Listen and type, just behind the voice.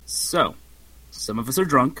So, some of us are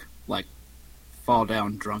drunk, like fall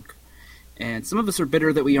down drunk, and some of us are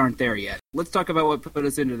bitter that we aren't there yet. Let's talk about what put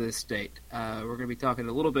us into this state. We're going to be talking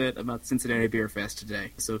a little bit about Cincinnati Beer Fest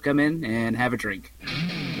today. So come in and have a drink.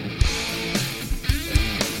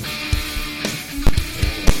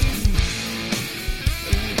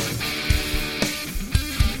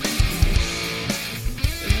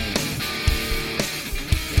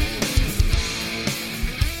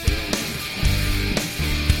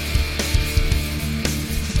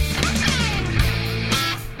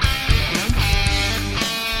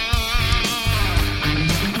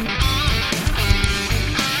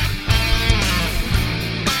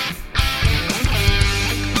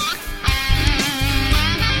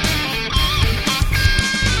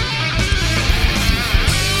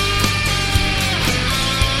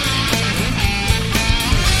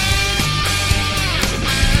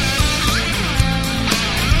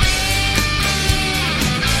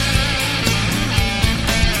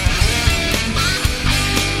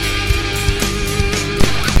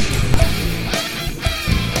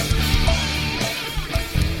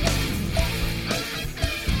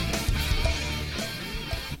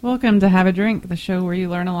 Welcome to Have a Drink, the show where you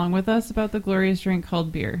learn along with us about the glorious drink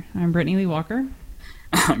called beer. I'm Brittany Lee Walker.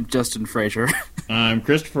 I'm Justin Frazier. I'm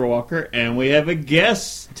Christopher Walker, and we have a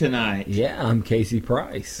guest tonight. Yeah, I'm Casey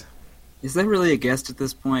Price. Is that really a guest at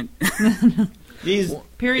this point? He's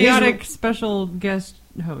Periodic special guest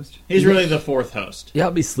host. He's really the fourth host. Yeah,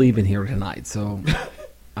 I'll be sleeping here tonight, so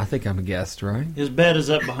I think I'm a guest, right? His bed is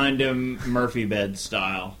up behind him, Murphy bed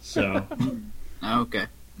style. So, Okay.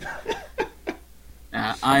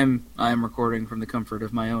 I'm recording from the comfort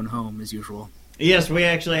of my own home, as usual. yes, we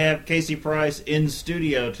actually have Casey Price in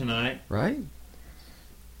studio tonight Right?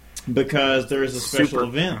 because there is a special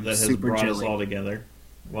event that has super brought us jelly. all together.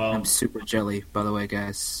 Well, I'm super jelly, by the way,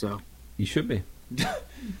 guys, so... You should be.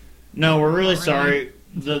 no, we're really sorry.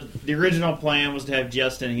 The original plan was to have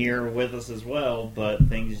Justin here with us as well, but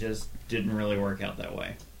things just didn't really work out that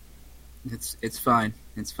way. It's fine.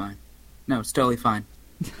 It's fine. No, it's totally fine.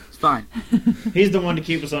 It's fine. He's the one to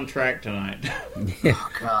keep us on track tonight. Yeah.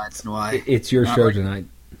 Oh, God, why? It's your Not show like- tonight.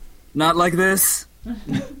 Not like this.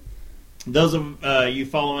 Those of you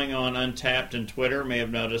following on Untapped and Twitter may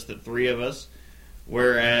have noticed that three of us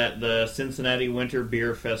were at the Cincinnati Winter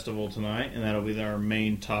Beer Festival tonight, and that'll be our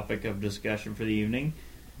main topic of discussion for the evening,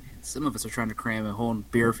 Some of us are trying to cram a whole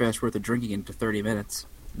beer fest worth of drinking into 30 minutes.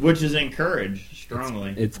 which is encouraged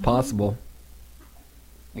strongly. It's possible.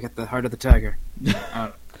 I got the heart of the tiger.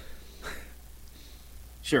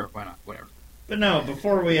 Sure, why not? Whatever. But no,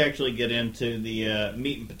 before we actually get into the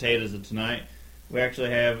meat and potatoes of tonight, we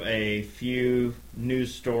actually have a few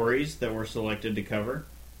news stories that were selected to cover.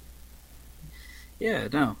 Yeah,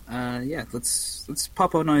 no. Let's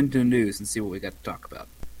pop on into the news and see what we got to talk about.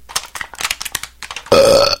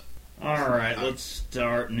 Alright, let's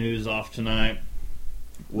start news off tonight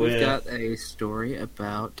with... We've got a story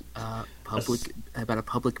about a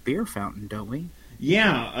public beer fountain, don't we?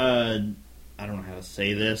 Yeah, I don't know how to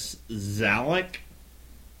say this. Zalek,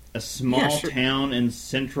 a small town in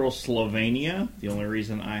central Slovenia. The only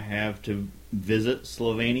reason I have to visit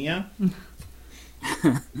Slovenia.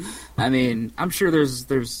 I mean, I'm sure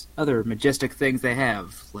there's other majestic things they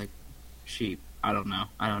have, like sheep. I don't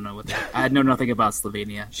know what that. I know nothing about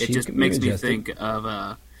Slovenia. It Sheep just can be makes me majestic. think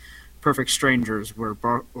of Perfect Strangers, where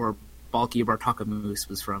Balky Bartakamoose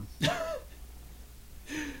was from.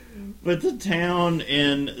 But the town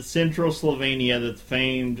in central Slovenia that's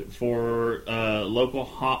famed for local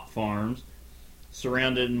hop farms,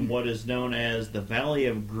 surrounded in what is known as the Valley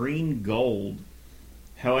of Green Gold,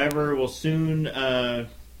 however, will soon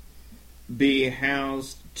be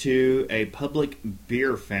housed to a public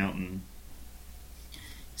beer fountain.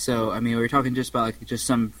 So, I mean, are we talking just about just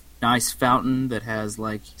some nice fountain that has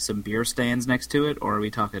like some beer stands next to it, or are we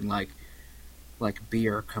talking like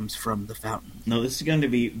beer comes from the fountain? No, this is going to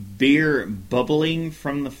be beer bubbling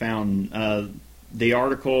from the fountain. The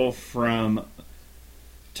article from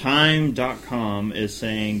Time.com is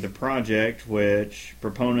saying the project, which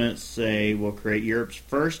proponents say will create Europe's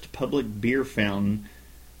first public beer fountain,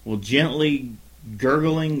 will gently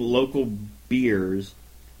gurgling local beers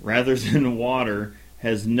rather than water,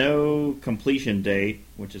 has no completion date,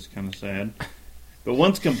 which is kind of sad. But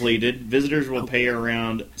once completed, visitors will pay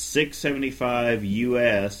around $6.75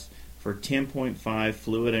 US for 10.5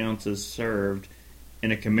 fluid ounces served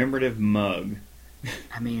in a commemorative mug.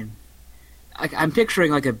 I mean, I'm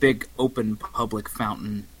picturing like a big open public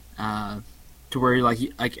fountain, to where you're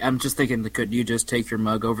like I'm just thinking, could you just take your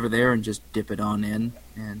mug over there and just dip it on in?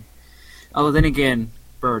 And although then again,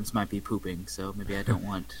 birds might be pooping, so maybe I don't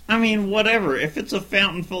want. I mean, whatever. If it's a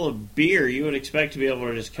fountain full of beer, you would expect to be able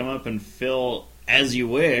to just come up and fill as you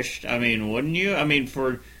wished. I mean, wouldn't you? I mean,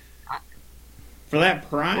 for that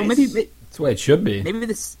price. Well, maybe That's the way it should be. maybe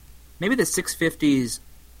the $6.50s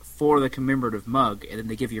for the commemorative mug, and then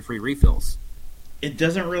they give you free refills. It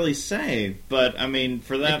doesn't really say, but I mean,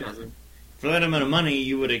 for that amount of money,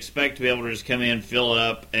 you would expect to be able to just come in, fill it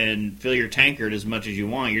up, and fill your tankard as much as you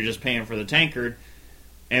want. You're just paying for the tankard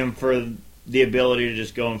and for the ability to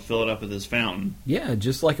just go and fill it up at this fountain. Yeah,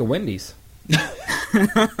 just like a Wendy's.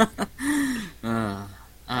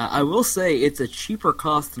 I will say it's a cheaper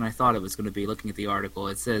cost than I thought it was going to be. Looking at the article,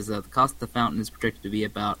 it says the cost of the fountain is projected to be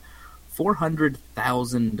about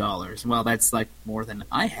 $400,000. Well, that's like more than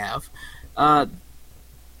I have.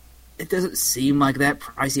 It doesn't seem like that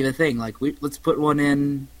pricey of a thing. Like, let's put one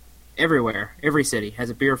in everywhere. Every city has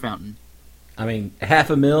a beer fountain. I mean,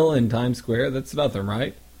 $500,000 in Times Square, that's nothing,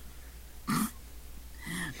 right?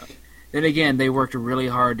 Then again, they worked really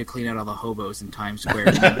hard to clean out all the hobos in Times Square.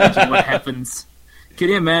 Can you imagine what happens? Can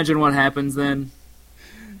you imagine what happens then?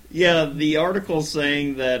 Yeah, the article's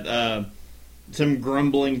saying that some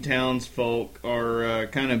grumbling townsfolk are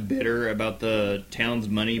kind of bitter about the town's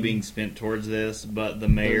money being spent towards this, but the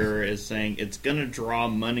mayor is saying it's going to draw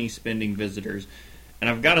money-spending visitors. And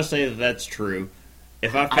I've got to say that that's true.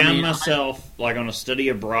 If I found myself like on a study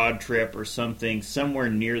abroad trip or something somewhere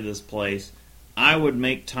near this place, I would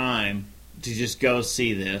make time to just go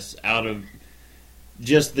see this out of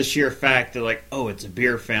just the sheer fact that, like, oh, it's a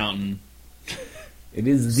beer fountain. It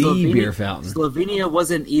is the beer fountain. Slovenia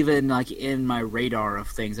wasn't even like in my radar of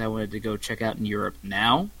things I wanted to go check out in Europe.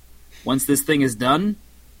 Now, once this thing is done,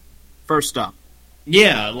 first stop.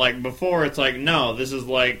 Yeah, like before it's like, no, this is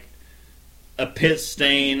like a pit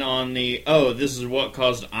stain on the, oh, this is what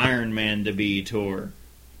caused Iron Man to be tour.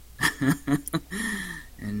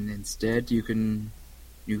 And instead you can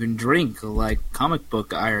drink like comic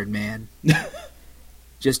book Iron Man.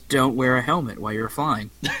 Just don't wear a helmet while you're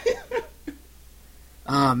flying.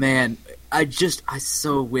 Oh man, I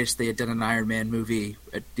so wish they had done an Iron Man movie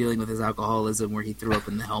dealing with his alcoholism where he threw up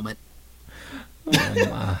in the helmet. Oh,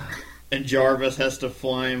 my. And Jarvis has to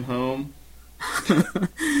fly him home.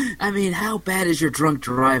 I mean, how bad is your drunk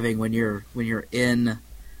driving when you're in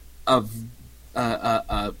a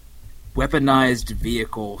weaponized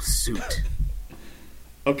vehicle suit?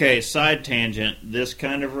 Okay, side tangent. This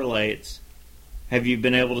kind of relates. Have you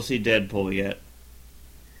been able to see Deadpool yet?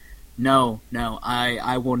 No.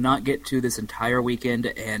 I will not get to this entire weekend,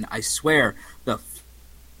 and I swear,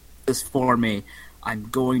 this for me, I'm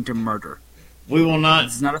going to murder. We will not.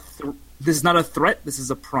 This is not a threat. This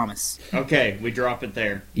is a promise. Okay, we drop it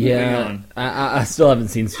there. Yeah, Moving on. I still haven't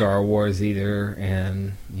seen Star Wars either,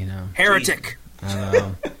 and, you know. Heretic. I don't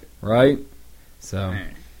know. Right? So.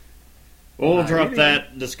 Well, we'll drop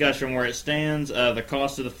that discussion where it stands. The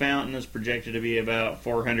cost of the fountain is projected to be about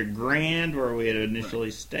 $400,000, where we had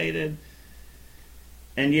initially stated.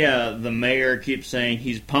 And yeah, the mayor keeps saying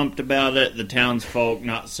he's pumped about it. The townsfolk,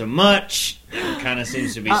 not so much. It kind of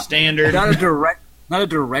seems to be standard. Not a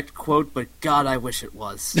direct quote, but God, I wish it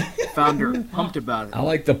was. Founder pumped about it. I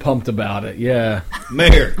like the pumped about it, yeah.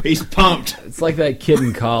 Mayor, he's pumped. It's like that kid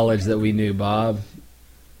in college that we knew, Bob.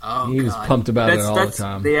 Oh, He was God. pumped about it all the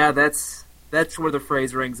time. Yeah, that's where the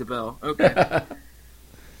phrase rings a bell. Okay.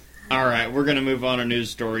 All right, we're going to move on to news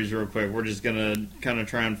stories real quick. We're just going to kind of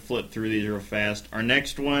try and flip through these real fast. Our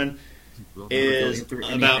next one is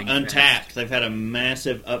about Untapped. They've had a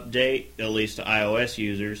massive update, at least to iOS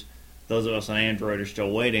users. Those of us on Android are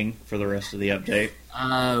still waiting for the rest of the update.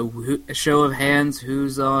 A show of hands,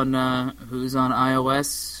 who's on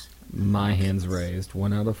iOS? My hand's raised.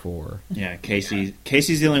 1 out of 4. Yeah, Casey's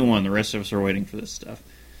the only one. The rest of us are waiting for this stuff.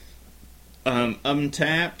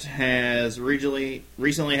 Untapped has recently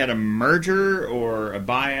had a merger or a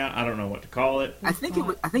buyout. I don't know what to call it. I think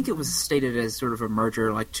it was stated as sort of a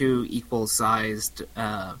merger, like two equal-sized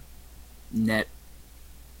net,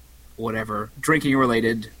 whatever,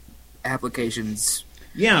 drinking-related applications.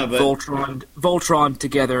 Yeah, but Voltron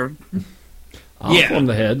together. Off on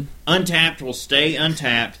the head. Untapped will stay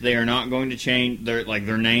Untapped. They are not going to change.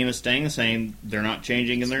 Their name is staying the same. They're not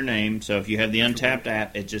changing in their name. So if you have the Untapped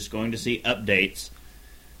app, it's just going to see updates.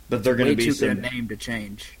 But they're going to be some name to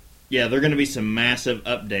change. Yeah, they're going to be some massive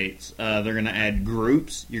updates. They're going to add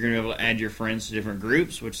groups. You're going to be able to add your friends to different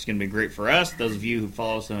groups, which is going to be great for us. Those of you who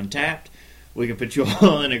follow us on Untapped, we can put you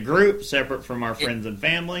all in a group separate from our friends and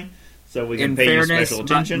family, so we can pay you special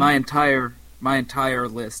attention. My entire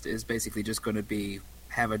list is basically just going to be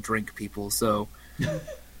have a drink people. So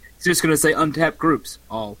it's just going to say Untapped groups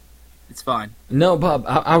all. It's fine. No, Bob,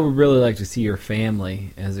 I would really like to see your family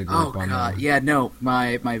as a group Oh on God, there. yeah, no,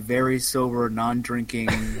 my very sober, non-drinking,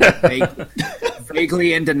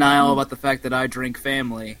 vaguely in denial about the fact that I drink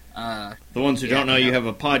family. The ones who don't know, you have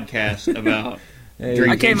a podcast about Hey,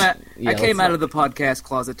 drinking. I Yeah, came let's out of the podcast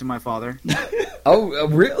closet to my father. Oh,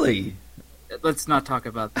 really? Let's not talk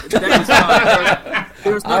about that. That was fine.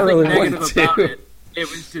 There was I nothing really negative want about to. it. It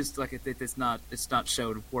was just like it's not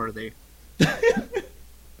show worthy.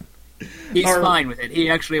 He's Or- fine with it. He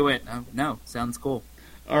actually went, oh, no, sounds cool.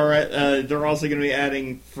 All right, they're also going to be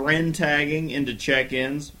adding friend tagging into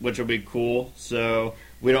check-ins, which will be cool. So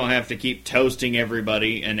we don't have to keep toasting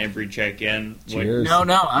everybody in every check-in. Cheers. No,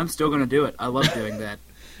 I'm still going to do it. I love doing that.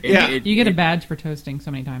 Yeah. You get a badge for toasting so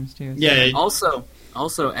many times too. So. Yeah,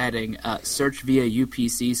 Also adding search via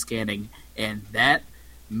UPC scanning, and that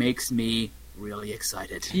makes me really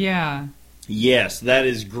excited. Yeah. yes, that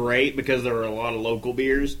is great because there are a lot of local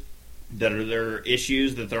beers that are there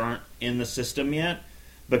issues that there aren't in the system yet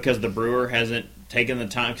because the brewer hasn't taken the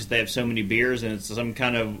time because they have so many beers and it's some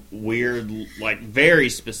kind of weird, like very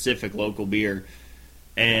specific local beer.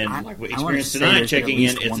 And like we I wanna experienced say tonight there's been at checking in,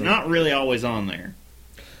 least it's one not really always on there.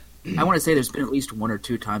 I want to say there's been at least 1 or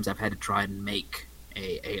 2 times I've had to try and make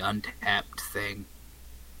a untapped thing.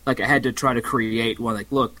 Like I had to try to create one.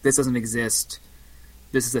 Like, look, this doesn't exist.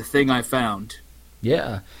 This is a thing I found.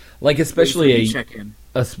 Yeah. Like, especially check in.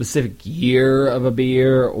 a specific year of a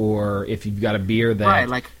beer, or if you've got a beer that Right,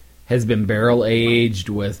 like has been barrel aged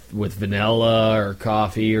with vanilla or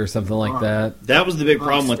coffee or something like that. That was the big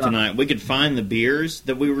problem with stuff. tonight. We could find the beers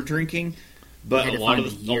that we were drinking, but Had a to lot find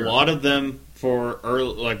of the a year. lot of them for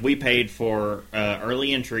early, like we paid for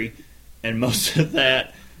early entry, and most of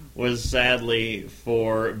that was sadly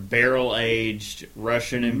for barrel aged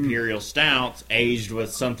Russian Imperial stouts aged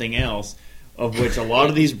with something else, of which a lot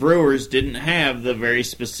of these brewers didn't have the very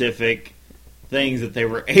specific things that they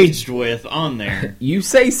were aged with on there. You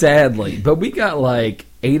say sadly, but we got like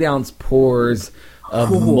 8-ounce pours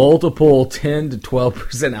of Ooh. multiple 10 to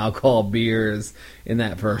 12% alcohol beers in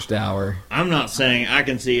that first hour. I'm not saying I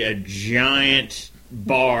can see a giant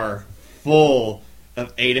bar full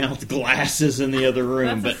of 8-ounce glasses in the other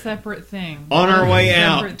room, That's but a separate thing. on our way Separate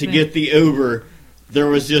out to thing. get the Uber, there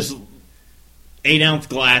was just 8-ounce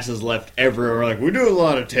glasses left everywhere. We're like, we do a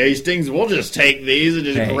lot of tastings. We'll just take these and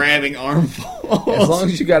just Hey. grabbing armfuls. As long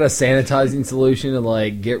as you got a sanitizing solution to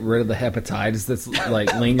like get rid of the hepatitis that's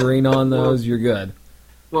like lingering on those, you're good.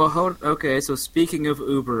 Well, okay, so speaking of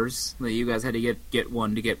Ubers, that you guys had to get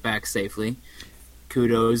one to get back safely.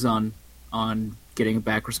 Kudos on getting it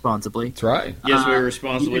back responsibly. That's right. yes, we you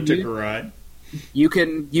responsibly can took use- a ride. You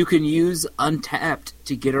can use Untapped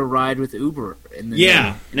to get a ride with Uber. In the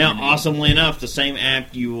Yeah. new- Now, in the- awesomely enough, the same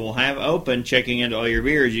app you will have open, checking into all your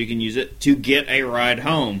beers, you can use it to get a ride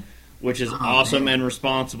home, which is awesome man. and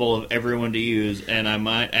responsible of everyone to use. And I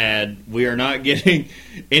might add, we are not getting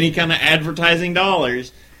any kind of advertising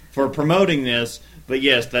dollars for promoting this, but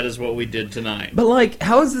yes, that is what we did tonight. But like,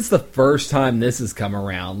 how is this the first time this has come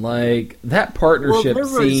around? Like that partnership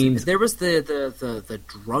seems. there was the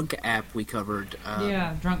drunk app we covered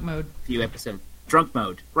Yeah, drunk mode. a few episodes. Drunk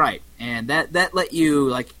mode, right? And that let you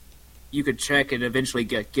like you could check and eventually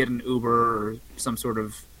get an Uber or some sort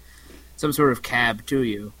of cab to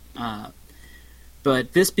you.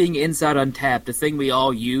 But this being inside Untapped, the thing we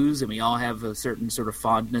all use and we all have a certain sort of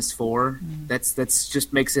fondness for, that's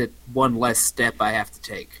just makes it one less step I have to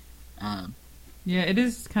take. Yeah, it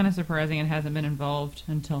is kind of surprising it hasn't been involved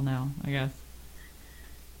until now, I guess.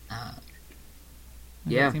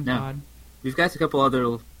 Yeah, That seems no. odd. We've got a couple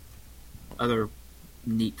other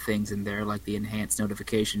neat things in there, like the enhanced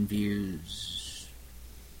notification views.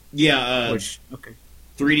 Yeah, Which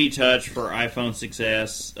 3D Touch for iPhone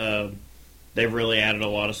 6s. They've really added a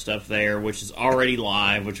lot of stuff there, which is already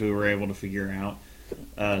live, which we were able to figure out.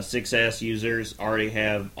 6S users already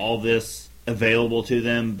have all this available to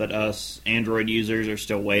them, but us Android users are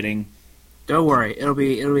still waiting. don't worry, it'll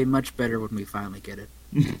be much better when we finally get it.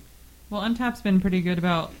 Well, Untapped's been pretty good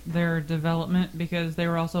about their development because they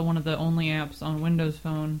were also one of the only apps on Windows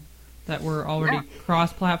Phone that were already Yeah.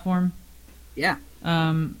 cross-platform. Yeah.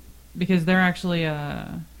 Because they're actually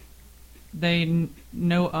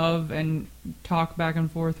know of and talk back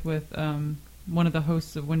and forth with one of the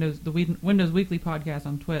hosts of the Windows Weekly podcast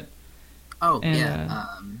on Twit. Oh And, yeah.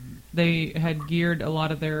 They had geared a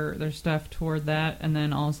lot of their stuff toward that, and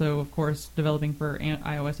then also, of course, developing for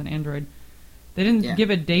iOS and Android. They didn't Yeah. give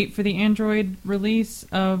a date for the Android release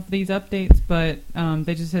of these updates, but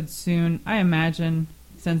they just said soon. I imagine,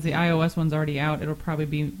 since the iOS one's already out, it'll probably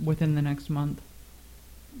be within the next month.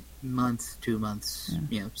 month, 2 months.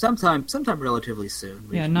 Yeah. Sometime relatively soon.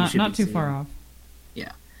 Yeah, We not should be too seeing- far off.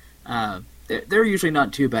 Yeah. They're usually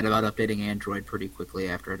not too bad about updating Android pretty quickly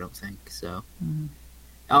after, I don't think. So,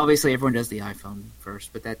 obviously, everyone does the iPhone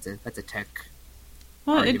first, but that's a tech.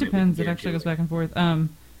 Well, it argument we depends. can It get actually into goes back and forth.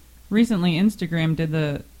 Recently, Instagram did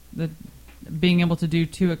the being able to do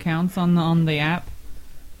 2 accounts on the app,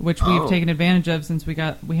 which we've Oh. taken advantage of since we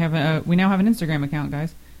now have an Instagram account,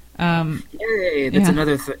 guys. Yay! That's Yeah.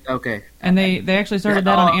 another thing. Okay. And they actually started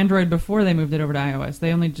Yeah, that on Android before they moved it over to iOS.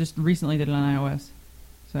 They only just recently did it on iOS,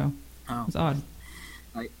 so Oh. it's odd.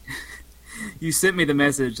 You sent me the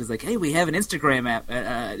message. It's like, hey, we have an Instagram app,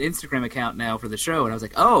 Instagram account now for the show, and I was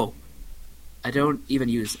like, oh, I don't even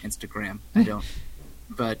use Instagram. I don't.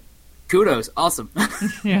 But kudos, awesome.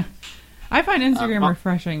 Yeah, I find Instagram uh,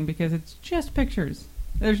 refreshing because it's just pictures.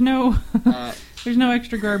 There's no there's no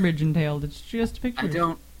extra garbage entailed. It's just pictures.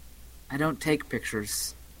 I don't take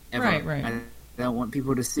pictures ever. Right. I don't want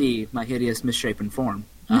people to see my hideous, misshapen form.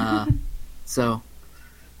 So,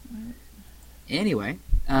 anyway,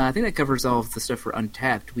 I think that covers all of the stuff for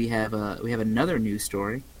Untapped. We have another news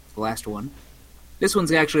story, the last one. This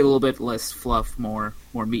one's actually a little bit less fluff, more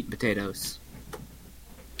meat and potatoes.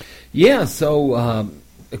 Yeah, so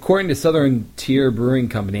according to Southern Tier Brewing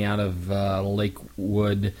Company out of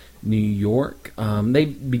Lakewood, New York, they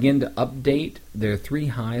begin to update their 3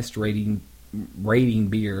 highest rating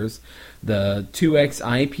beers: the 2X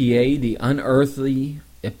IPA, the Unearthly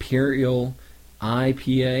Imperial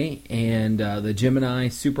IPA, and the Gemini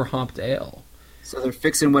Super Hopped Ale. So they're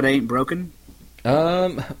fixing what ain't broken?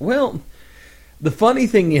 Well, the funny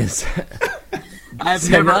thing is, I've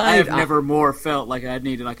Tonight, never more felt like I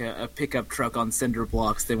needed like a pickup truck on cinder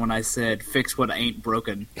blocks than when I said fix what ain't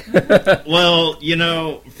broken. Well,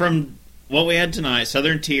 from what we had tonight,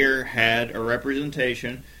 Southern Tier had a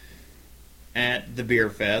representation at the Beer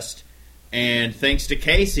Fest, and thanks to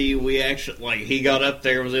Casey, we actually he got up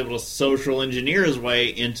there and was able to social engineer his way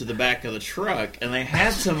into the back of the truck, and they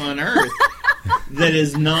had some unearthed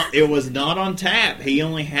it was not on tap. He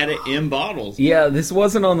only had it in bottles. yeah, this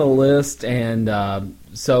wasn't on the list, and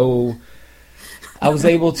so I was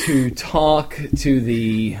able to talk to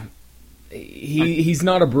the. He's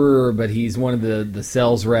not a brewer, but he's one of the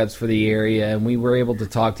sales reps for the area, and we were able to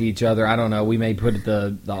talk to each other. I don't know. We may put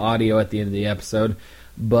the audio at the end of the episode,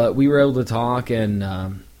 but we were able to talk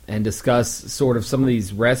and discuss sort of some of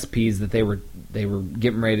these recipes that they were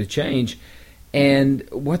getting ready to change. And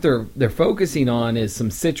what they're focusing on is some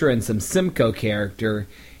Citra and some Simcoe character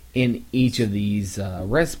in each of these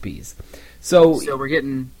recipes. So we're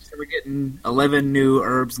getting 11 new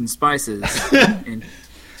herbs and spices into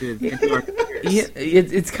our yeah,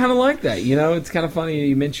 it's kind of like that, It's kind of funny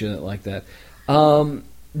you mention it like that.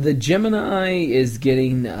 The Gemini is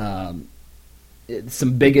getting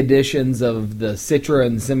some big additions of the Citra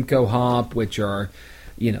and Simcoe hop, which are,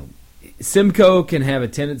 Simcoe can have a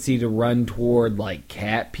tendency to run toward like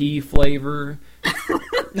cat pee flavor,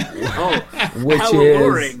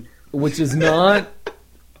 which is not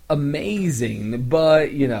amazing, but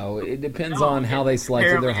it depends on how they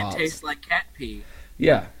selected their hops. It tastes like cat pee.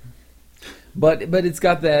 Yeah, but it's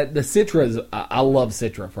got that the Citras. I love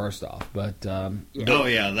Citra first off, but Oh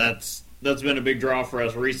yeah, that's been a big draw for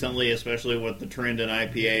us recently, especially with the trend in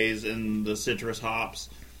IPAs and the citrus hops.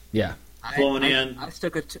 Yeah, flowing in.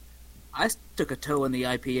 I stuck a toe in the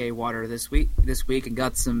IPA water this week and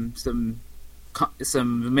got some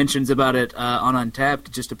mentions about it on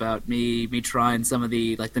Untapped, just about me trying some of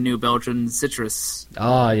the New Belgian citrus.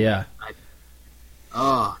 Oh yeah.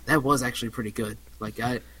 Oh, that was actually pretty good.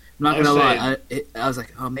 I'm not gonna lie, I was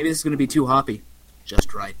like, oh, maybe this is gonna be too hoppy,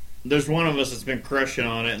 just right. There's one of us that's been crushing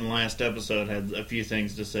on it, and last episode had a few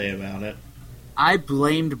things to say about it. I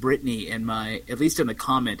blamed Brittany at least in the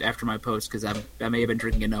comment after my post, because I may have been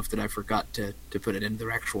drinking enough that I forgot to put it in the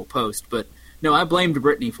actual post. But no, I blamed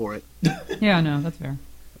Brittany for it. Yeah, no, that's fair.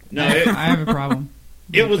 No, I have a problem.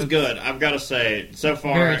 It was good. I've got to say, so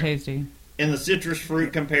far, Very tasty. In the citrus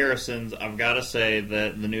fruit comparisons, I've got to say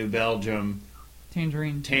that the New Belgium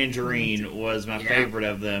Tangerine was my favorite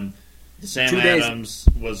of them. The Sam Adams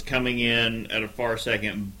was coming in at a far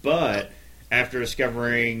second, but after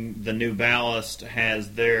discovering the New Ballast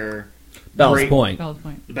has their Ballast Point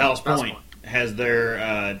has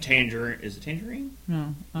their tangerine. Is it tangerine?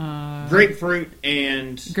 No, grapefruit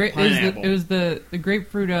and pineapple. It was the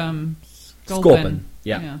grapefruit Sculpin.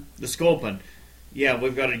 Yeah, the Sculpin. Yeah,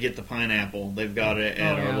 we've got to get the pineapple. They've got it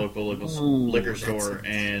at our local liquor store,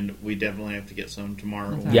 and we definitely have to get some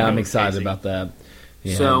tomorrow. Yeah, I'm excited about that.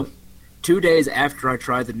 Yeah. So, 2 days after I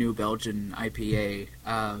tried the New Belgian IPA,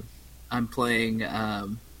 I'm playing.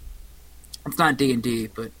 It's not D&D,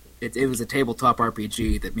 but it was a tabletop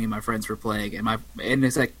RPG that me and my friends were playing, and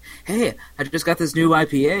it's like, hey, I just got this new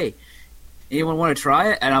IPA. Anyone want to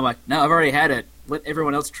try it? And I'm like, no, I've already had it. Let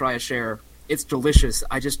everyone else try a share. It's delicious.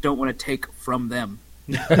 I just don't want to take from them.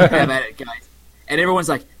 Have at it, guys. And everyone's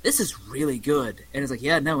like, this is really good. And it's like,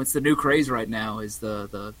 yeah, no, it's the new craze right now, is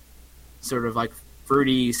the sort of like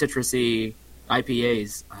fruity, citrusy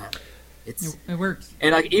IPAs. It works.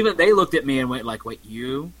 And like even they looked at me and went like, wait,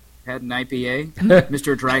 you had an IPA?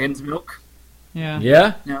 Mr. Dragon's Milk? Yeah.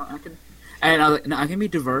 Yeah? No, I can. And I was like, no, I can be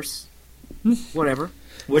diverse. Whatever.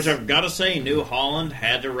 Which I've got to say, New Holland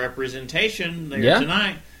had the representation there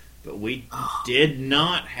tonight, but we did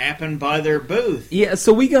not happen by their booth. Yeah,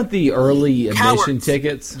 so we got the early admission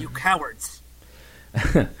tickets. You cowards.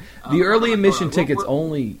 The early admission tickets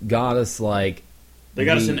only got us like... They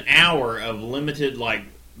got us an hour of limited, like,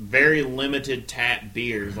 very limited tap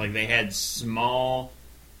beers. Like, they had small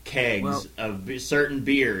kegs of certain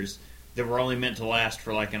beers that were only meant to last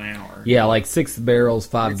for like an hour. Yeah, like 6 barrels,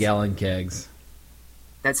 5-gallon kegs.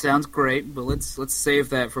 That sounds great, but let's save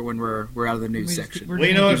that for when we're out of the news section.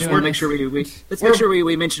 We know it's Make sure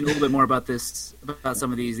we mention a little bit more about this, about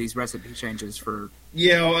some of these recipe changes for.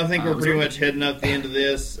 Yeah, well, I think we're pretty much heading up the end of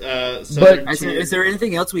this. Is there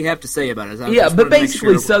anything else we have to say about it? Yeah, but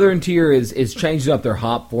basically, Southern Tier is changing up their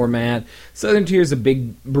hop format. Southern Tier is a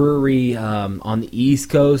big brewery on the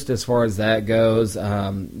East Coast as far as that goes.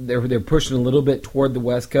 They're pushing a little bit toward the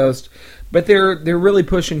West Coast, but they're really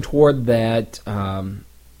pushing toward that.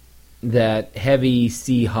 That heavy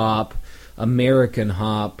C hop, American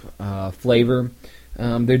hop flavor.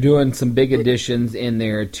 They're doing some big additions in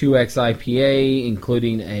their 2X IPA,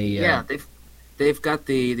 including a they've got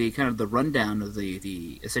the kind of the rundown of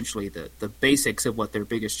the essentially the basics of what their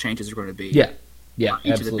biggest changes are going to be. Yeah,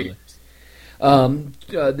 absolutely.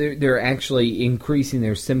 They're actually increasing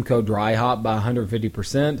their Simcoe dry hop by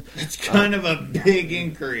 150%. It's kind of a big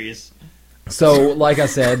increase. So, like I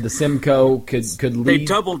said, the Simcoe could lead. They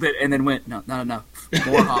doubled it and then went, no, not enough.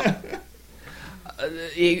 More hop.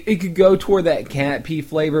 It could go toward that cat pee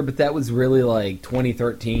flavor, but that was really like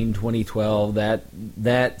 2013, 2012.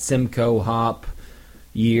 That Simcoe hop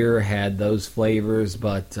year had those flavors,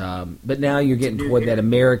 but now you're getting toward that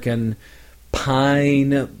American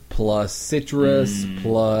pine plus citrus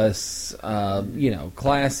plus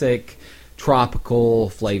classic tropical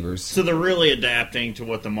flavors. So they're really adapting to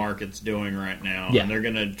what the market's doing right now. Yeah. And they're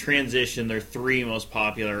going to transition their 3 most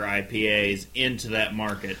popular IPAs into that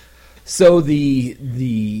market. So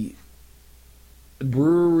the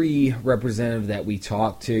brewery representative that we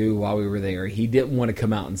talked to while we were there, he didn't want to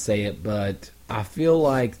come out and say it, but I feel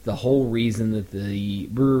like the whole reason that the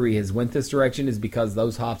brewery has went this direction is because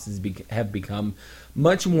those hops have become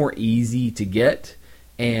much more easy to get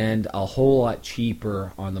and a whole lot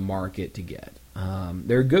cheaper on the market to get.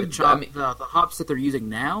 They're good. The hops that they're using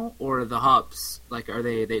now, or the hops are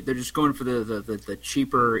they're just going for the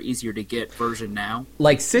cheaper, easier to get version now?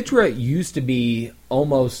 Like Citra used to be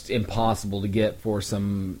almost impossible to get for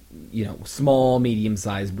some small, medium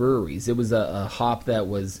sized breweries. It was a hop that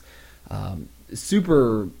was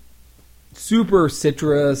super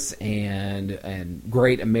citrus and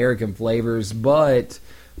great American flavors, but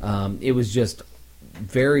it was just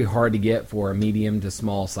very hard to get for a medium to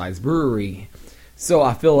small size brewery. So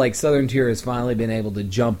I feel like Southern Tier has finally been able to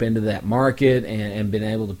jump into that market and been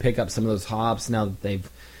able to pick up some of those hops now that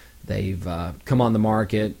they've come on the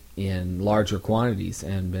market in larger quantities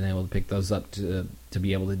and been able to pick those up to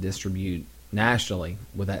be able to distribute nationally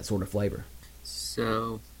with that sort of flavor.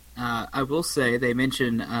 So I will say they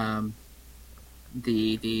mention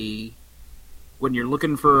the when you're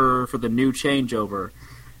looking for the new changeover.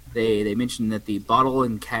 They mentioned that the bottle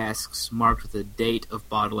and casks marked with the date of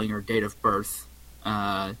bottling or date of birth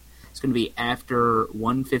it's going to be after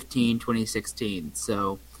 1/15/2016.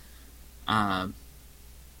 So I'm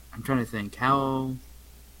trying to think how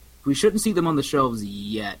we shouldn't see them on the shelves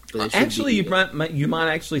yet. But actually, you might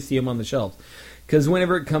actually see them on the shelves because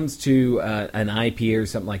whenever it comes to an IPA or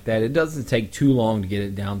something like that, it doesn't take too long to get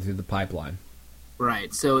it down through the pipeline.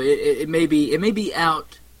 Right. So it may be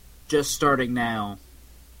out just starting now.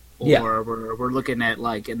 Or we're looking at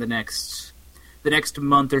like in the next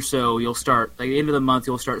month or so, you'll start like the end of the month,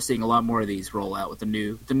 you'll start seeing a lot more of these roll out with the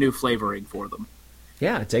new flavoring for them.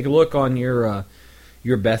 Yeah, take a look on your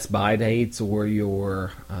Best Buy dates or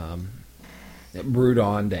your Brewed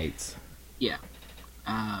On dates. Yeah,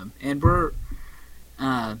 and we're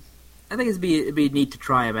I think it'd be neat to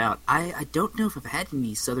try them out. I don't know if I've had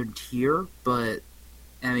any Southern Tier, but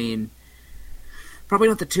I mean. Probably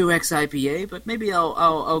not the 2X IPA, but maybe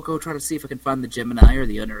I'll go try to see if I can find the Gemini or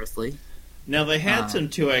the Unearthly. Now, they had some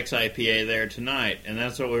 2X IPA there tonight, and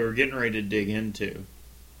that's what we were getting ready to dig into.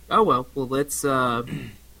 Oh, well, let's go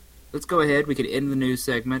ahead. We could end the news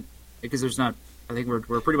segment, because there's not... I think we're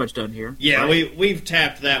pretty much done here. Yeah, right? we've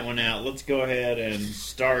tapped that one out. Let's go ahead and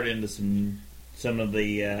start into some of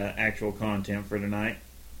the actual content for tonight.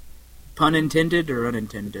 Pun intended or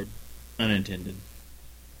unintended? Unintended.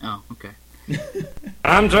 Oh, okay.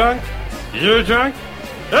 I'm drunk. You're drunk.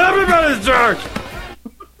 Everybody's drunk.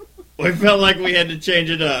 We felt like we had to change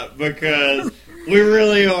it up because we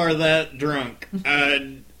really are that drunk. I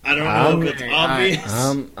don't know if it's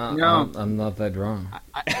obvious. No. I'm not that drunk.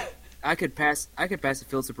 I could pass a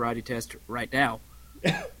field sobriety test right now,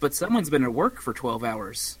 but someone's been at work for 12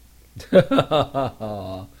 hours.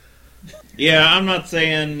 Yeah, I'm not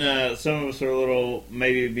saying some of us are a little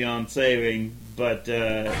maybe beyond saving, but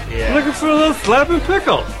yeah. Looking for a little slapping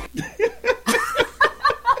pickle.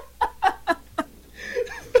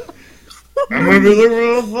 I might be looking for a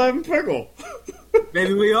little slapping pickle.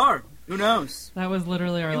 Maybe we are. Who knows? That was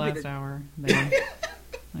literally our You'll be last the- hour. There.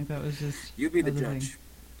 Like that was just. You be the that was judge. thing.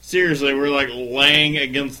 Seriously, we're like laying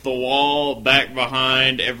against the wall, back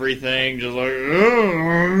behind everything, just like.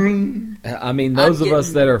 "Ugh." I mean, those I'm of us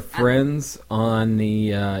getting- that are friends on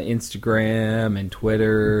the Instagram and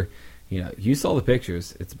Twitter, you saw the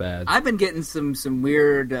pictures. It's bad. I've been getting some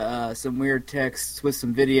weird texts with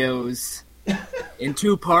some videos in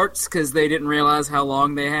two parts because they didn't realize how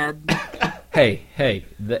long they had. Hey,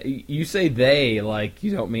 you say they like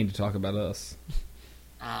you don't mean to talk about us.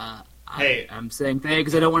 Hey. I'm saying they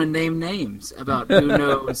because I don't want to name names about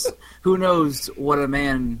who knows what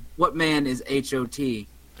man is HOT.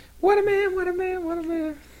 What a man! What a man! What a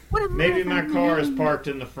man! Maybe my car is parked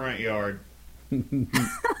in the front yard.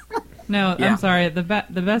 No, Yeah. I'm sorry. The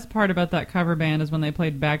best part about that cover band is when they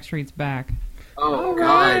played Backstreet's Back. Oh All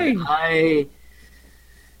God! right.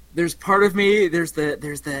 There's part of me. There's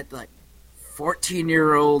that like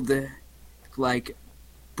 14-year-old like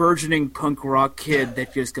burgeoning punk rock kid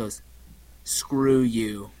that just goes, "Screw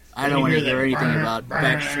you! I don't want to hear anything about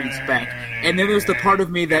Backstreet's Back." And then there's the part of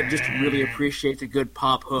me that just really appreciates a good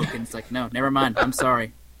pop hook, and it's like, no, never mind. I'm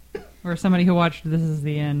sorry. Or somebody who watched This Is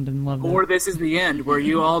the End and loved Or it. This Is the End, where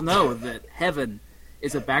you all know that Heaven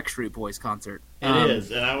is a Backstreet Boys concert. It is,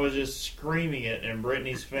 and I was just screaming it in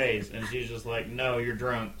Brittany's face, and she's just like, "No, you're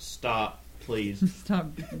drunk. Stop, please." Stop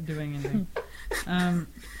doing anything.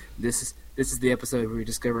 This is the episode where we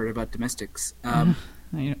discovered about domestics.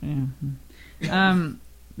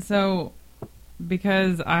 So,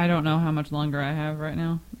 because I don't know how much longer I have right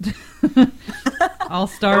now, I'll Oh,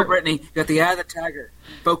 start. Brittany, you got the eye of the tiger.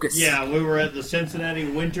 Focus. Yeah, we were at the Cincinnati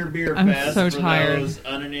Winter Beer I'm Fest so for tired. those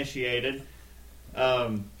uninitiated.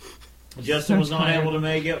 Justin was not tired. able to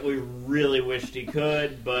make it. We really wished he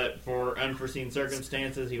could, but for unforeseen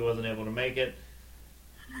circumstances, he wasn't able to make it.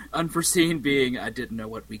 Unforeseen being, I didn't know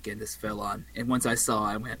what weekend this fell on, and once I saw,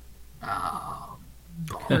 I went, "Oh,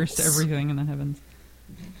 Cursed balls." everything in the heavens.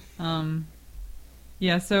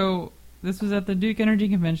 Yeah, so this was at the Duke Energy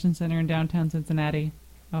Convention Center in downtown Cincinnati,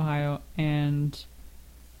 Ohio, and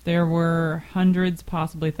there were hundreds,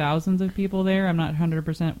 possibly thousands of people there. I'm not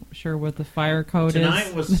 100% sure what the fire code Tonight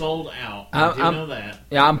is. was sold out. I do know that.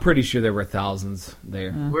 Yeah, I'm pretty sure there were thousands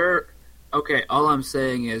there. We're okay. All I'm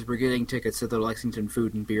saying is we're getting tickets to the Lexington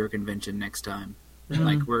Food and Beer Convention next time.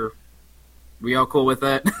 Like we all cool with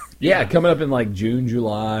that? Yeah, coming up in like June,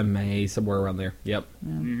 July, May, somewhere around there. Yep.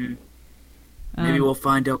 Mm-hmm. Maybe we'll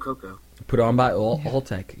find Del Coco. Put on by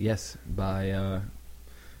Alltech, yes, by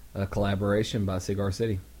a collaboration by Cigar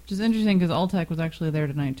City. Which is interesting because Alltech was actually there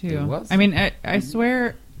tonight too. It was? I mean, I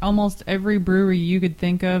swear almost every brewery you could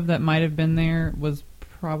think of that might have been there was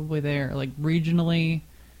probably there. Like regionally,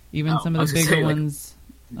 even some I of was the gonna bigger say, like, ones.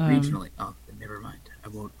 Regionally. Oh, never mind.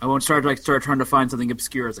 I won't start trying to find something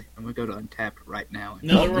obscure. I was like, I'm gonna go to Untapped right now.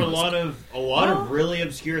 No, there were a lot of really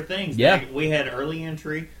obscure things. Yeah. We had early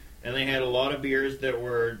entry, and they had a lot of beers that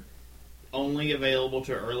were only available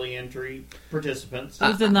to early entry participants.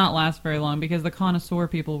 Those did not last very long because the connoisseur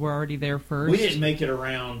people were already there first. We didn't make it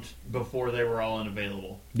around before they were all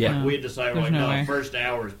unavailable. Yeah. No. We had decided, There's like, no no, way. first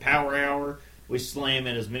hour is power hour. We slam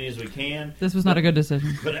in as many as we can. This was not a good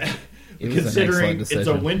decision. But It was an considering excellent it's a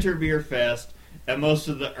decision. winter beer fest, and most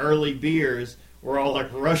of the early beers were all like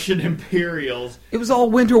Russian Imperials. It was all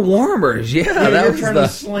winter warmers. Yeah, They that were was trying the. to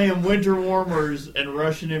slam winter warmers and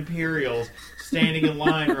Russian Imperials standing in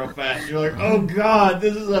line real fast. You're like, oh god,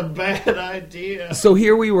 this is a bad idea. So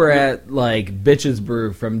here we were at, like, Bitch's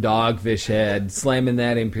Brew from Dogfish Head, slamming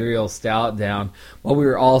that Imperial Stout down, while we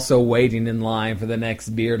were also waiting in line for the next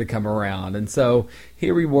beer to come around. And so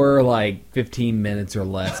here we were, like, 15 minutes or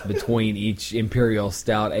less between each Imperial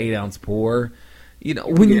Stout 8-ounce pour. You know,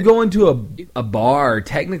 when you go into a bar,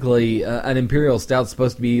 technically, an Imperial Stout's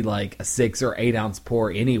supposed to be, like, a 6 or 8-ounce pour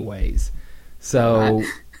anyways. So...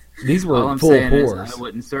 These were All I'm full saying pours. is I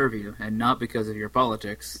wouldn't serve you, and not because of your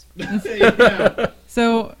politics. Yeah.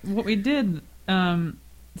 So what we did, so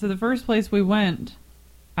the first place we went,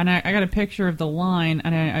 and I got a picture of the line,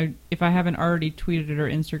 and I if I haven't already tweeted it or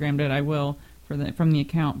Instagrammed it, I will from the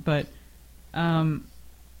account. But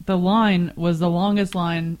the line was the longest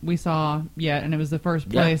line we saw yet, and it was the first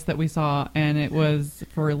place that we saw, and it was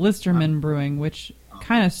for Listerman Brewing, which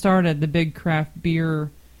kind of started the big craft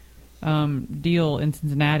beer deal in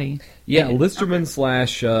Cincinnati. Yeah, Listerman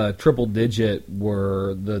 / Triple Digit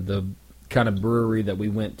were the kind of brewery that we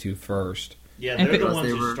went to first. Yeah, they're the ones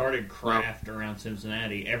who started craft around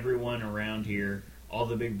Cincinnati. Everyone around here, all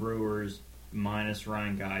the big brewers, minus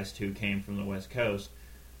Rheingeist, who came from the West Coast,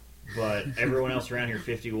 but everyone else around here,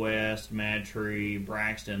 50 West, Mad Tree,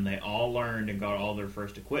 Braxton, they all learned and got all their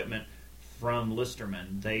first equipment from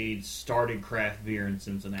Listerman. They started craft beer in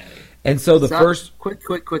Cincinnati. And so the first... Quick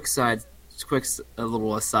a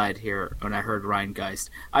little aside here. When I heard Rheingeist,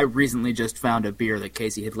 I recently just found a beer that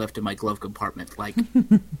Casey had left in my glove compartment, like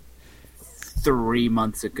 3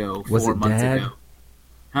 months ago, Was 4 it months Dad? ago.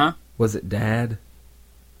 Huh? Was it Dad?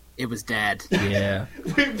 It was Dad. Yeah.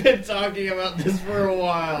 We've been talking about this for a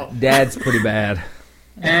while. Dad's pretty bad.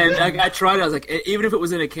 And I tried it. I was like, even if it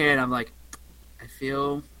was in a can, I'm like, I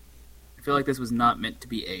feel like this was not meant to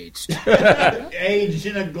be aged. Aged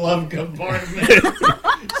in a glove compartment.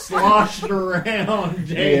 Sloshed around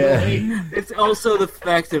daily. Yeah. It's also the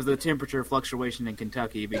fact of the temperature fluctuation in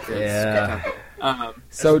Kentucky because Kentucky.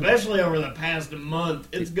 So Especially over the past month,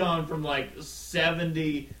 it's gone from like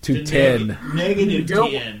 70 To 10. Negative We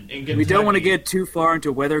don't- 10 in Kentucky. We don't want to get too far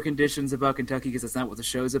into weather conditions about Kentucky because that's not what the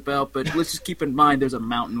show's about. But let's just keep in mind there's a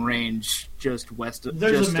mountain range just west,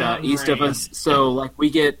 There's a mountain east of us. range. So like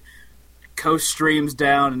we get coast streams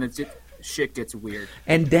down, and shit gets weird.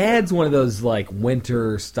 and Dad's one of those like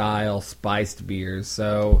winter style spiced beers.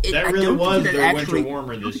 So That I really don't was think it their actually- winter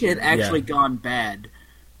warmer I don't this think it year. had actually gone bad,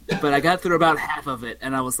 but I got through about half of it,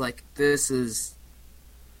 and I was like, "This is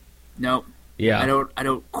nope." yeah, I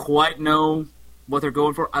don't quite know what they're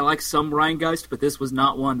going for. I like some Rheingeist, but this was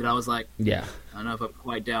not one that I was like, yeah. I don't know if I'm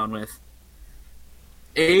quite down with.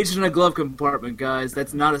 Aged in a glove compartment, guys.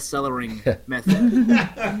 That's not a cellaring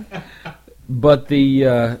method. But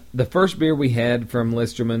the first beer we had from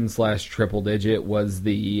Listerman / Triple Digit was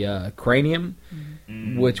the Cranium,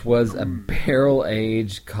 which was a barrel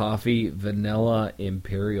aged coffee vanilla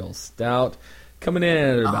imperial stout, coming in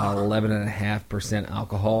at about 11.5%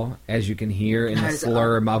 alcohol, as you can hear in the Guys,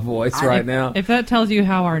 slur in my voice right now. If that tells you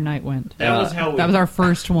how our night went. That was how we, That was our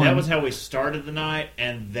first one. That was how we started the night,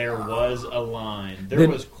 and there was a line. There Then-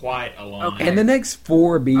 was quite a line. Okay. And the next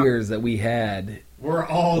 4 beers that we had, We're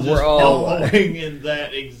all just We're all- following in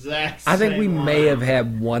that exact same I think we may line. have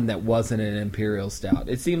had one that wasn't an imperial stout.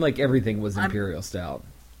 It seemed like everything was imperial stout.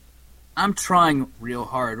 I'm trying real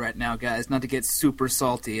hard right now, guys, not to get super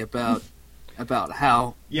salty about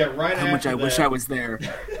how Yeah, right much after I wish that- I was there.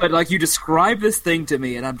 But like you describe this thing to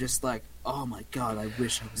me, and I'm just like, oh my god, I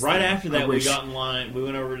wish I was Right there. after I that, we wish- got in line. We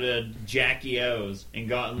went over to Jackie O's and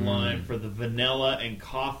got in line for the vanilla and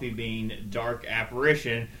coffee bean dark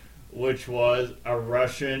apparition, which was a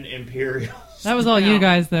Russian imperial. That was all you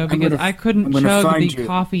guys, though, because gonna- I couldn't I'm gonna chug find the you.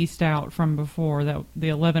 coffee stout from before, that the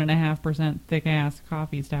 11.5% thick-ass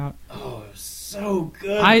coffee stout. Oh, it was so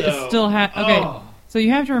good. I though. still have... Okay, Oh. so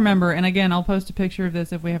you have to remember, and again, I'll post a picture of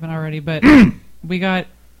this if we haven't already, but we got...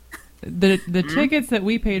 The tickets that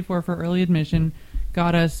we paid for early admission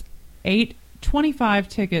got us 25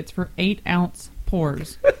 tickets for 8-ounce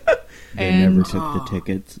pours. They And- never took the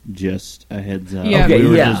tickets. Just a heads up. Yeah. Okay, we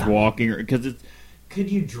were yeah. just walking because it's. Could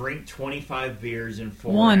you drink 25 beers in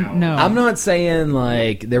 4 One, hours? no. I'm not saying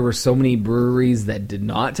like there were so many breweries that did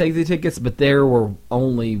not take the tickets, but there were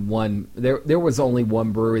only one. There was only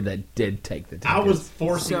one brewery that did take the tickets. I was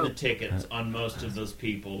forcing So- the tickets on most of those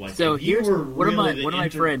people. Like, So if you here's were one of my really one of my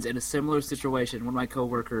into- friends in a similar situation. One of my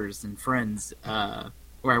coworkers and friends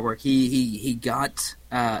where I work. He got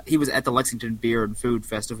he was at the Lexington Beer and Food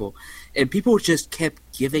Festival, and people just kept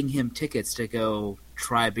giving him tickets to go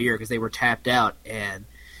try beer because they were tapped out. And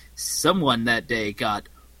someone that day got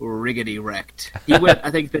riggedy wrecked. He went, I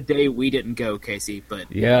think, the day we didn't go, Casey.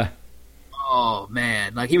 But Yeah. oh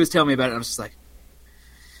man, like he was telling me about it, and I was just like,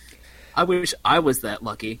 I wish I was that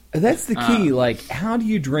lucky. That's the key. Like, how do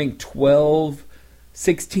you drink 12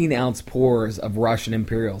 16-ounce pours of Russian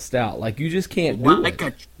Imperial Stout? Like, you just can't do Like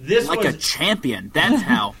it. a champion. That's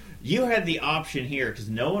how. You had the option here because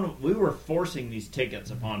we were forcing these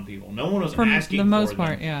tickets upon people. No one was For asking the most for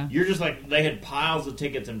part, them. yeah. You're just like, they had piles of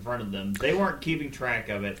tickets in front of them. They weren't keeping track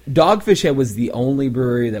of it. Dogfish Head was the only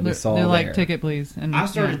brewery that we They're, saw they're like, there. ticket, please. And I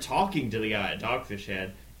started talking to the guy at Dogfish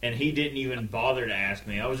Head, and he didn't even bother to ask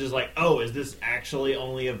me. I was just like, oh, is this actually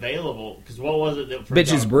only available? Because what was it that for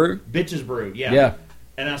Bitches Brew? Bitches Brew, yeah. Yeah.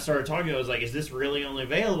 And I started talking to him. I was like, is this really only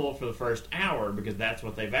available for the first hour? Because that's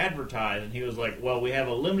what they've advertised. And he was like, well, we have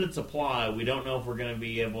a limited supply. We don't know if we're going to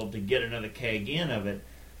be able to get another keg in of it.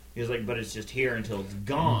 He was like, but it's just here until it's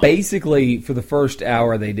gone. Basically, for the first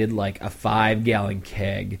hour, they did like a 5-gallon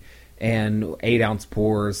keg and 8-ounce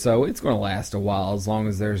pours. So it's going to last a while as long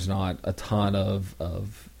as there's not a ton of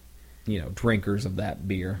drinkers of that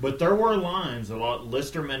beer. But there were lines.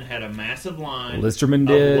 Listerman had a massive line Listerman of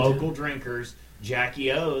did. local drinkers.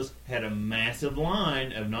 Jackie O's had a massive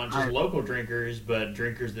line of not just local drinkers, but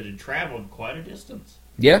drinkers that had traveled quite a distance.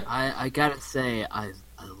 Yeah. I gotta say, I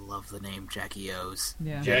love the name Jackie O's.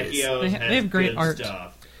 Yeah. Jackie O's They have great good art.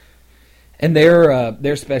 stuff. And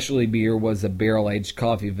their specialty beer was a barrel-aged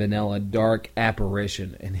coffee vanilla dark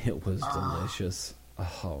apparition, and it was delicious.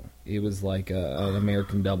 Oh, it was like an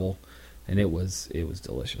American double, and it was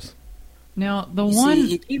delicious. Now, the You one... see,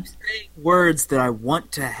 he keeps saying words that I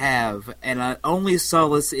want to have, and my only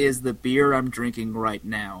solace is the beer I'm drinking right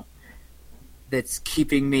now. That's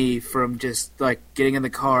keeping me from just, like, getting in the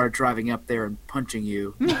car, driving up there, and punching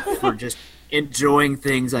you for just enjoying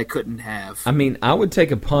things I couldn't have. I mean, I would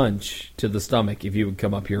take a punch to the stomach if you would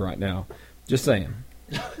come up here right now. Just saying.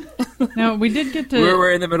 Now, we did get to...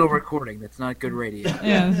 We're in the middle of recording. That's not good radio.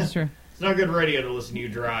 Yeah, this is true. It's not good radio to listen to you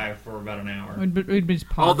drive for about an hour. We'd just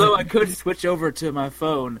pause Although it. I could switch over to my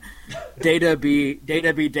phone, data be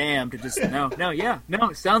damned, to just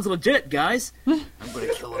it sounds legit, guys. I'm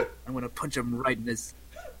gonna kill him. I'm gonna punch him right in his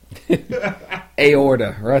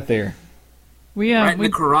Aorta, right there. right in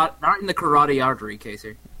the carotid artery,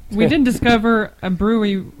 Casey. We did discover a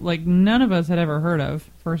brewery like none of us had ever heard of.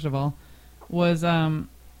 First of all, was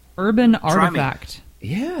Urban Artifact.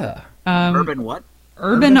 Yeah. Urban what?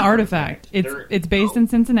 Urban Artifact. They're- It's based in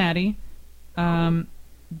Cincinnati. This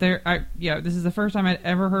is the first time I'd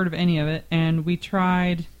ever heard of any of it, and we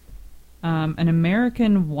tried an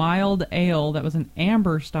American Wild Ale that was an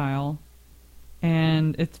amber style,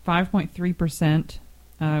 and it's 5.3%.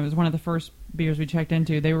 It was one of the first beers we checked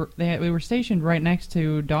into. We were stationed right next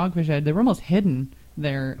to Dogfish Head. They were almost hidden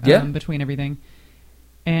there between everything.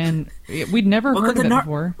 And we'd never heard of it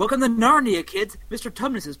before. Welcome to Narnia, kids. Mr.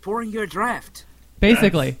 Tumnus is pouring you a draft.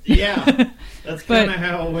 Basically. That's But- kind of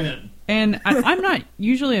how it went. And I'm not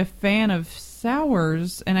usually a fan of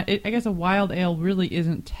sours, and I guess a wild ale really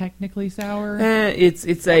isn't technically sour. It's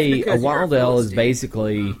a because wild you're a ale is Philistine.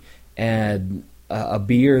 basically a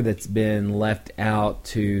beer that's been left out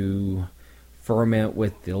to ferment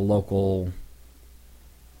with the local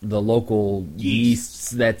yeasts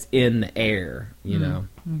that's in the air, you know.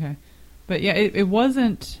 Okay, but yeah, it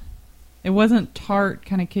wasn't tart,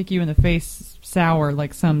 kind of kick you in the face sour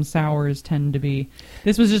like some sours tend to be.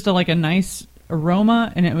 This was just a nice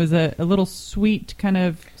aroma, and it was a little sweet, kind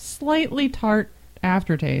of slightly tart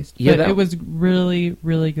aftertaste. Yeah, But it was really,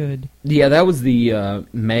 really good. Yeah, that was the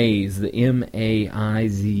Maize, the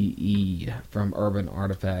Maize from Urban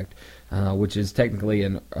Artifact, which is technically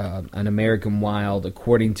an American Wild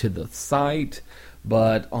according to the site,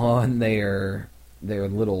 but on their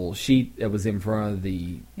little sheet that was in front of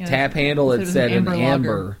the tap handle, it said an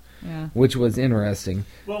amber, Yeah. which was interesting.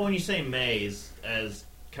 Well, when you say maize, as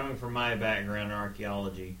coming from my background in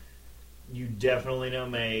archaeology, you definitely know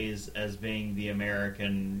maize as being the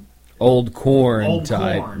American Old corn Old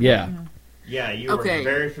type. corn. Yeah. Yeah, you Okay, are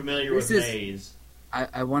very familiar with this is- maize.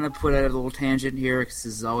 I want to put out a little tangent here because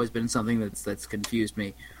this has always been something that's confused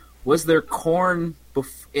me. Was there corn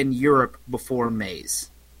in Europe before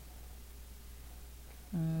maize?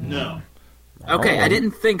 No. Okay, Oh. I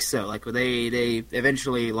didn't think so. Like they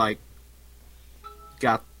eventually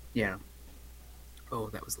got Oh,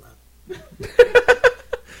 that was loud.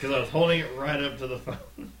 Because I was holding it right up to the phone.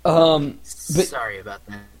 But- Sorry about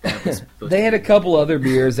that. That was supposed They to had be- a couple other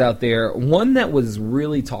beers out there. One that was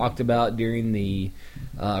really talked about during the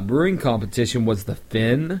brewing competition was the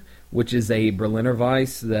Finn, which is a Berliner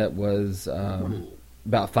Weiss that was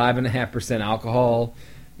about 5.5% alcohol.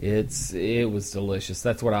 It was delicious.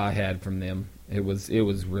 That's what I had from them. It was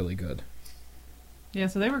really good. Yeah,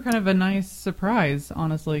 so they were kind of a nice surprise,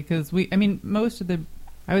 honestly, because most of the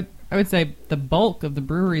I would say the bulk of the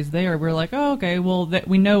breweries there, we're like, oh, okay, well, that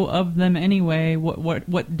we know of them anyway.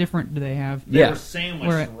 What different do they have? They Yeah. were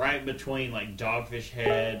sandwiched right between like Dogfish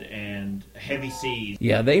Head and Heavy Seas.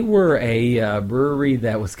 Yeah, they were a brewery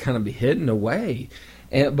that was kind of hidden away,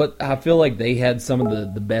 but I feel like they had some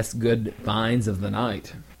of the best good finds of the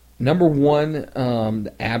night. Number one,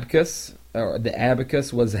 the Abacus. The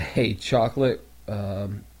Abacus was a chocolate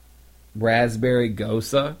raspberry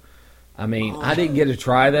gosa. I mean, I didn't get to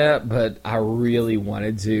try that, but I really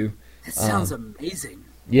wanted to. That sounds amazing.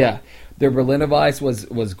 Yeah, their Berliner Weiss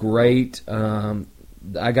was great. I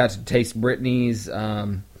got to taste Brittany's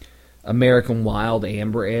American Wild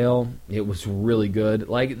Amber Ale. It was really good.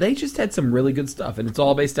 Like, they just had some really good stuff, and it's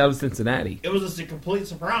all based out of Cincinnati. It was just a complete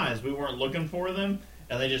surprise. We weren't looking for them,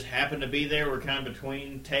 and they just happened to be there. We're kind of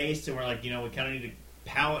between tastes, and we're like, we kind of need a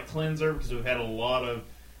palate cleanser because we've had a lot of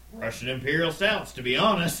Russian Imperial Stouts, to be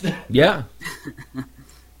honest. Yeah.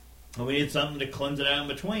 And we needed something to cleanse it out in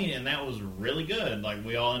between, and that was really good. Like,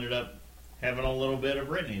 we all ended up having a little bit of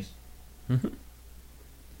Brittany's.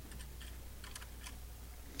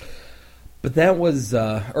 But that was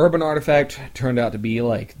Urban Artifact turned out to be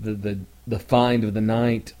like the find of the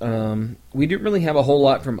night. We didn't really have a whole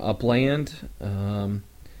lot from Upland.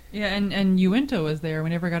 Yeah, and Uinta was there. We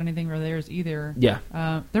never got anything from theirs either. Yeah.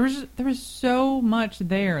 There was so much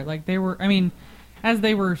there. Like, they were, I mean, as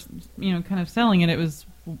they were, kind of selling it, it was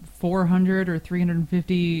 400 or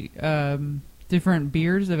 350 different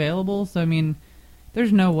beers available. So, I mean,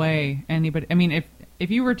 there's no way anybody, I mean,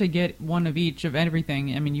 if you were to get one of each of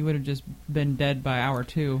everything, I mean, you would have just been dead by hour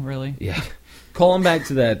 2, really. Yeah. Calling back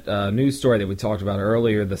to that news story that we talked about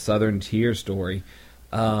earlier, the Southern Tier story,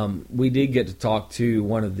 we did get to talk to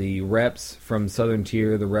one of the reps from Southern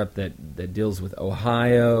Tier, the rep that deals with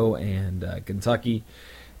Ohio and Kentucky,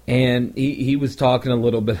 and he was talking a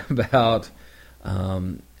little bit about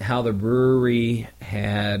how the brewery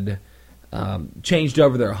had changed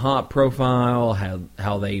over their hop profile,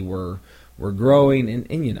 how they were growing,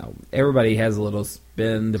 and everybody has a little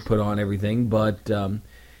spin to put on everything, but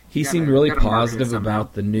he seemed really positive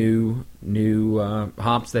about the new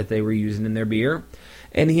hops that they were using in their beer.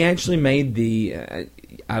 And he actually made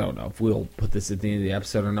I don't know if we'll put this at the end of the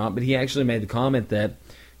episode or not, but he actually made the comment that,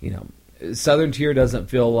 Southern Tier doesn't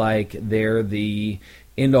feel like they're the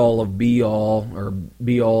end-all of be-all or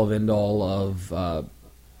be-all of end-all of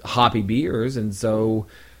hoppy beers, and so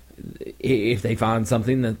if they find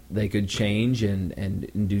something that they could change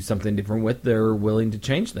and do something different with, they're willing to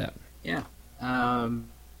change that. Yeah.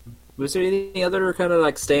 Was there any other kind of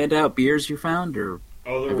like standout beers you found, or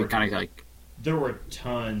there were kind of like? There were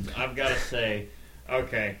tons. I've got to say,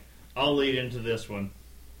 okay, I'll lead into this one.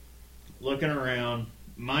 Looking around,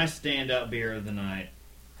 my standout beer of the night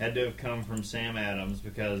had to have come from Sam Adams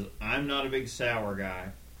because I'm not a big sour guy.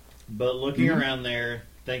 But looking around there,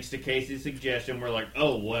 thanks to Casey's suggestion, we're like,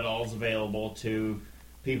 oh, what all's available to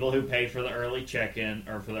people who paid for the early check-in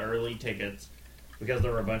or for the early tickets, because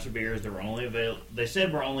there were a bunch of beers that were only available. They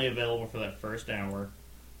said were only available for that first hour.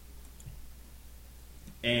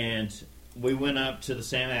 And we went up to the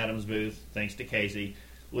Sam Adams booth, thanks to Casey,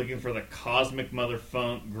 looking for the Cosmic Mother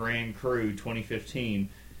Funk Grand Cru 2015.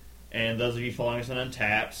 And those of you following us on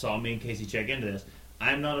Untapped saw me and Casey check into this.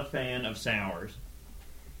 I'm not a fan of sours,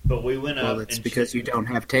 but we went up. Well, it's because you don't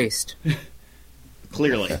have taste.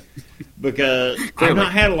 Clearly. Because I've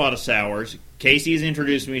not had a lot of sours. Casey has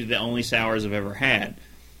introduced me to the only sours I've ever had.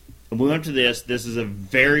 And we went to this. This is a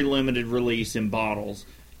very limited release in bottles.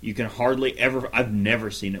 You can hardly ever... I've never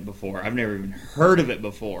seen it before. I've never even heard of it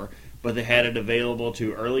before. But they had it available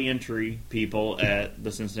to early entry people at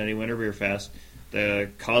the Cincinnati Winter Beer Fest. The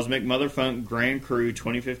Cosmic Mother Funk Grand Cru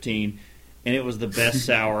 2015. And it was the best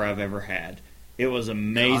sour I've ever had. It was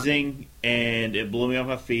amazing, and it blew me off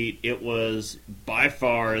my feet. It was by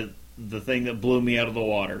far the thing that blew me out of the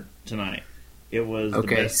water tonight. It was the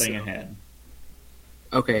best thing I had.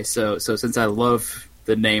 Okay, so since I love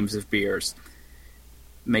the names of beers,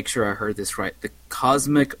 make sure I heard this right. The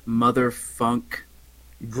Cosmic Mother Funk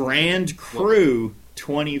Grand Cru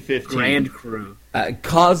 2015. Grand Cru.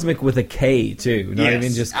 Cosmic with a K too, not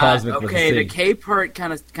even just Cosmic with a C. Okay, the K part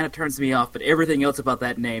kind of turns me off, but everything else about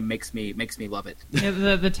that name makes me love it. Yeah,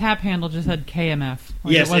 the tap handle just had KMF.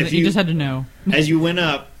 Like, yes, you just had to know. As you went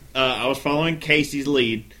up, I was following Casey's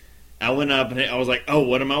lead. I went up and I was like, "Oh,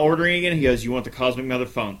 what am I ordering again?" He goes, "You want the Cosmic Mother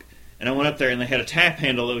Funk?" And I went up there and they had a tap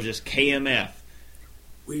handle that was just KMF.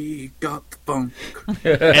 We got the funk.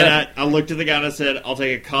 And I looked at the guy and I said, "I'll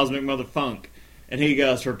take a Cosmic Mother Funk." And he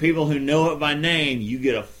goes, for people who know it by name, you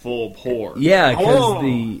get a full pour. Yeah, because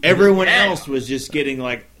Oh. Everyone else was just getting,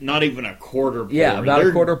 like, not even a quarter pour. Yeah, about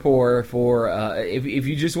a quarter pour for if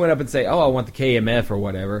you just went up and say, "Oh, I want the KMF" or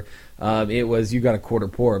whatever, it was you got a quarter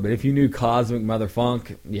pour. But if you knew Cosmic Mother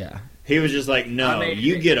Funk, yeah, He was just like, no, I mean,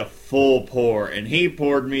 you get a full pour. And he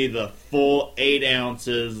poured me the full 8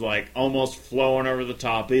 ounces, like, almost flowing over the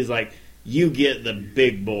top. He's like, you get the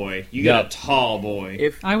big boy. You get Yep. a tall boy.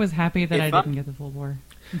 If I was happy that If I I- didn't get the full pour.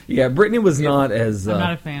 yeah. Brittany was not as I'm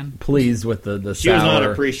not a fan. pleased with the She was not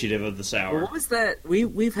sour. appreciative of the sour. what was that?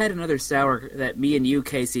 We've had another sour that me and you,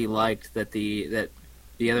 Casey, liked that the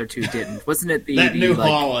other two didn't. Wasn't it the That the, New like,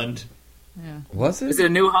 Holland. Yeah. Was Was it? it a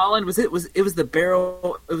New Holland? Was it was the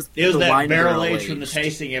barrel? It was It was the that wine barrel aged from the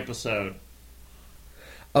tasting episode.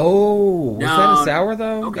 Oh, was No, that a sour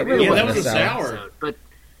though? Okay, really yeah, that wasn't was a sour. But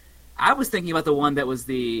I was thinking about the one that was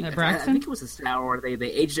the. At I Braxton? think it was a sour. They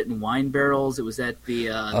aged it in wine barrels. It was at the.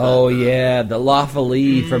 Oh yeah, the La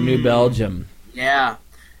Folie from New Belgium. Yeah,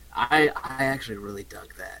 I actually really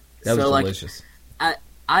dug that. That was so delicious.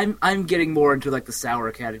 I'm getting more into like the sour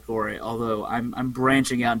category, although I'm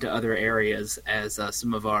branching out into other areas as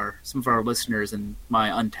some of our listeners and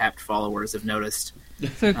my untapped followers have noticed.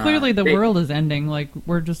 So clearly the they- world is ending. Like,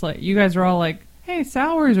 we're just like, you guys are all like, hey,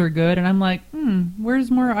 sours are good. And I'm like, where's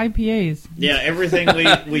more IPAs? Yeah, everything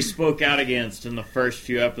we spoke out against in the first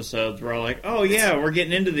few episodes, we're all like, oh yeah, we're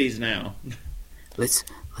getting into these now. Let's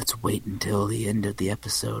wait until the end of the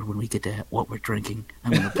episode when we get to what we're drinking.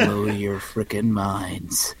 I'm gonna blow your frickin'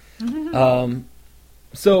 minds.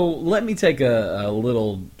 So let me take a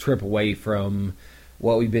little trip away from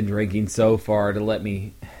what we've been drinking so far to let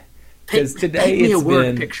me. Because today paint me a it's word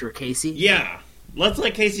been picture, Casey. Yeah, let's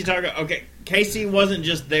let Casey talk. Okay, Casey wasn't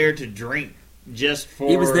just there to drink, just for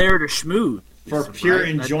He was there to schmooze. for pure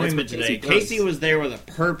right? That's enjoyment what today. does. Casey was there with a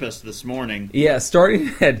purpose this morning. Yeah,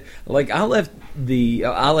 starting at I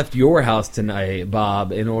left your house tonight,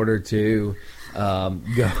 Bob, in order to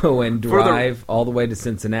go and drive all the way to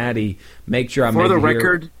Cincinnati. Make sure I For made the it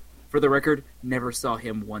here. record, never saw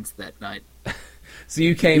him once that night. So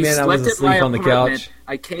you came He in, I was slept at my asleep on the apartment. couch.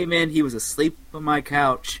 I came in, he was asleep on my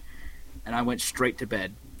couch, and I went straight to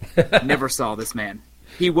bed. Never saw this man.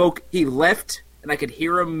 He left, and I could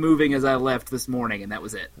hear him moving as I left this morning, and that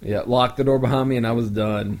was it. Yeah, locked the door behind me, and I was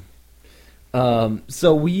done.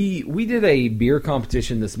 So we did a beer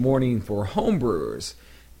competition this morning for homebrewers,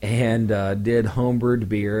 and did homebrewed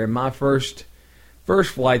beer. And my first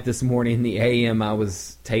flight this morning in the AM, I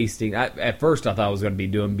was tasting. At first, I thought I was going to be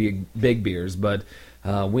doing big beers, but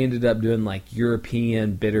we ended up doing like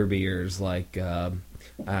European bitter beers, like I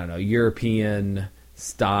don't know, European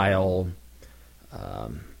style. I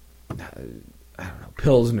don't know,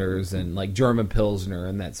 pilsners and like German pilsner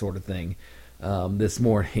and that sort of thing this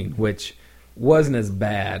morning, which wasn't as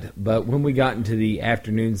bad. But when we got into the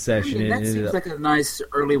afternoon session, it that ended seems up, like a nice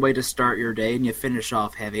early way to start your day, and you finish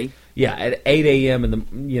off heavy. yeah, at 8 a.m. in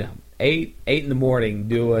the 8 in the morning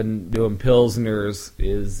doing pilsners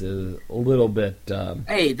is a little bit.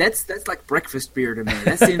 Hey, that's like breakfast beer to me.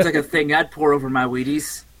 That seems like a thing I'd pour over my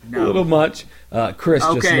Wheaties. A little No. much. Chris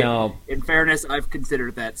just Okay. now. In fairness, I've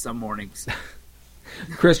considered that some mornings.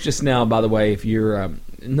 Chris just now, by the way, if you're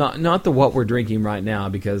not the what we're drinking right now,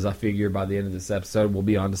 because I figure by the end of this episode we'll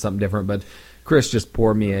be on to something different. But Chris just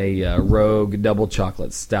poured me a Rogue double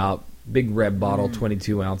chocolate stout, big red bottle,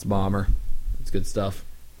 22-ounce bomber. It's good stuff.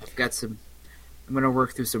 I've got some. I'm going to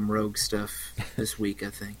work through some Rogue stuff this week, I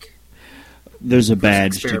think. There's a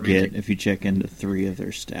badge to experimenting. get if you check into 3 of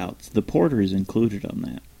their stouts. The porter is included on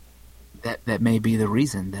that. That may be the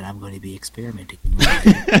reason that I'm going to be experimenting.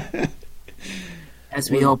 As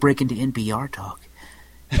we all break into NPR talk.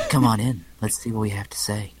 Come on in. Let's see what we have to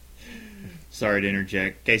say. Sorry to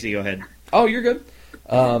interject. Casey, go ahead. Oh, you're good.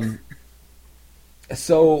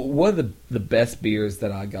 So one of the best beers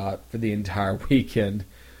that I got for the entire weekend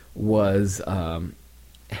was an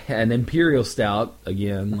Imperial Stout.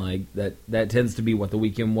 Again, like that tends to be what the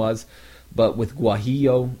weekend was, but with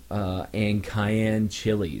Guajillo and Cayenne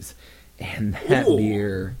chilies, and that Ooh.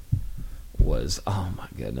 beer was, oh my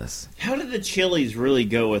goodness. How did the chilies really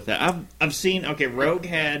go with that? I've seen, okay, Rogue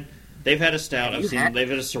they've had a stout. They've had a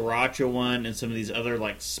Sriracha one and some of these other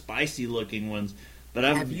like spicy looking ones. But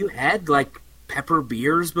Have you had like pepper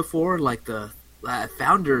beers before? Like the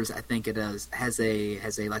Founders, I think it has a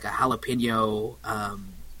like a jalapeno.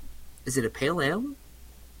 Is it a pale ale?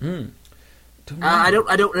 Don't know. I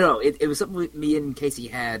don't know. It was something me and Casey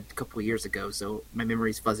had a couple of years ago, so my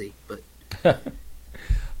memory's fuzzy. But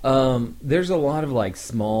There's a lot of like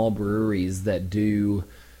small breweries that do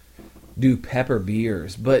pepper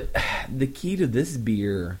beers, but the key to this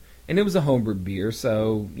beer, and it was a homebrewed beer,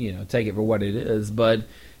 so take it for what it is. But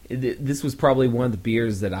this was probably one of the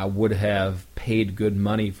beers that I would have paid good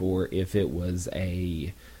money for if it was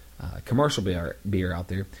a commercial beer out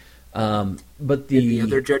there. But Did the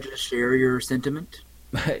other judges share your sentiment?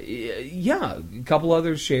 Yeah, a couple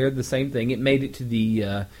others shared the same thing. It made it to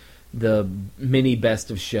the mini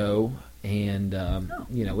best of show, and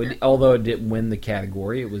although it didn't win the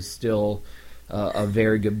category, it was still a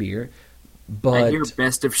very good beer. But I hear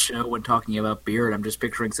best of show when talking about beer, and I'm just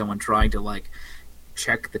picturing someone trying to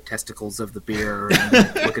check the testicles of the beer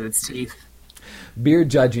and look at its teeth. Beer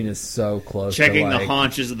judging is so close. Checking to the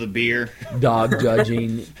haunches of the beer. Dog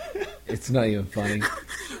judging. It's not even funny.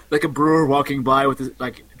 Like a brewer walking by with his,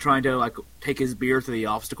 trying to take his beer through the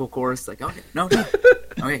obstacle course. Okay, no.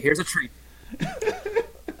 Okay, here's a treat.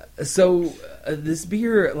 So this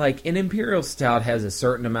beer, an Imperial Stout, has a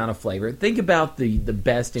certain amount of flavor. Think about the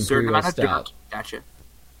best Imperial amount of Stout. Dirt. Gotcha.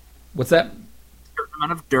 What's that? Certain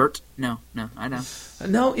amount of dirt. No, I know.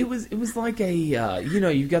 No, it was like a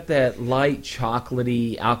you've got that light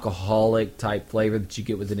chocolatey alcoholic type flavor that you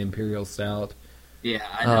get with an Imperial Stout. Yeah,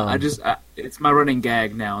 I know. It's my running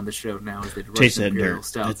gag now on the show now is that taste Russian that Imperial dirt.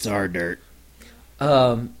 Stouts. It's our dirt.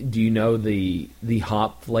 Do you know the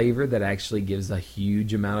hop flavor that actually gives a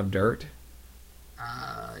huge amount of dirt?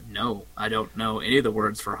 No, I don't know any of the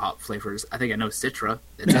words for hop flavors. I think I know Citra.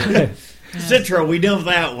 Citra, we know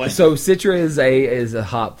that one. So Citra is a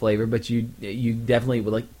hop flavor, but you definitely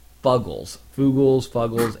would like Fuggles, Fuggles,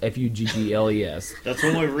 That's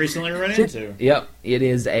one we've recently run into. Yep, it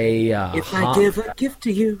is a if hop. I give a gift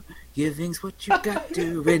to you, giving's what you got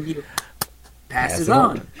to when you pass it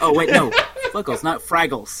on. Oh wait, no, Fuggles, not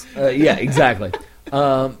Fraggles. Yeah, exactly.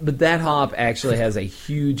 But that hop actually has a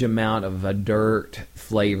huge amount of a dirt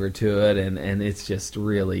flavor to it, and it's just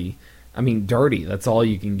really, dirty. That's all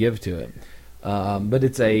you can give to it. But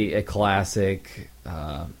it's a classic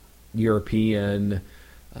European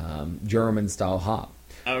German-style hop.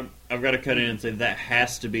 I've got to cut in and say that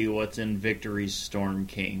has to be what's in Victory's Storm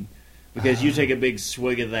King. Because you take a big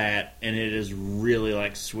swig of that, and it is really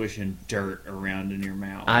like swishing dirt around in your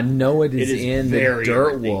mouth. I know it is in the Dirt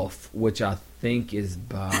earthy. Wolf, which I think is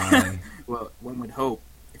by... Well, one would hope.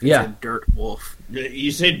 If it's Yeah. in Dirt Wolf.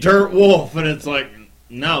 You say Dirt Wolf, and it's like,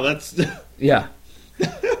 no, that's... Yeah.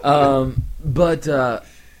 But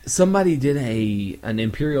somebody did an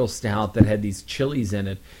Imperial Stout that had these chilies in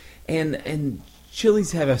it. And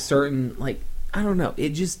chilies have a certain, I don't know, it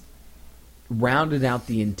just rounded out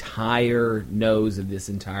the entire nose of this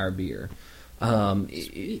entire beer.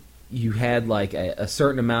 You had a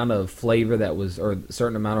certain amount of flavor or a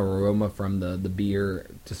certain amount of aroma from the beer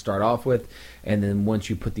to start off with, and then once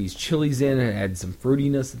you put these chilies in, it had some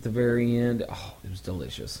fruitiness at the very end. Oh, it was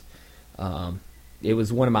delicious. It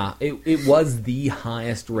was it was the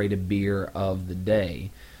highest rated beer of the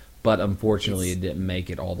day, but unfortunately it didn't make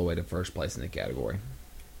it all the way to first place in the category.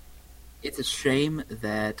 It's a shame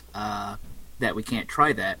that that we can't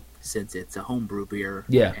try that since it's a homebrew beer.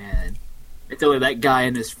 Yeah. And it's only that guy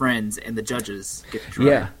and his friends and the judges get to try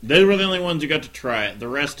Yeah. it. They were the only ones who got to try it. The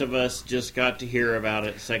rest of us just got to hear about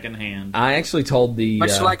it secondhand. I actually told the...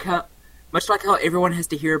 Much like how everyone has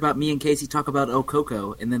to hear about me and Casey talk about El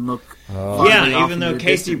Coco and then look. Yeah, even though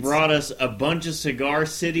Casey brought us a bunch of Cigar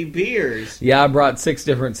City beers. Yeah, I brought 6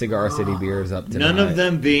 different Cigar City beers up tonight. None of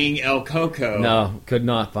them being El Coco. No, could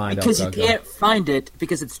not find El because Coco. you can't find it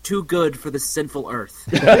because it's too good for the sinful earth.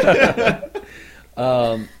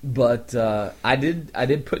 But I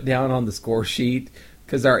did put down on the score sheet,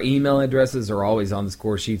 because our email addresses are always on the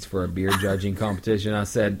score sheets for a beer judging competition. I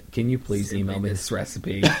said, can you please email me this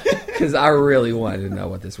recipe? Because I really wanted to know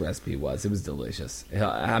what this recipe was. It was delicious.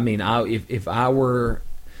 If I were...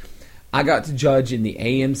 I got to judge in the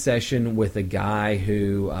AM session with a guy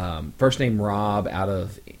who, first name Rob, out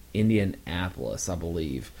of Indianapolis, I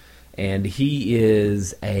believe. And he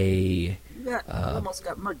is a... You almost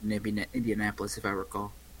got mugged in Indianapolis, if I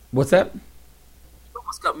recall. What's that? You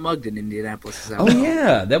almost got mugged in Indianapolis. Oh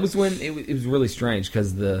yeah, that was when it was really strange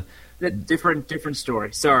because the different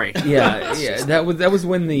story. Sorry. yeah that was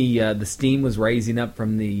when the steam was raising up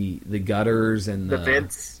from the gutters and the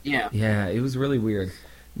vents. Yeah, it was really weird.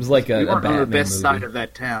 It was like a weren't Batman on the best movie. side of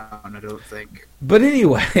that town, I don't think. But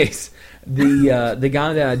anyways, the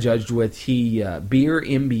guy that I judged with, he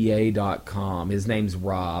beermba.com. His name's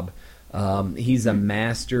Rob. He's a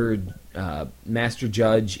master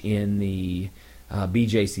judge in the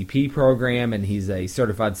BJCP program, and he's a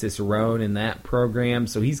certified Cicerone in that program.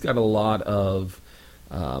 So he's got a lot of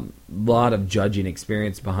judging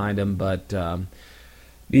experience behind him. But yeah,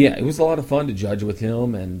 it was a lot of fun to judge with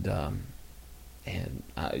him, and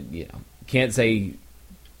I can't say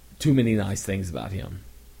too many nice things about him.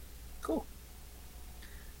 Cool.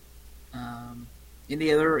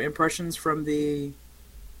 Any other impressions from the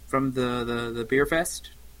beer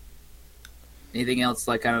fest? Anything else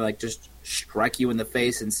like kind of like just strike you in the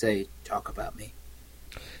face and say, "Talk about me"?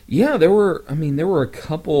 Yeah, there were a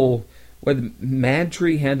couple. Whether Mad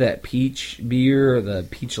Tree had that peach beer, the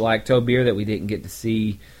peach lacto beer that we didn't get to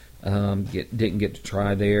see, didn't get to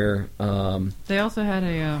try there. They also had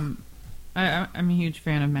a. I'm a huge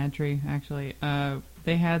fan of Mad Tree. Actually,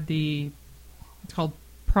 they had it's called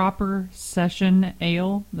Proper Session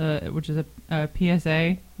Ale, which is a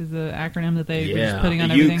PSA is the acronym that they were just putting on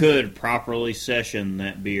everything. You could properly session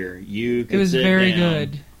that beer. You could. It was sit very down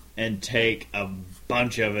good. And take a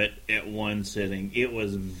bunch of it at one sitting. It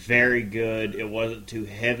was very good. It wasn't too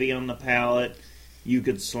heavy on the palate. You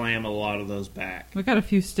could slam a lot of those back. We got a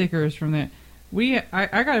few stickers from there.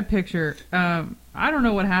 I got a picture. I don't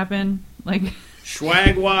know what happened. Like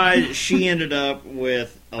Swag wise, she ended up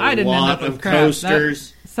with I a didn't end lot up with of crap.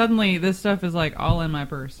 coasters. Suddenly, this stuff is like all in my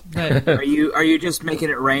purse. But Are you just making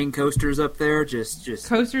it rain coasters up there? Just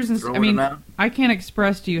coasters and throwing I mean, them out? I can't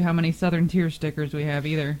express to you how many Southern Tier stickers we have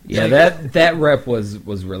either. Yeah, that rep was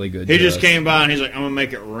really good. He to just us. came by and he's like, "I'm gonna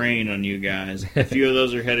make it rain on you guys." A few of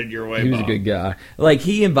those are headed your way. He was Bob. a good guy. Like,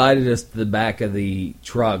 he invited us to the back of the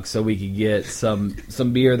truck so we could get some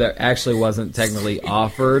beer that actually wasn't technically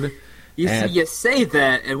offered. You say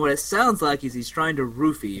that, and what it sounds like is he's trying to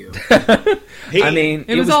roofie you.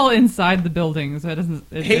 It was all inside the building, so it doesn't.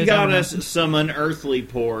 He got us some unearthly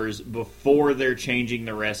pours before they're changing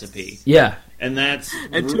the recipe. Yeah. And that's...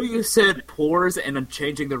 Until you said pours and I'm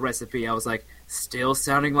changing the recipe, I was like, still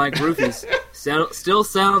sounding like roofies. Still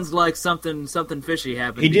sounds like something fishy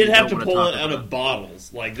happened. He did you have to don't pull wanna it talk out about. of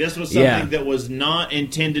bottles. Like, this was something that was not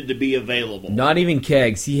intended to be available. Not even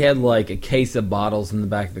kegs. He had like a case of bottles in the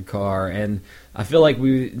back of the car, and I feel like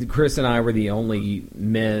Chris and I were the only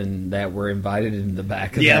men that were invited in the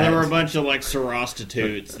back of that. There were a bunch of, like,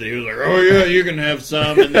 sorostitutes that he was like, "Oh, yeah, you can have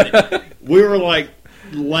some." And then we were, like,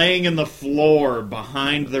 laying in the floor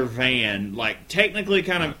behind their van, like, technically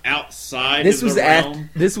kind of outside This of was the realm.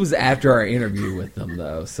 this was after our interview with them,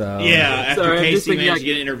 though. So Yeah, after Sorry, I'm just Casey thinking, managed to like,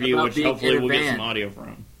 get an interview, about which being hopefully in a we'll get van. some audio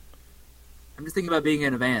from. I'm just thinking about being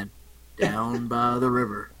in a van down by the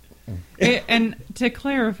river. And to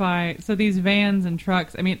clarify, so these vans and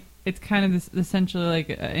trucks, I mean, it's kind of essentially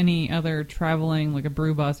like any other traveling, like a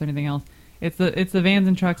brew bus or anything else. It's the vans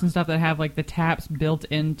and trucks and stuff that have like the taps built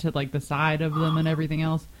into like the side of them and everything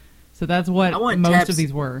else. So that's what I want most taps. of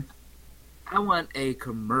these were. I want a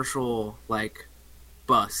commercial, like,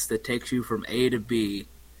 bus that takes you from A to B,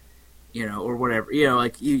 or whatever.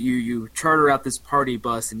 Like, you charter out this party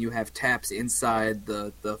bus and you have taps inside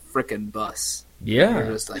the frickin' bus. yeah.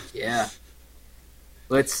 You're just like, yeah.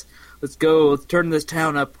 Let's go, let's turn this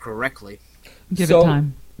town up correctly. Give So, it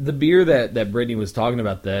time. The beer that Brittany was talking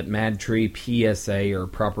about, that Mad Tree PSA or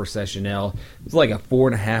Proper Session Ale, was like a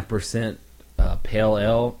 4.5% pale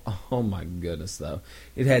ale. Oh my goodness, though.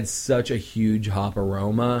 It had such a huge hop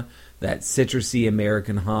aroma, that citrusy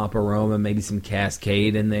American hop aroma, maybe some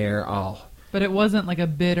Cascade in there. Oh, But it wasn't like a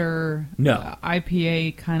bitter No.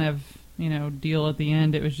 IPA kind of deal at the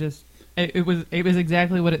end. It was just it was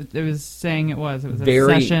exactly what it was saying it was. It was a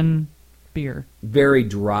Very- session beer. very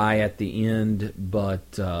dry at the end, but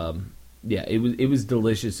yeah, it was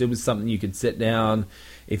delicious. It was something you could sit down.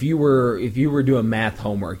 If you were doing math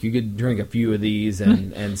homework, you could drink a few of these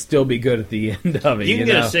and still be good at the end of it. You can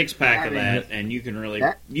get know? a 6-pack of I mean, that, and you can really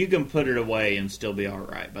that- you can put it away and still be all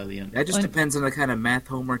right by the end. That just Like- depends on the kind of math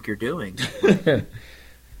homework you're doing.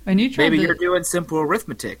 And you tried Maybe the, you're doing simple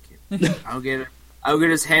arithmetic. I'll get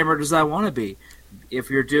as hammered as I want to be. If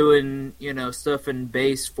you're doing, stuff in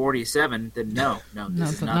base 47, then no,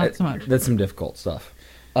 this is not so much. That's some difficult stuff.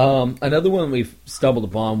 Another one we've stumbled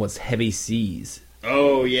upon was Heavy Seas.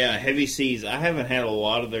 Oh yeah, Heavy Seas. I haven't had a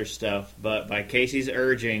lot of their stuff, but by Casey's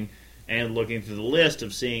urging and looking through the list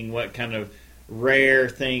of seeing what kind of rare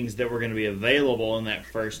things that were going to be available in that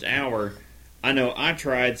first hour, I know I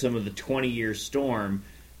tried some of the 20-year Storm,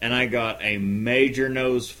 and I got a major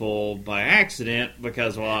noseful by accident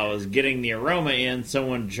because while I was getting the aroma in,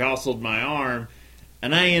 someone jostled my arm,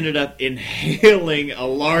 and I ended up inhaling a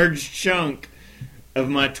large chunk of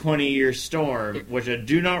my 20-year Storm, which I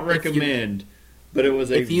do not recommend, but it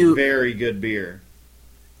was a very good beer.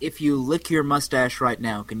 If you lick your mustache right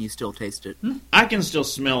now, can you still taste it? I can still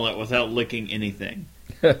smell it without licking anything.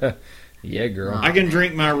 Yeah, girl. I can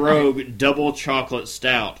drink my Rogue double chocolate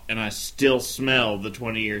stout, and I still smell the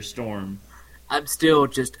 20-year Storm. I'm still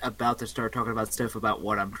just about to start talking about stuff about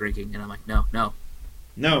what I'm drinking, and I'm like, no.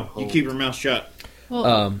 No, you keep your mouth shut. Well,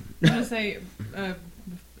 Um, I'm gonna say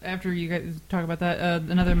after you guys talk about that,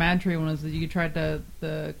 another Mad Tree one was that you tried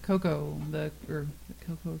the cocoa, or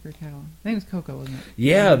cocoa or cacao. I think it was cocoa, wasn't it?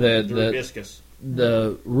 Yeah, The the hibiscus.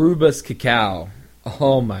 Rubus cacao.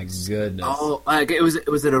 Oh my goodness! Oh, was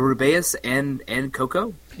it a Rubeus and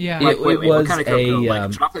cocoa? Yeah. It Wait, what was kind of cocoa? a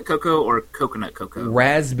Like chocolate cocoa or coconut cocoa?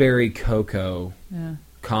 raspberry cocoa Yeah.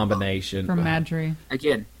 combination. From Mad Tree.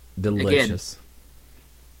 Again, Delicious.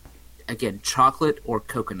 chocolate or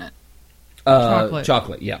coconut?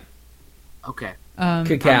 Chocolate. Yeah. Okay.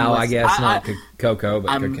 Cacao, I guess, not I- cocoa,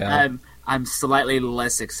 but cacao. I'm slightly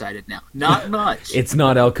less excited now. Not much. It's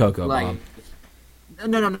not El Coco, like Bob.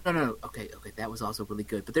 no. Okay, that was also really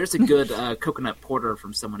good. But there's a good coconut porter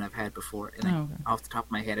from someone I've had before, and Oh, okay. off the top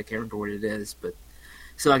of my head, I can't remember what it is. But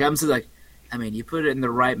so I'm just like, I mean, you put it in the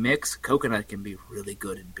right mix, coconut can be really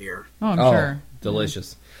good in beer. Oh, I'm sure.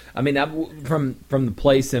 Delicious. I mean, from the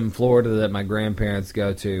place in Florida that my grandparents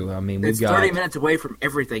go to, I mean, we've It's got 30 minutes away from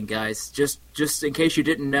everything, guys. Just in case you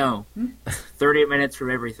didn't know, 30 minutes from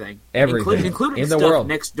everything. Everything. Including In the stuff world.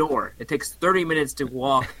 next door. It takes 30 minutes to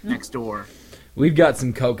walk next door. we've got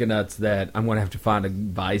some coconuts that I'm going to have to find a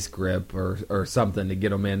vice grip or something to get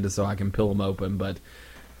them into so I can peel them open. But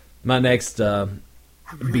my next I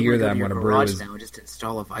really beer wanna that I'm your going to brew garage is now and just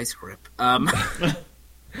install a vice grip.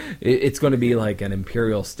 it's going to be like an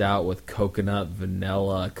imperial stout with coconut,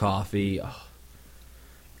 vanilla, coffee. Oh,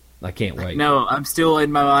 I can't wait. No, I'm still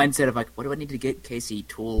in my mindset of like, what do I need to get Casey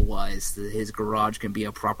tool wise that his garage can be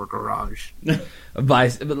a proper garage? A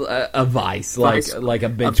vice, like a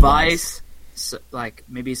bench a vice, so, like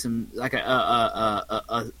maybe some like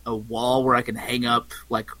a wall where I can hang up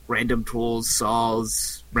like random tools,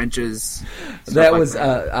 saws, wrenches. That stuff was like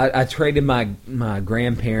that. I traded my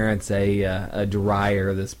grandparents a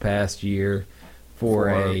dryer this past year for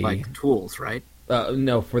a like tools, right?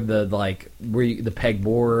 no, for the the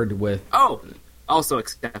pegboard with. Oh, also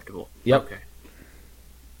acceptable. Yep. Okay.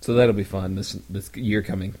 So that'll be fun this year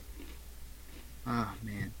coming. Oh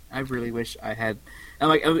man, I really wish I had. I'm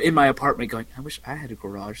like in my apartment going. I wish I had a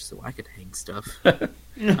garage so I could hang stuff.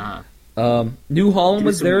 New Holland Do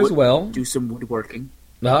was some there as wood- well. Do some woodworking.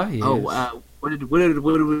 Ah, yes. Oh, what did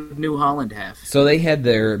New Holland have? So they had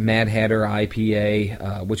their Mad Hatter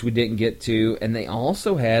IPA, which we didn't get to, and they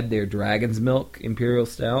also had their Dragon's Milk Imperial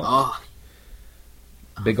Stout. Oh,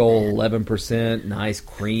 Big old 11%, nice,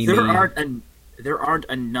 creamy. there aren't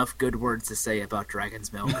enough good words to say about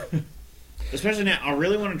Dragon's Milk. Especially now, I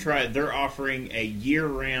really want to try it. They're offering a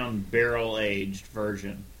year-round barrel-aged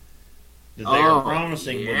version that they are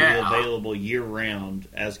promising will be available year-round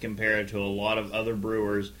as compared to a lot of other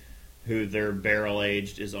brewers who their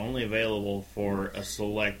barrel-aged is only available for a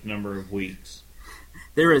select number of weeks.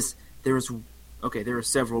 There are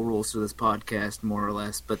several rules to this podcast, more or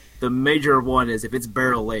less, but the major one is if it's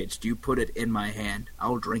barrel aged, you put it in my hand,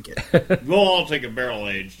 I'll drink it. We'll all take a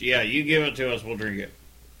barrel-aged. Yeah, you give it to us, we'll drink it.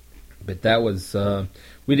 But that was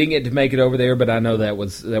we didn't get to make it over there, but I know that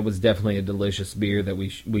was definitely a delicious beer that we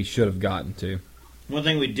should have gotten to. One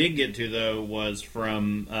thing we did get to, though, was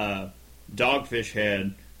from Dogfish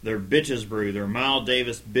Head, their Bitches Brew, their Miles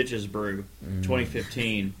Davis Bitches Brew,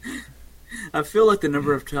 2015. I feel like the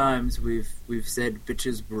number of times we've said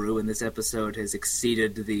bitches brew in this episode has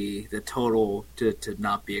exceeded the total to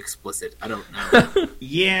not be explicit. I don't know.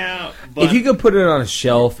 Yeah, but If you could put it on a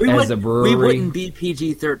shelf as a brewery, we wouldn't be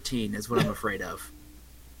PG-13 is what I'm afraid of.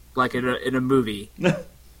 Like in a movie.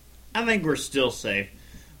 I think we're still safe.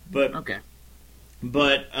 But Okay.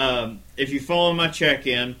 But if you follow my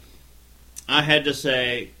check-in, I had to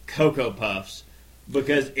say Cocoa Puffs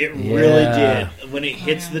because it really Yeah. did. When it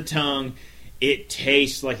hits the tongue, it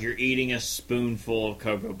tastes like you're eating a spoonful of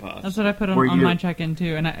Cocoa Puffs. That's what I put Were on you- my check-in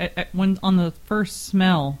too. And I when on the first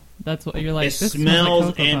smell, that's what you're like. It this smells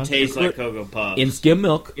like Cocoa and Puffs. tastes like Cocoa Puffs. in skim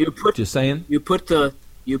milk. Just saying. You put the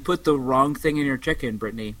wrong thing in your check-in,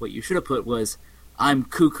 Brittany. What you should have put was, "I'm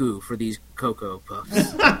cuckoo for these Cocoa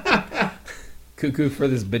Puffs." Cuckoo for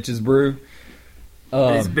this bitches brew.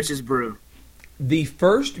 This bitches brew. The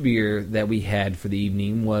first beer that we had for the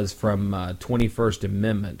evening was from 21st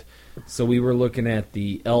Amendment. So we were looking at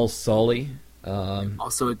the El Sully.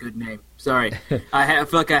 Also a good name. Sorry, I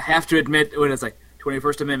feel like I have to admit when it's like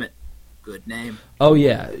 21st Amendment. Good name. Oh,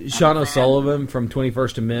 yeah. Sean fan. O'Sullivan from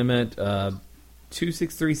 21st Amendment,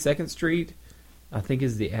 263 2nd Street, I think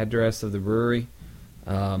is the address of the brewery.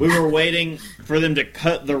 We were waiting for them to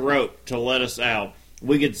cut the rope to let us out.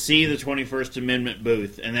 We could see the 21st Amendment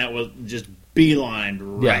booth, and that was just beelined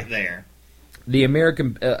right there. The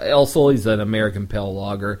American El Sully's an American pale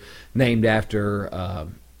lager named after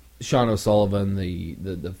Sean O'Sullivan,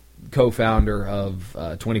 the co-founder of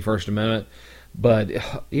 21st Amendment. But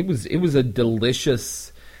it was a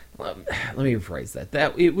delicious let me rephrase that.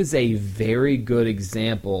 That it was a very good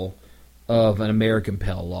example of an American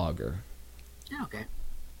pale lager. Yeah, okay.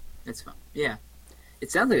 That's fine. Yeah.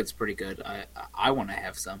 It sounds like it's pretty good. I want to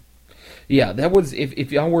have some. Yeah, that was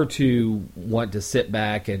if y'all were to want to sit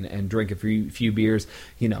back and drink a few beers,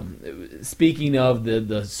 you know, speaking of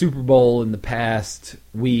the Super Bowl in the past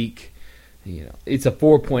week, you know, it's a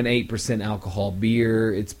 4.8% alcohol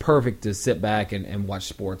beer. It's perfect to sit back and watch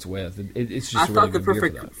sports with. It's just I a thought really the good beer for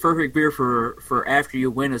that. perfect beer for after you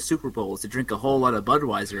win a Super Bowl is to drink a whole lot of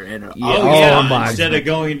Budweiser and Instead of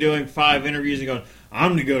going and doing 5 interviews and going,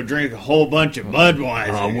 I'm going to go drink a whole bunch of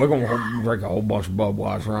Budweiser. We're going to drink a whole bunch of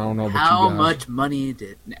Budweiser. I don't know about how you guys. much money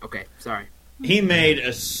did... Okay, sorry. He made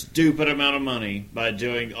a stupid amount of money by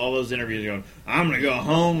doing all those interviews going, I'm going to go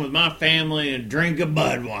home with my family and drink a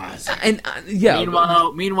Budweiser. And yeah.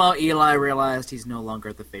 Meanwhile, Eli realized he's no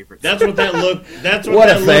longer the favorite. That's what that look. That's What what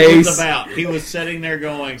a that look face. was about. He was sitting there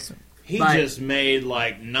going, he Right. just made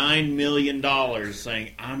like $9 million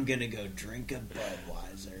saying, I'm going to go drink a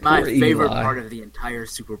Budweiser. My Poor favorite Eli. part of the entire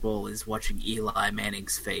Super Bowl is watching Eli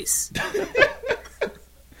Manning's face.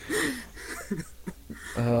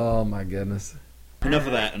 Oh my goodness. Enough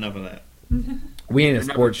of that. We ain't a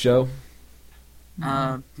sports show.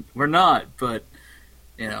 We're not, but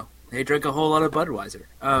you know, they drink a whole lot of Budweiser.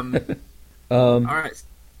 All right.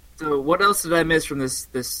 So, what else did I miss from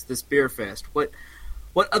this beer fest? What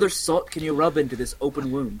other salt can you rub into this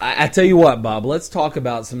open wound? I tell you what, Bob, let's talk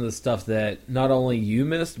about some of the stuff that not only you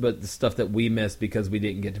missed, but the stuff that we missed because we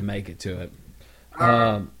didn't get to make it to it.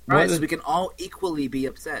 All right, so we can all equally be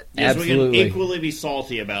upset. Yes, we Absolutely. can equally be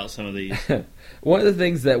salty about some of these. One of the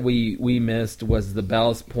things that we missed was the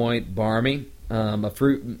Ballast Point Barmy, a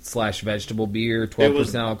fruit/vegetable beer,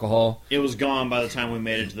 12% alcohol. It was gone by the time we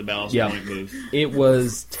made it to the Ballast Yeah. Point booth. It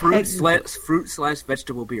was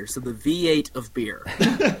Fruit/vegetable beer. So the V8 of beer.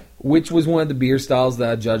 which was one of the beer styles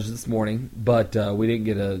that I judged this morning, but we didn't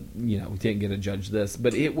get to judge this.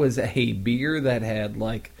 But it was a beer that had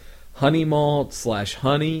like honey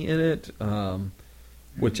malt/honey in it,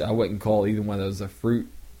 which I wouldn't call either one of those a fruit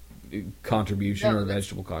contribution or a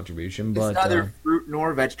vegetable contribution. But It's neither fruit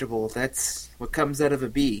nor vegetable. That's what comes out of a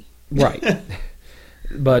bee. right.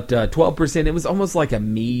 But 12%, it was almost like a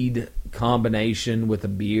mead combination with a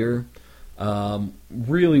beer.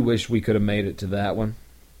 Really wish we could have made it to that one.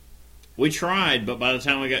 We tried, but by the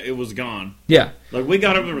time it was gone. Yeah. Like, we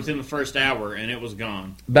got over within the first hour, and it was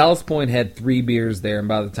gone. Ballast Point had 3 beers there, and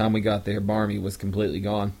by the time we got there, Barmy was completely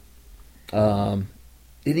gone.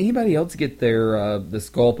 Did anybody else get their the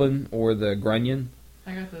Sculpin or the Grunion?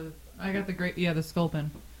 I got the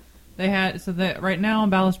Sculpin. They had right now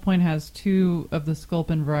Ballast Point has 2 of the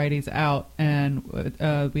Sculpin varieties out, and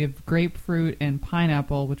we have grapefruit and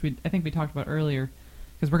pineapple, which I think we talked about earlier,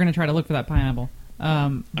 because we're going to try to look for that pineapple.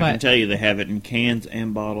 I can tell you they have it in cans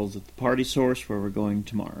and bottles at the Party Source where we're going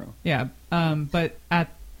tomorrow. Yeah, but at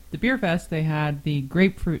the Beer Fest they had the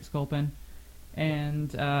grapefruit Sculpin,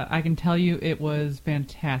 and I can tell you it was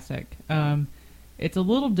fantastic. It's a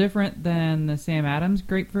little different than the Sam Adams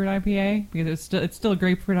grapefruit IPA because it's still a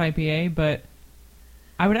grapefruit IPA, but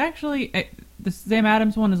I would actually the Sam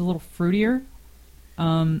Adams one is a little fruitier.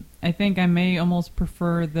 I think I may almost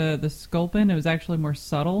prefer the Sculpin. It was actually more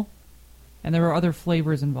subtle, and there were other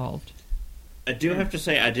flavors involved. I do have to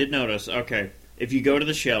say, I did notice, okay, if you go to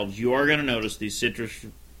the shelves, you are going to notice these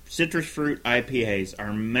citrus fruit IPAs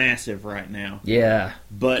are massive right now. Yeah.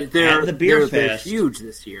 But at the they're Beer Fest, huge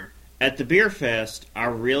this year. At the Beer Fest, I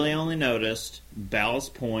really only noticed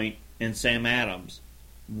Ballast Point and Sam Adams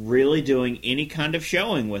really doing any kind of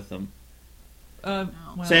showing with them. Well,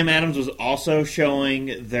 Sam Adams was also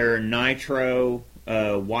showing their Nitro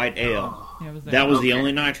White Ale. yeah, it was there. That was the Okay.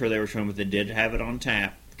 only Nitro they were showing, but they did have it on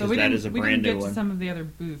tap. So Because that is a we brand didn't new get to one. some of the other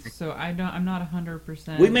booths, so I'm not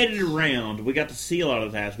 100%. We made it around. We got to see a lot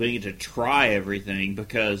of the taps. We didn't get to try everything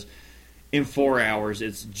because in 4 hours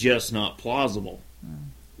it's just not plausible.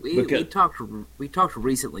 We talked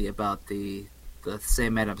recently about the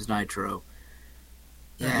Sam Adams Nitro.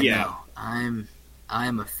 Yeah. No, I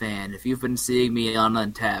am a fan. If you've been seeing me on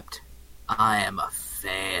Untapped, I am a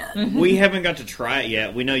fan. We haven't got to try it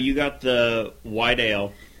yet. We know you got the White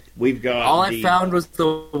Ale. We've got All I found was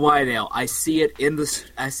the white ale. I see it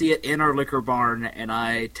in our liquor barn, and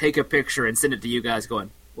I take a picture and send it to you guys,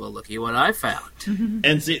 going, "Well, looky what I found."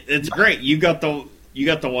 And see, it's great. You got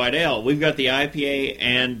the White Ale. We've got the IPA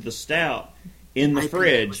and the Stout in the IPA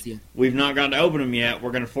fridge. was the- We've not gotten to open them yet.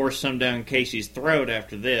 We're going to force some down Casey's throat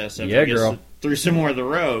after this. After Yeah, we get girl. through some more of the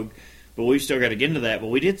Rogue. But we've still got to get into that. But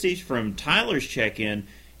we did see from Tyler's check-in,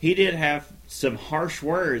 he did have some harsh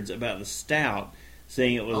words about the Stout,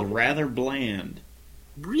 saying it was rather bland.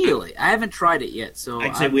 Really? I haven't tried it yet, so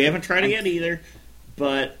I'd say we haven't tried it yet either,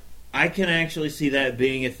 but I can actually see that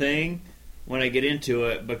being a thing when I get into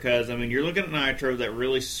it, because, I mean, you're looking at nitro that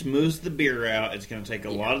really smooths the beer out. It's going to take a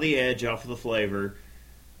lot of the edge off of the flavor.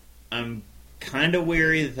 I'm kind of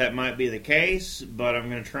weary that might be the case, but I'm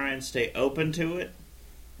going to try and stay open to it.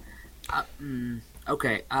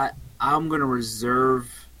 Okay, I'm going to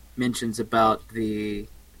reserve mentions about the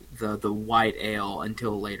white ale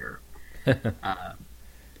until later.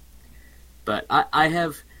 But I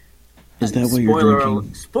have... Is that what you're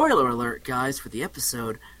drinking? Spoiler alert, guys, for the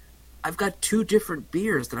episode. I've got 2 different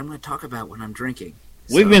beers that I'm going to talk about when I'm drinking.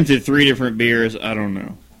 We've been through 3 different beers. I don't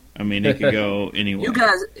know. I mean, it could go anywhere. You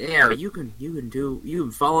guys, yeah, you can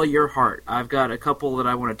follow your heart. I've got a couple that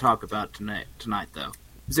I want to talk about tonight though.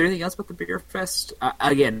 Is there anything else about the beer fest?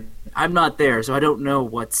 Again, I'm not there, so I don't know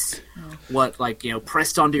what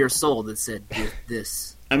pressed onto your soul that said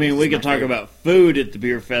this. I mean, we could talk about food at the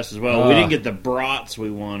beer fest as well. We didn't get the brats we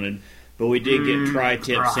wanted, but we did get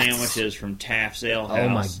tri-tip brats. sandwiches from Taft's Ale House. Oh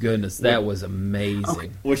my goodness, that was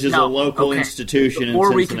amazing. Which is a local institution in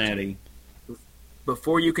Cincinnati.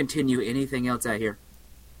 Before you continue anything else out here,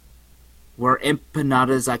 were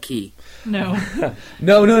empanadas aquí? No.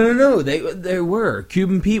 No. They were.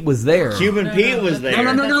 Cuban Pete was there. Cuban Pete was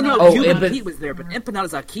there. No. Oh, Cuban Pete was there, but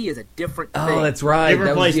empanadas aquí is a different thing. Oh, that's right. Different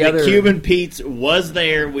That place. was the other... Cuban Pete's was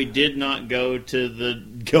there. We did not go up to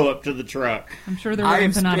the truck. I'm sure there were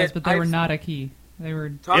empanadas, but they were not aquí. They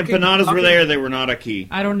were... Empanadas were there. They were not aquí.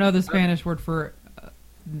 I don't know the Spanish word for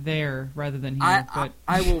there rather than here, but...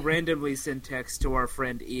 I will randomly send text to our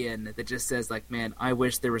friend Ian that just says, like, man, I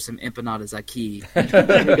wish there were some empanadas aquí.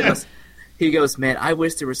 He goes, man, I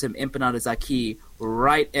wish there were some empanadas aquí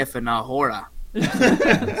right effing ahora.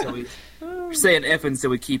 So we're saying effing so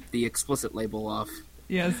we keep the explicit label off.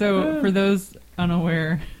 Yeah, so for those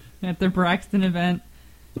unaware, at the Braxton event,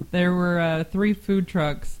 there were 3 food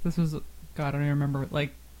trucks. This was, God, I don't even remember,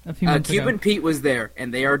 like, a few months Cuban ago. Pete was there,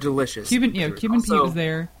 and they are delicious. Cuban Pete was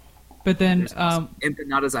there, but then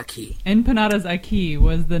empanadas aquí. Empanadas Aquí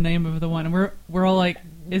was the name of the one. And we're all like,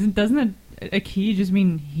 doesn't aquí just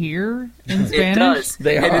mean here in Spanish? It does.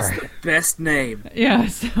 They and are. It's the best name. Yeah.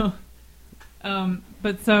 So,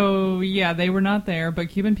 they were not there. But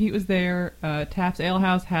Cuban Pete was there. Taft's Ale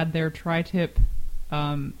House had their tri-tip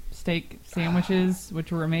steak sandwiches,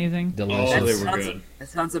 which were amazing. Delicious. Oh, they were good. That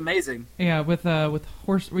sounds amazing. Yeah, with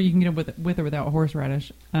horse, where you can get them with or without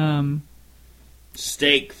horseradish.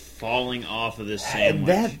 Steak falling off of this sandwich.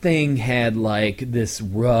 That thing had like this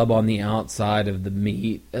rub on the outside of the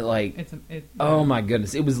meat. Like, oh my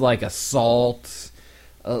goodness, it was like a salt.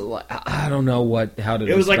 I don't know how to.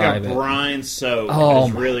 It was like a describe it. brine soap. Oh,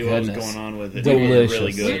 is really my what was goodness. going on with it. Delicious. It was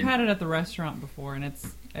really good. We've had it at the restaurant before, and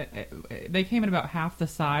they came in about half the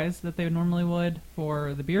size that they normally would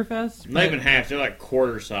for the beer fest. Not even half. They're like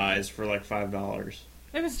quarter size for like $5.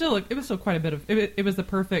 It was still quite a bit of. It was the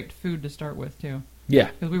perfect food to start with too,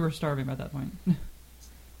 Yeah, because we were starving by that point.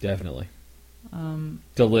 definitely.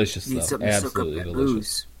 Delicious You need though, something to soak up absolutely that delicious.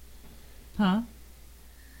 booze. Huh?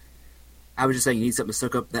 I was just saying you need something to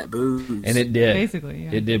soak up that booze. And it did. Basically,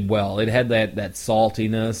 yeah. It did well. It had that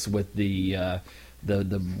saltiness with the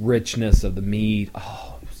richness of the meat.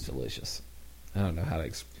 Oh, it was delicious. I don't know how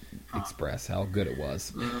to express how good it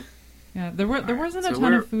was. Yeah, there wasn't a so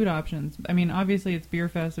ton of food options. I mean, obviously it's beer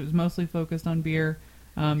fest. It was mostly focused on beer.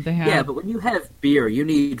 They had Yeah, but when you have beer, you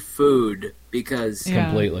need food because Yeah.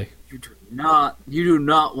 Completely. you do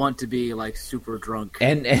not want to be like super drunk.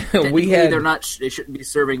 And Technically, we had they shouldn't be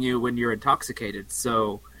serving you when you're intoxicated.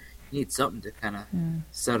 So you need something to kind of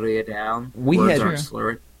settle you down. We Words had- aren't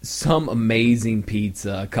slurred. some amazing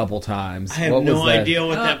pizza a couple times. I have What was no that? idea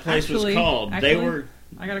what that place was called. They were.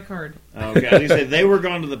 I got a card. Okay, I was gonna say they were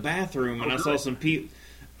going to the bathroom, and I saw some people.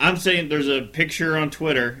 I'm saying there's a picture on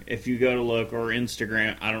Twitter, if you go to look, or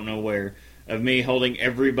Instagram, I don't know where, of me holding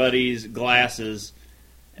everybody's glasses,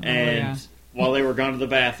 and while they were gone to the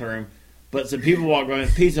bathroom. But some people walked by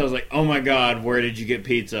with pizza. I was like, oh my god, where did you get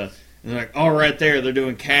pizza? And they're like, oh, right there. They're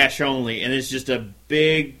doing cash only, and it's just a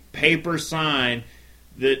big paper sign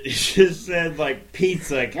that just said like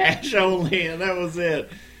pizza, cash only, and that was it.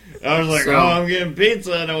 I was like, I'm getting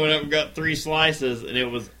pizza, and I went up and got 3 slices, and it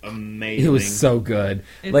was amazing. It was so good.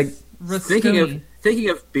 It's like Rusconi. thinking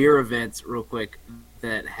of beer events real quick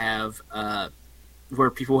that have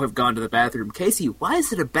where people have gone to the bathroom. Casey, why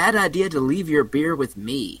is it a bad idea to leave your beer with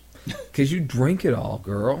me? because you drink it all,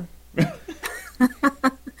 girl.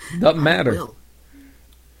 Doesn't matter. Will.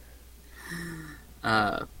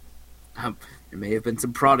 There may have been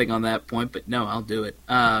some prodding on that point, but no, I'll do it.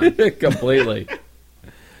 Completely.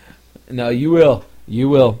 No, you will. You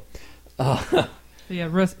will. So yeah,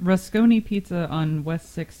 Rusconi Pizza on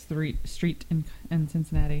West 6th Street in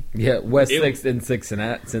Cincinnati. Yeah, West Ew. 6th in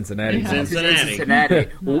Cincinnati. Yeah. Cincinnati.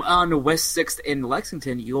 Well, on West 6th in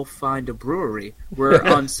Lexington, you'll find a brewery where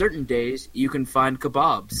on certain days you can find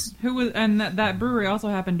kebabs. That brewery also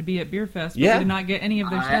happened to be at Beer Fest, but Yeah. we did not get any of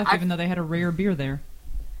their stuff, even though they had a rare beer there.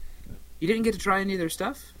 You didn't get to try any of their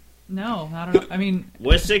stuff? No, I don't know. I mean,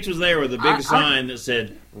 West 6 was there with a big sign that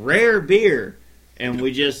said "Rare Beer," and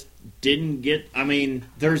we just didn't get. I mean,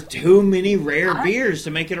 there's too many rare beers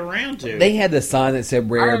to make it around to. They had the sign that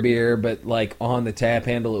said rare beer, but like on the tap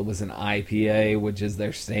handle it was an IPA, which is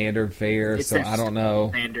their standard fare. It's So their I don't know.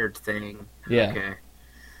 Standard thing. Yeah.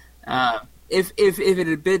 Okay. If it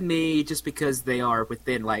had been me, just because they are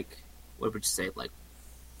within like, what would you say, like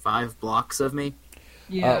 5 blocks of me.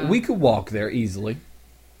 yeah. We could walk there easily.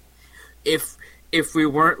 If we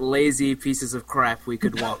weren't lazy pieces of crap, we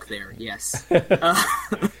could walk there. Yes.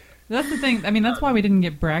 That's the thing. I mean, that's why we didn't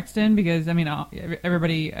get Braxton, because, I mean,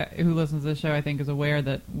 everybody who listens to the show, I think, is aware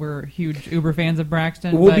that we're huge Uber fans of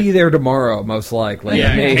Braxton. We'll but be there tomorrow, most likely.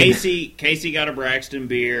 Yeah, I mean, Casey got a Braxton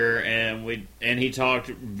beer, and he talked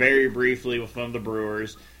very briefly with one of the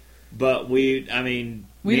brewers. But me and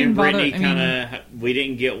didn't bother- Brittany we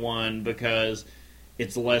didn't get one because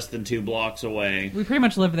it's less than 2 blocks away. We pretty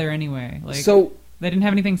much live there anyway. Like, so they didn't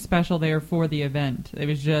have anything special there for the event. It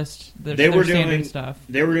was just their were standard doing stuff.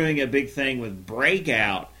 They were doing a big thing with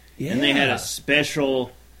Breakout, and they had a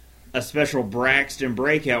special Braxton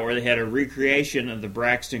Breakout where they had a recreation of the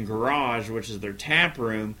Braxton Garage, which is their tap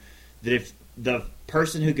room. That if the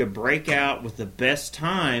person who could break out with the best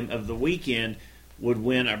time of the weekend would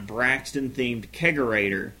win a Braxton themed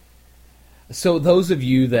kegerator. So those of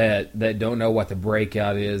you that don't know what the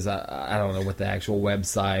Breakout is, I don't know what the actual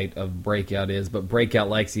website of Breakout is, but Breakout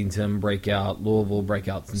Lexington, Breakout Louisville,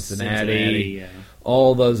 Breakout Cincinnati, yeah.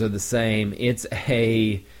 all those are the same. It's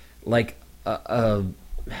a how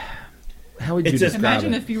would you It's a- describe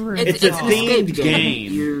Imagine it? if you were in It's a Saw. themed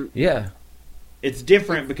game. Yeah. It's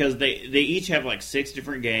different because they each have like 6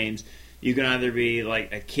 different games. You can either be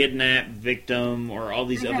like a kidnapped victim or all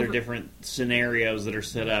these other different scenarios that are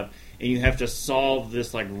set up, and you have to solve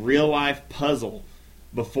this like real life puzzle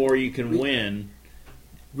before you can win.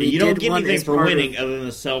 We You don't did get one anything as for part winning of- other than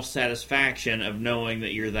the self satisfaction of knowing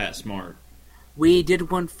that you're that smart. We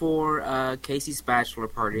did one for Casey's bachelor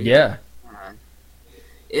party. Yeah.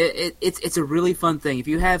 It's a really fun thing. If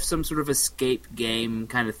you have some sort of escape game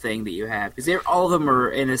kind of thing that you have, because all of them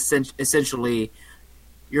are essentially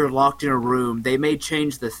you're locked in a room. They may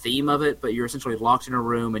change the theme of it, but you're essentially locked in a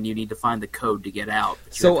room and you need to find the code to get out.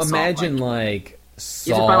 But you So have to solve, imagine you like have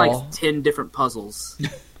Saw. to find like 10 different puzzles.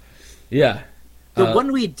 Yeah. The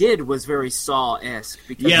one we did was very Saw-esque.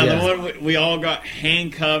 Because Yeah, Yeah. the one we all got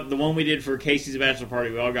handcuffed. The one we did for Casey's bachelor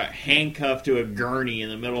party, we all got handcuffed to a gurney in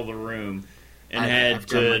the middle of the room and had I've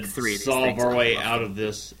done, to like, 3 of these solve things. our I way love out them. of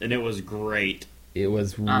this, and it was great. It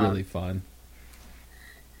was really fun.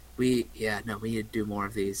 we need to do more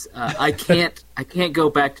of these. I can't go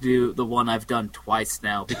back to do the one I've done twice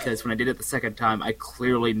now, because when I did it the second time, I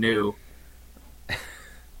clearly knew.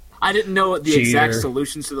 I didn't know the exact Cheater.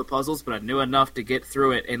 solutions to the puzzles, but I knew enough to get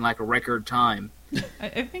through it in like a record time.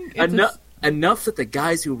 I think it's Enough that the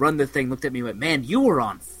guys who run the thing looked at me and went, "Man, you were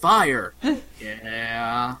on fire."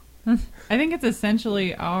 Yeah. I think it's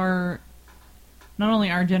essentially not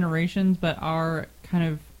only our generations, but our kind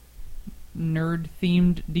of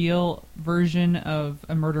nerd-themed deal version of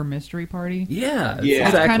a murder mystery party. Yeah. Yeah. It's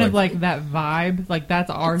Exactly. kind of like that vibe. Like, that's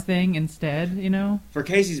our thing instead, you know? For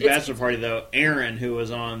Casey's bachelor party, though, Aaron, who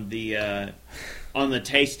was on the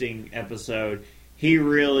tasting episode, he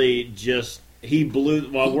really he blew.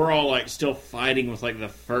 While we're all like still fighting with like the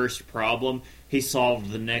first problem, he solved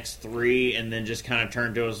the next 3, and then just kind of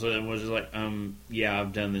turned to us and was just like, yeah,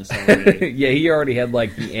 I've done this already." Yeah, he already had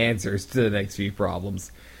like the answers to the next few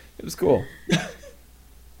problems. It was cool.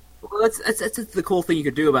 Well, that's the cool thing you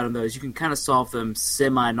can do about them, though, is you can kind of solve them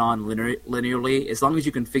semi-non-linearly. As long as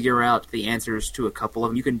you can figure out the answers to a couple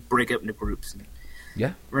of them, you can break up into groups.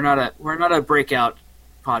 Yeah. We're not a breakout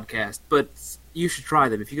podcast, but you should try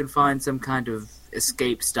them. If you can find some kind of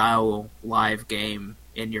escape-style live game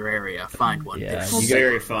in your area, find one. Yeah, It's It's you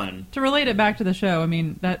very fun. To relate it back to the show, I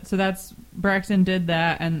mean, that's Braxton did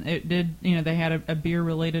that, and it did. They had a beer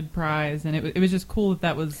related prize, and it was just cool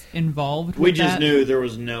that was involved. We with just that. knew there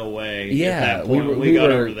was no way. Yeah, at that we point, were- when we we got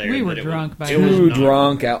were- over there. we were that drunk it by was, it was Too not-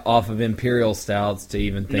 drunk off of Imperial Stouts to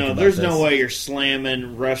even think No, about there's this. no way you're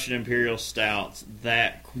slamming Russian Imperial Stouts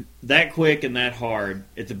that quick and that hard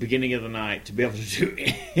at the beginning of the night to be able to do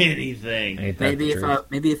anything. Ain't that the truth?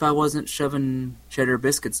 Maybe if I wasn't shoving cheddar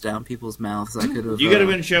biscuits down people's mouths, I could have. You could have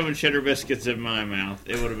been shoving cheddar biscuits in my mouth.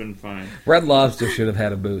 It would have been fine. Red Lobster should have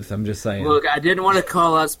had a booth. I'm just saying. Look, I didn't want to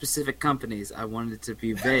call out specific companies. I wanted it to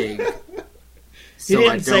be vague. He so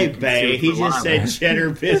I didn't say don't Bay. consider He just said reliable. cheddar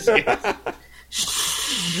biscuits. I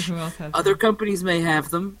wonder who else has Other companies may have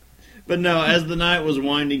them. But no, as the night was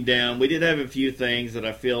winding down, we did have a few things that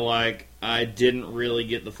I feel like I didn't really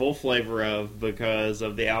get the full flavor of because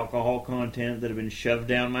of the alcohol content that had been shoved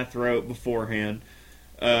down my throat beforehand.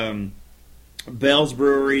 Bell's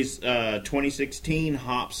Brewery's 2016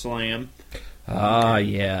 Hop Slam Ah,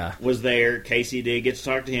 yeah. was there. Casey did get to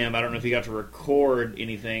talk to him. I don't know if he got to record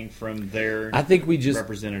anything from their I think we just.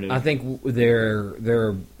 representative. I think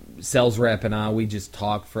their sales rep and we just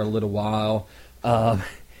talked for a little while.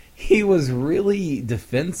 He was really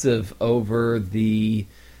defensive over the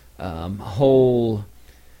whole.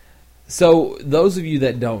 So those of you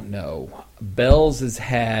that don't know, Bell's has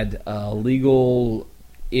had a legal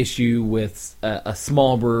issue with a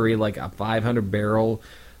small brewery, like a 500 barrel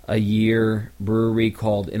a year brewery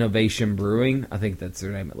called Innovation Brewing. I think that's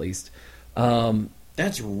their name at least.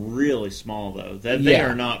 That's really small, though. That they Yeah.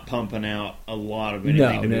 are not pumping out a lot of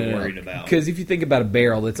anything to be worried about. Because if you think about a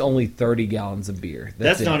barrel, it's only 30 gallons of beer.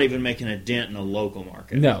 That's it. not even making a dent in the local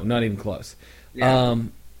market. No, not even close. Yeah.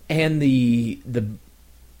 And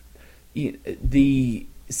the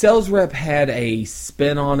sales rep had a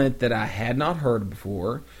spin on it that I had not heard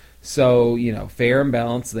before. So, fair and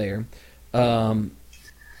balanced there.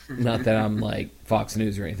 Not that I'm like Fox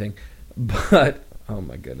News or anything, but oh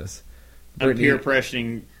my goodness. I'm Brittany-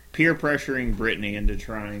 peer pressuring Brittany into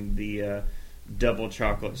trying the double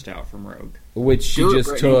chocolate stout from Rogue. which she Do it, just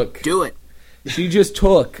Brittany. took. Do it. She just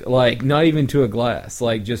took like not even to a glass,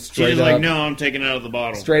 like just She's straight just up, like, no, I'm taking it out of the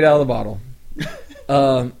bottle. straight out of the bottle.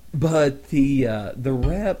 But the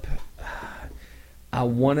rep, I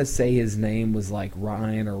want to say his name was like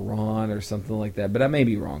Ryan or Ron or something like that, but I may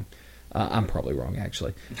be wrong. I'm probably wrong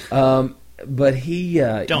actually. But he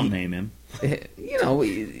Don't name him.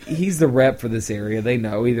 he's the rep for this area. They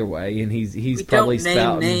know either way, and he's We probably don't name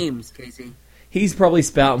spouting. names, Casey. He's probably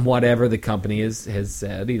spouting whatever the company has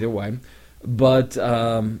said either way. But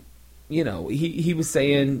he was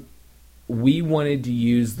saying we wanted to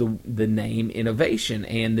use the name Innovation,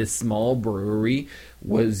 and this small brewery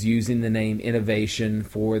was using the name Innovation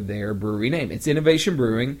for their brewery name. It's Innovation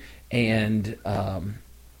Brewing, and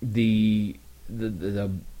the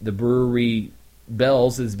brewery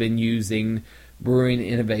Bell's has been using Brewing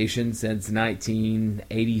Innovation since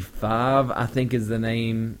 1985, I think is the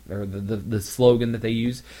name or the slogan that they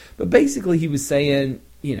use. But basically he was saying,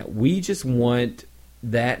 we just want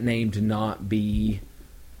that name to not be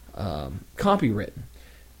copywritten.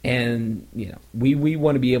 And, we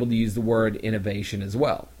want to be able to use the word innovation as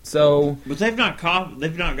well. So But they've not got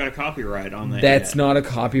a copyright on that. that's yet. not a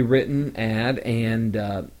copywritten ad, and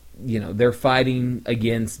they're fighting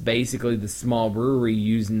against basically the small brewery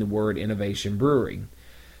using the word Innovation Brewing.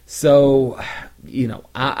 So,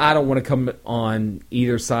 I don't want to come on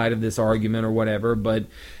either side of this argument or whatever, but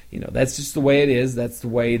that's just the way it is. That's the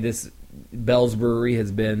way this Bell's Brewery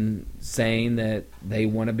has been saying that they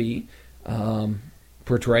want to be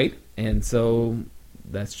portrayed, and so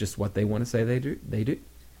that's just what they want to say they do.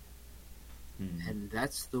 And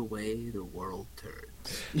that's the way the world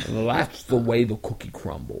turns. That's the way the cookie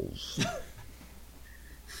crumbles.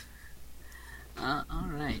 All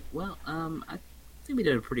right. Well, I think we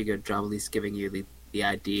did a pretty good job, at least giving you the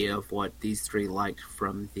idea of what these three liked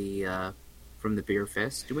from the beer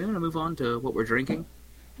fest. Do we want to move on to what we're drinking?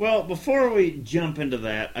 Well, before we jump into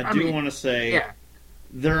that, I do want to say Yeah.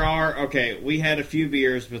 we had a few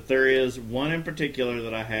beers, but there is one in particular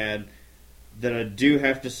that I had that I do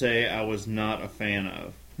have to say I was not a fan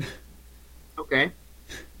of. Okay.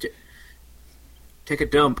 Take a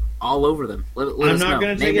dump all over them. Let I'm us know. not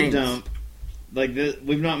going to Name take a names. dump. Like this,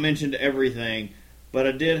 we've not mentioned everything, but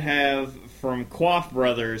I did have from Quaff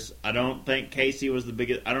Brothers. I don't think Casey was the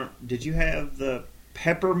biggest. Did you have the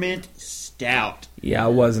peppermint stout Yeah, I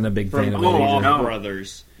wasn't a big from fan of it Quaff either. No.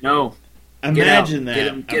 Brothers? No. Imagine out.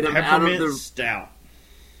 that. Get 'em a out of peppermint the- stout.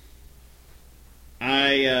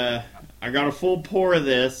 I got a full pour of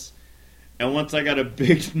this, and once I got a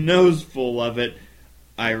big nose full of it,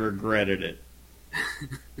 I regretted it.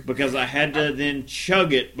 because I had to then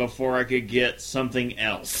chug it before I could get something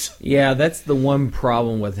else. Yeah, that's the one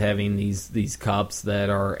problem with having these cups that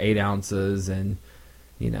are 8 ounces, and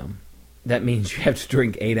that means you have to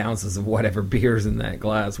drink 8 ounces of whatever beer's in that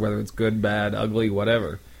glass, whether it's good, bad, ugly,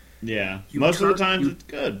 whatever. Yeah, most of the times it's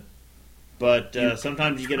good, but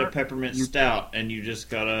sometimes you get a peppermint stout, and you just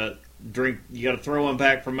gotta drink. You gotta throw one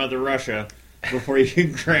back from Mother Russia before you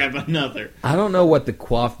can grab another. I don't know what the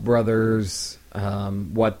Quaff brothers,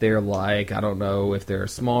 what they're like. I don't know if they're a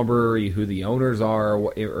small brewery, who the owners are,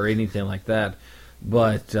 or anything like that.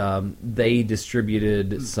 But they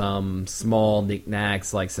distributed some small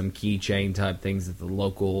knickknacks, like some keychain type things at the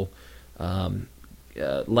local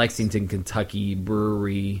Lexington, Kentucky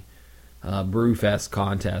brewery Brewfest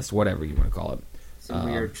contest, whatever you want to call it.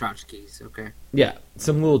 Some weird tchotchkes, okay. Yeah,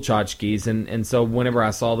 some little tchotchkes, and so whenever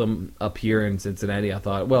I saw them up here in Cincinnati, I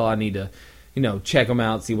thought, well, I need to, check them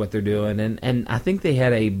out, see what they're doing, and I think they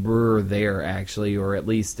had a brewer there actually, or at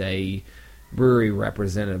least a brewery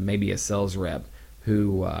representative, maybe a sales rep,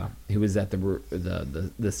 who was at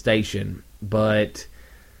the station. But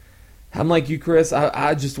I'm like you, Chris.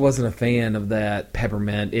 I just wasn't a fan of that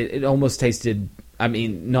peppermint. It almost tasted. I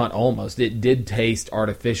mean, not almost. It did taste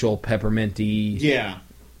artificial pepperminty. Yeah.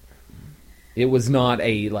 It was not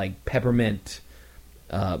a peppermint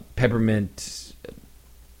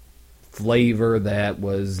flavor that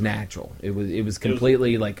was natural. It was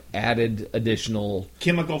completely added additional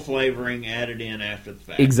chemical flavoring added in after the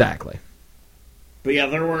fact. Exactly. But yeah,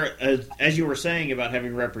 there were, as you were saying about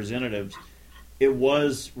having representatives, it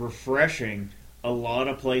was refreshing. A lot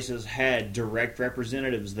of places had direct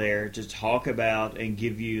representatives there to talk about and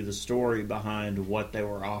give you the story behind what they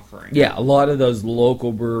were offering. Yeah, a lot of those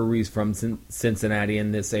local breweries from Cincinnati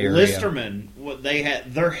in this area. Listerman, what they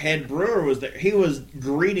had, their head brewer was there. He was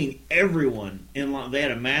greeting everyone in line. They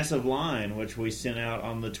had a massive line, which we sent out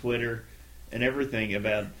on the Twitter and everything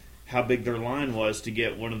about how big their line was to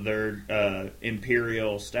get one of their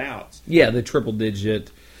imperial stouts. Yeah, the triple digit,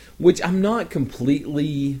 which I'm not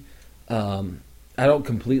completely. I don't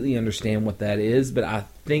completely understand what that is, but I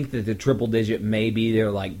think that the triple digit may be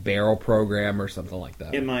their barrel program or something like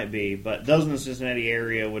that. It might be, but those in the Cincinnati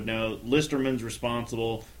area would know Listerman's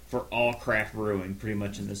responsible for all craft brewing pretty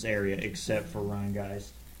much in this area, except for Rhinegeist.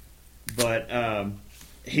 But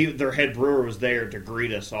their head brewer was there to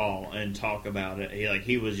greet us all and talk about it.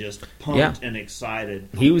 He was just pumped and excited.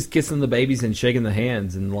 He was kissing the babies and shaking the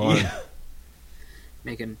hands in line. Yeah.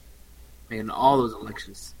 Making all those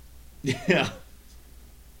elections. Yeah.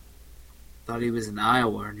 Thought he was in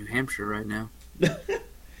Iowa or New Hampshire right now.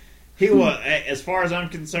 He was, as far as I'm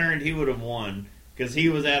concerned, he would have won. Because he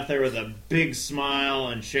was out there with a big smile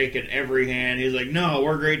and shaking every hand. He was like, no,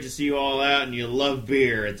 we're great to see you all out and you love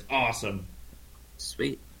beer. It's awesome.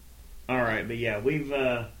 Sweet. All right, but yeah, we've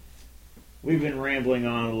been rambling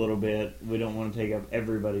on a little bit. We don't want to take up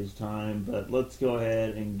everybody's time, but let's go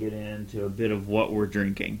ahead and get into a bit of what we're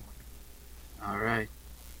drinking. All right.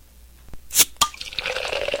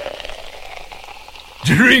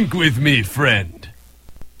 Drink with me, friend.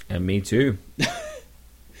 And me too.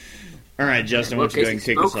 All right, Justin, why don't you go ahead and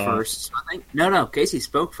kick us off? First, so I think, no, Casey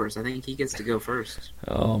spoke first. I think he gets to go first.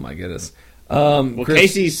 Oh, my goodness. Well, Chris,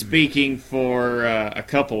 Casey's speaking for a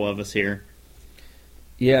couple of us here.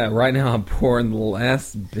 Yeah, right now I'm pouring the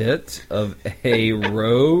last bit of a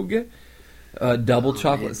Rogue double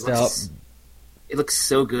chocolate stout. It looks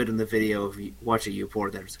so good in the video of watching you pour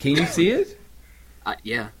that. Can you see it?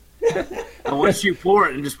 Yeah. I watched you pour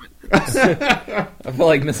it and just went. I feel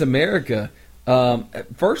like Miss America.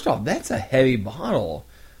 First off, that's a heavy bottle.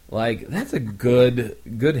 That's a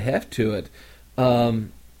good heft to it.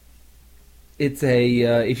 It's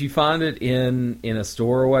a if you find it in a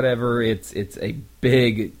store or whatever, it's a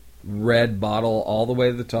big red bottle all the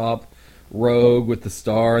way to the top, Rogue with the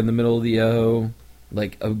star in the middle of the O,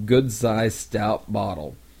 like a good sized stout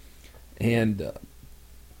bottle, and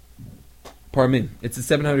pardon me, it's a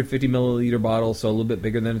 750 milliliter bottle, so a little bit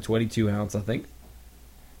bigger than a 22 ounce, I think.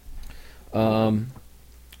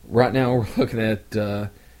 Right now we're looking at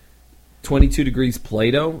 22 degrees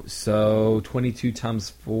Plato, so 22 times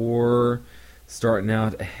 4, starting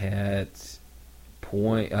out at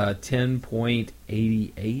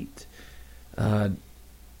 10.88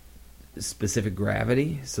 specific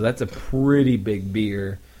gravity. So that's a pretty big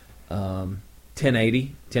beer. 1080,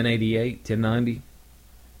 1088, 1090.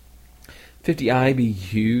 50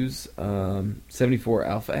 IBUs, 74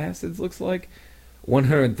 alpha acids, looks like.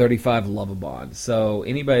 135 Lovibond. So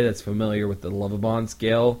anybody that's familiar with the Lovibond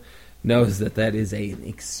scale knows that is an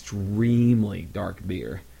extremely dark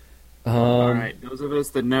beer. All right, those of us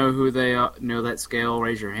that know who they are, know that scale,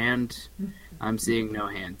 raise your hand. I'm seeing no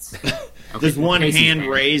hands. Okay, There's one Casey's hand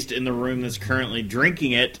raised in the room that's currently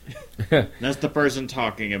drinking it. That's the person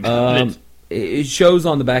talking about it. It shows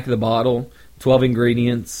on the back of the bottle 12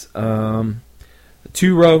 ingredients.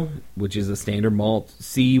 Two row, which is a standard malt,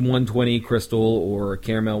 C120 Crystal or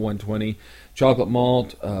Caramel 120, chocolate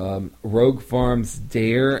malt, Rogue Farms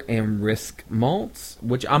Dare and Risk malts,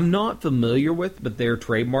 which I'm not familiar with, but they're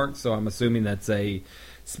trademarked, so I'm assuming that's a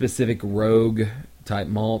specific Rogue type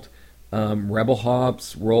malt. Rebel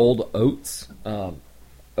hops, rolled oats,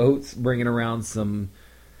 oats bringing around some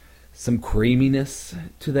creaminess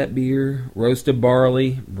to that beer. Roasted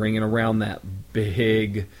barley, bringing around that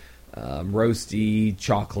big, roasty,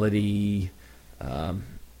 chocolatey,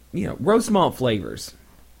 roast malt flavors.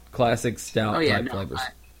 Classic stout type flavors. I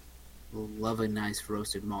love a nice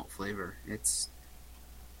roasted malt flavor. It's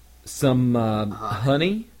some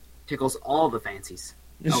honey. Tickles all the fancies.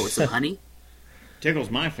 Oh, it's some honey?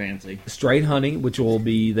 Tickles my fancy. Straight honey, which will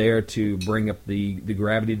be there to bring up the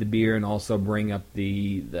gravity of the beer and also bring up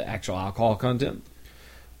the actual alcohol content.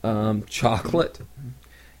 Chocolate.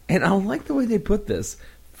 And I like the way they put this.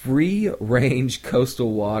 Free-range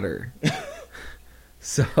coastal water.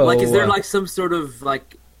 So, is there some sort of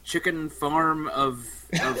chicken farm of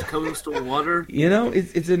coastal water?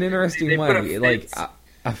 It's an interesting way.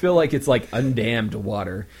 I feel like it's undammed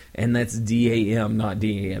water, and that's DAM, not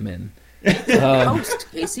DAMN. Coast,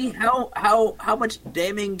 Casey. How much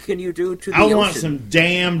damming can you do to the ocean? I want some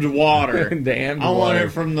damned water. Damned I want water. it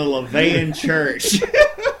from the Levian Church.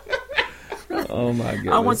 Oh my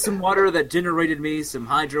goodness! I want some water that generated me some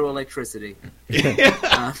hydroelectricity.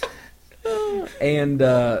 And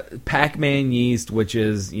Pac-Man yeast, which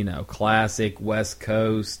is classic West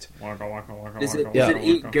Coast. Does it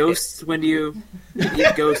eat ghosts when you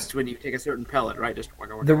take a certain pellet? Right. Just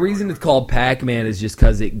the reason it's called Pac-Man is just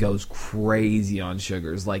because it goes crazy on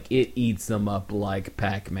sugars. It eats them up like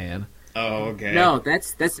Pac-Man. Oh, okay. No,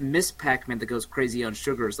 that's Miss Pac-Man that goes crazy on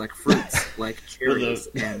sugars like fruits, like cherries,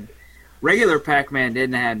 and regular Pac-Man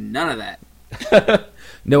didn't have none of that.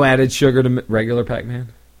 No added sugar to regular Pac-Man?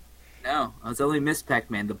 No, it's only Miss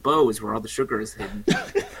Pac-Man. The bow is where all the sugar is hidden.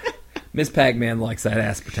 Miss Pac-Man likes that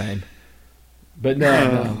aspartame. But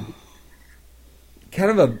no.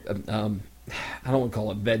 Kind of I don't want to call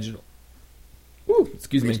it vegetal. Ooh,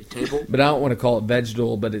 excuse me. But I don't want to call it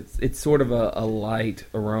vegetal, but it's sort of a light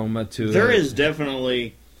aroma to it. There is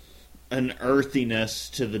definitely an earthiness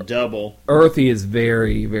to the double. Earthy is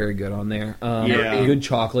very, very good on there. Yeah. Good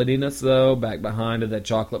chocolatiness, though, back behind of that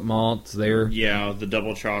chocolate malt there. Yeah, the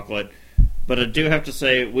double chocolate. But I do have to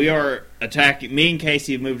say, we are attacking... Me and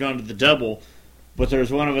Casey have moved on to the double, but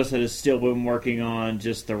there's one of us that has still been working on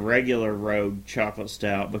just the regular Rogue chocolate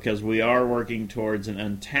stout, because we are working towards an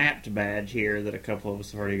Untapped badge here that a couple of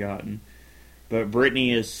us have already gotten. But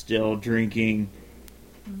Brittany is still drinking...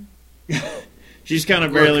 She's kind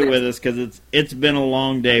of barely with us because it's been a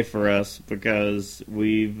long day for us because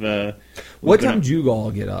we've... What time did you all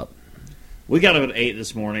get up? We got up at 8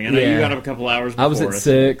 this morning. I know you got up a couple hours before I was at us.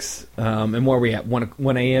 6. And where are we at?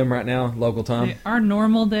 1 a.m. right now, local time? Our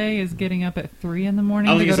normal day is getting up at 3 in the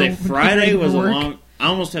morning. I was going to say, Friday was a work. long... I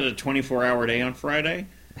almost had a 24-hour day on Friday.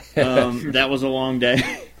 That was a long day.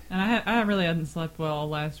 And I really hadn't slept well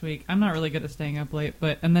last week. I'm not really good at staying up late.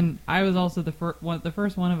 And then I was also the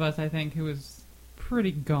first one of us, I think, who was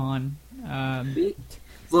pretty gone.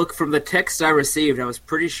 Look, from the text I received, I was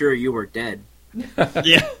pretty sure you were dead.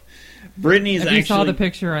 Yeah. Brittany's if you saw the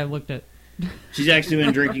picture, I looked at. She's actually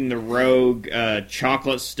been drinking the Rogue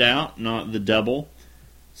chocolate stout, not the double.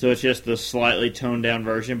 So it's just the slightly toned down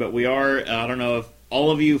version. But we are, I don't know if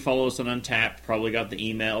all of you follow us on Untapped, probably got the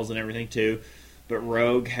emails and everything too. But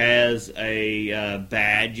Rogue has a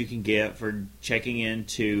badge you can get for checking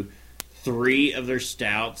into 3 of their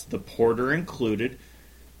stouts, the porter included,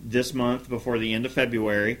 this month before the end of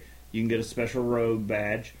February. You can get a special Rogue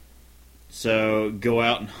badge. So go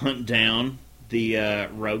out and hunt down the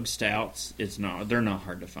Rogue stouts. They're not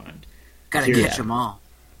hard to find. Gotta catch them all.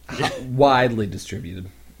 Widely distributed.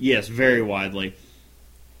 Yes, very widely.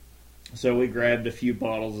 So we grabbed a few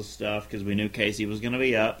bottles of stuff because we knew Casey was going to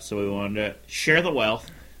be up, so we wanted to share the wealth.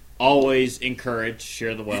 Always encourage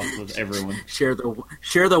share the wealth with everyone. Share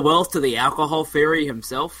the wealth to the alcohol fairy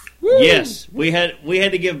himself. Woo! Yes, we had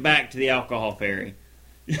to give back to the alcohol fairy.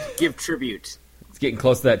 Give tribute. It's getting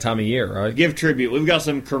close to that time of year, right? Give tribute. We've got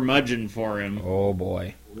some curmudgeon for him. Oh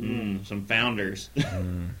boy, some founders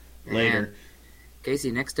later. Man.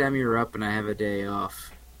 Casey, next time you're up and I have a day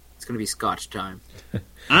off, it's going to be Scotch time.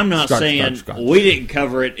 I'm not saying Scotch. we didn't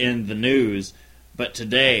cover it in the news, But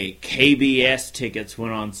today, KBS tickets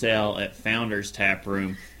went on sale at Founders Tap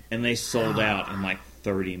Room, and they sold out in like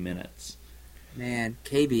 30 minutes. Man,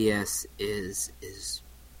 KBS is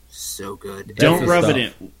so good. Don't the rub stuff.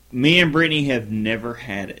 it in. Me and Brittany have never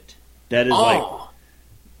had it. That is like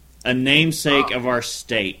a namesake of our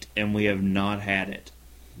state, and we have not had it.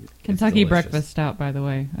 Kentucky delicious. breakfast stout, by the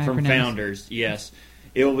way. I From pronounce. Founders, yes.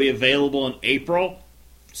 It will be available in April.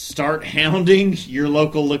 Start hounding your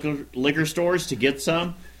local liquor stores to get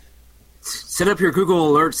some, Set up your Google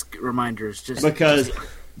Alerts reminders. because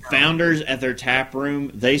Founders at their tap room,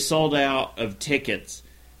 they sold out of tickets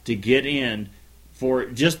to get in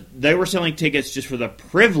they were selling tickets just for the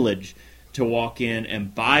privilege to walk in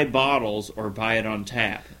and buy bottles or buy it on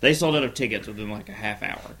tap. They sold out of tickets within like a half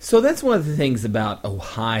hour. So that's one of the things about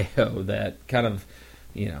Ohio that kind of,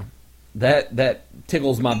 that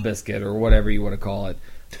tickles my biscuit or whatever you want to call it.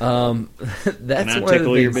 That's Can I one of the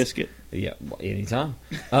tickle your things- biscuit? Yeah, well, anytime.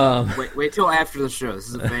 Wait till after the show. This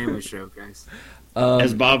is a family show, guys.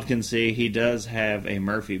 As Bob can see, he does have a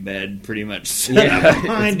Murphy bed pretty much set Yeah, up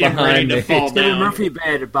behind it's him, ready behind to me. fall He's got a down. Murphy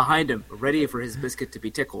bed behind him, ready for his biscuit to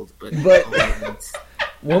be tickled. But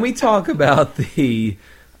When we talk about the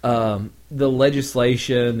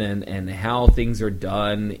legislation and how things are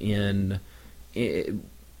done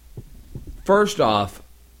first off,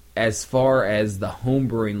 as far as the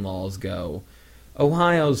homebrewing laws go,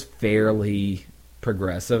 Ohio's fairly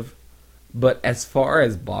progressive. But as far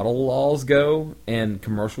as bottle laws go and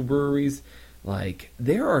commercial breweries, like,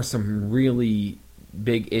 there are some really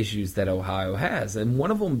big issues that Ohio has, and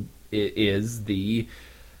one of them is the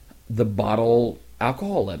bottle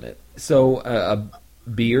alcohol limit. So a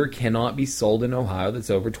beer cannot be sold in Ohio that's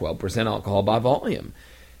over 12% alcohol by volume,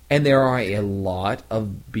 and there are a lot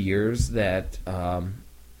of beers that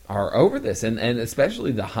are over this, and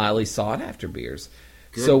especially the highly sought after beers.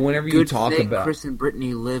 So whenever you talk about Chris and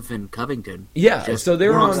Brittany live in Covington. Yeah, so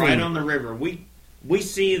they're we're on Right the- on the river. We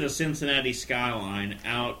see the Cincinnati skyline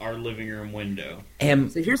out our living room window.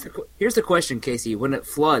 and So here's the question, Casey. When it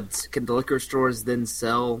floods, can the liquor stores then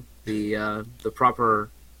sell the proper?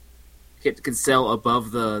 Can sell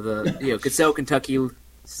above the could sell Kentucky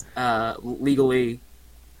Kentucky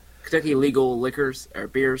legal liquors or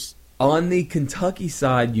beers. on the Kentucky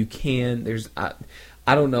side, you can. There's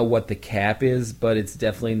I don't know what the cap is, but it's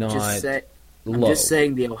definitely not I'm low. just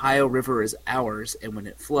saying the Ohio River is ours, and when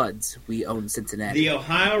it floods, we own Cincinnati. The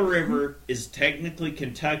Ohio River is technically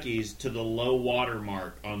Kentucky's to the low water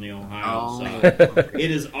mark on the Ohio side. It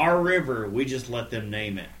is our river. We just let them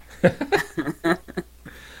name it.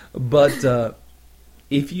 But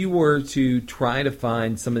if you were to try to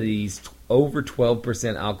find some of these over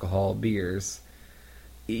 12% alcohol beers,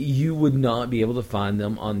 you would not be able to find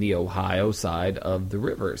them on the Ohio side of the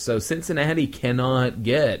river. So Cincinnati cannot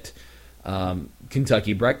get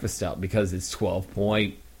Kentucky Breakfast Stout because it's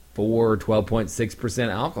 12.4, 12.6%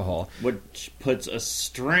 alcohol Which puts a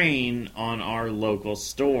strain on our local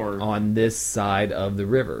store, on this side of the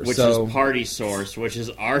river. which so, is Party Source, which is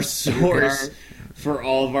our source for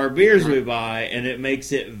all of our beers we buy, and it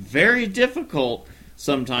makes it very difficult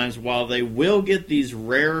sometimes. While they will get these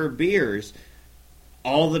rarer beers,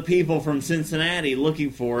 all the people from Cincinnati looking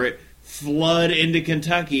for it flood into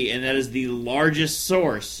Kentucky, and that is the largest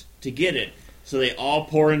source to get it. So they all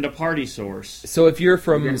pour into Party Source. so if you're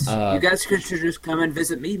from you guys should just come and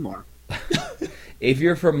visit me more. if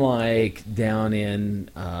you're from like down in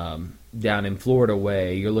Florida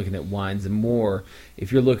way, you're looking at Wines and More.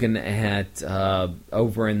 If you're looking at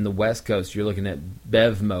over in the West Coast, you're looking at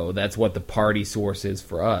Bevmo. That's what the Party Source is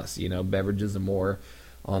for us. Beverages and More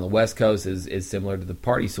on the West Coast is similar to the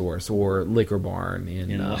Party Source or Liquor Barn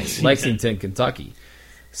in Lexington, Kentucky.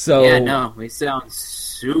 So Yeah, no, we sound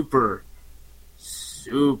super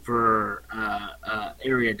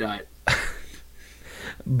erudite.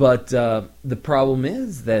 But the problem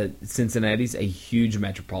is that Cincinnati's a huge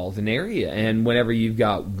metropolitan area, and whenever you've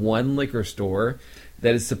got one liquor store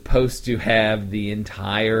that is supposed to have the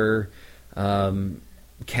entire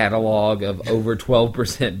catalog of over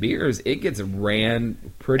 12% beers, it gets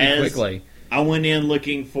ran pretty quickly. I went in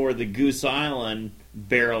looking for the Goose Island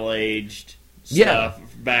barrel-aged Yeah. stuff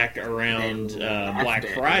back around laughed Black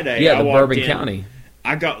at Friday. Yeah, I the walked Bourbon in, County.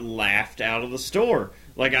 I got laughed out of the store.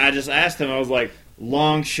 Like, I just asked them, I was like,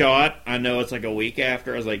 long shot, I know it's like a week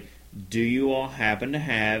after, I was like, do you all happen to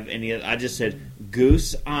have any I just said,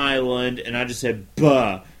 Goose Island, and I just said,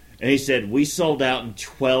 buh. And he said, we sold out in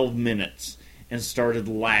 12 minutes, and started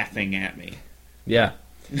laughing at me. Yeah.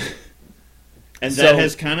 And So- that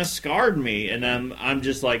has kind of scarred me, and I'm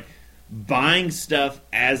just like, buying stuff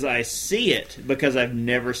as I see it because I've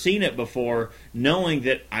never seen it before, knowing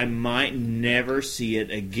that I might never see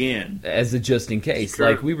it again. As a just in case.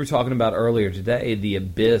 Sure. Like we were talking about earlier today, the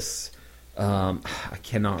Abyss, I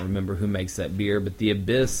cannot remember who makes that beer, but the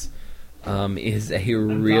Abyss is a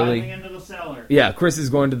I'm really... diving into the cellar. Yeah, Chris is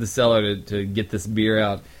going to the cellar to get this beer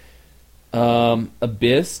out.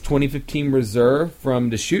 Abyss 2015 Reserve from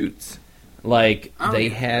Deschutes. Like, they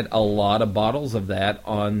had a lot of bottles of that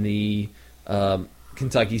on the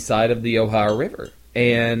Kentucky side of the Ohio River.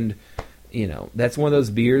 And, you know, that's one of those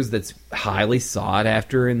beers that's highly sought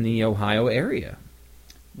after in the Ohio area.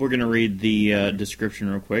 We're going to read the description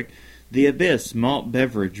real quick. The Abyss malt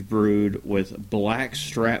beverage brewed with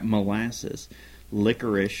blackstrap molasses,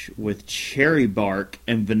 licorice with cherry bark,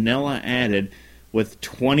 and vanilla added with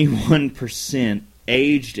 21%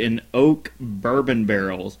 aged in oak bourbon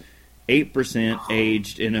barrels, 8%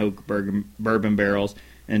 aged in oak bourbon barrels,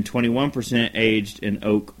 and 21% aged in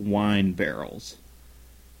oak wine barrels.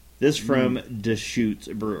 This from Deschutes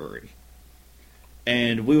Brewery.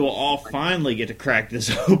 And we will all finally get to crack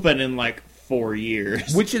this open in like 4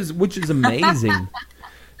 years. Which is amazing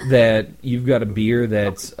that you've got a beer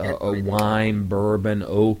that's a wine, bourbon,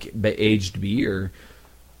 oak aged beer.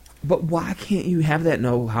 But why can't you have that in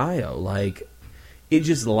Ohio? Like, it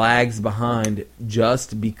just lags behind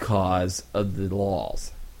just because of the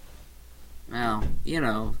laws. Well, you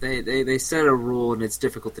know, they set a rule and it's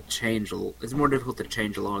difficult to change. It's more difficult to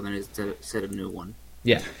change a law than it is to set a new one.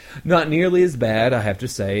 Yeah, not nearly as bad, I have to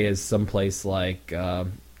say, as some place like I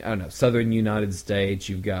don't know, southern United States.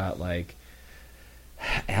 You've got like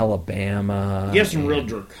Alabama. You have some real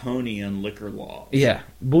draconian liquor laws. Yeah,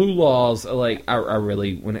 blue laws. Like I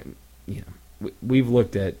really when it, you know, we've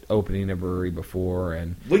looked at opening a brewery before,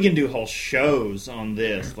 and We can do whole shows on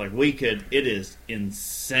this. Like we could. It is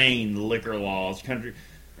insane liquor laws, country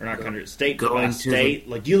or not country, state by Going to state.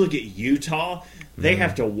 Like you look at Utah, they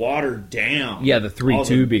have to water down. yeah, the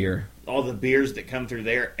 3-2 beer. All the beers that come through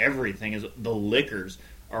there, everything is the liquors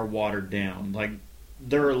are watered down. Like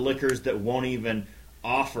there are liquors that won't even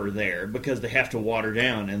offer there because they have to water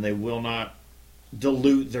down and they will not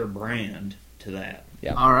dilute their brand to that.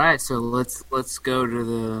 Yeah. All right, so let's go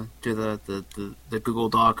to the Google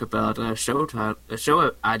Doc about show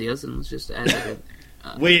ideas, and let's just add it in.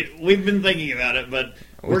 We've been thinking about it, but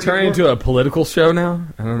We're turning into a political show now.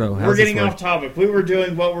 I don't know. we're getting off topic. We were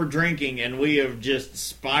doing what we're drinking, and we have just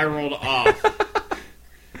spiraled off.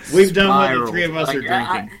 We've done what the three of us are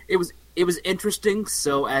drinking. It was interesting.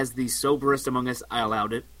 So, as the soberest among us, I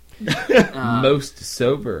allowed it. Most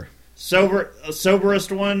sober.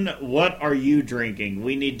 Soberest one, what are you drinking?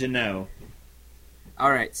 We need to know. All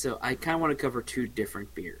right, so I kind of want to cover two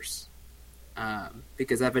different beers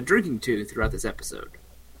because I've been drinking two throughout this episode,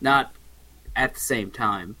 not at the same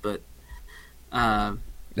time, but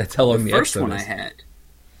That's how long the first episode one is. I had.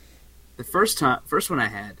 The first one I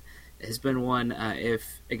had has been one.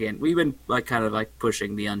 If again, we've been kind of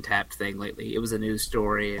pushing the Untapped thing lately. It was a news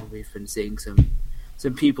story, and we've been seeing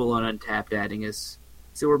some people on Untapped adding us.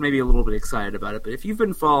 So we're maybe a little bit excited about it. But if you've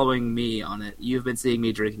been following me on it, you've been seeing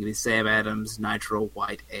me drinking the Sam Adams Nitro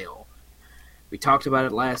White Ale. We talked about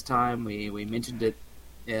it last time. We mentioned it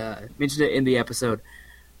in the episode.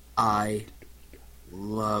 I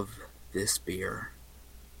love this beer.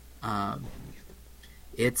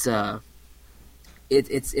 It's a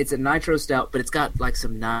nitro stout, but it's got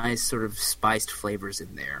some nice sort of spiced flavors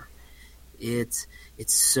in there. It's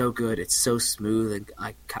so good. It's so smooth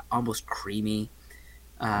and almost creamy.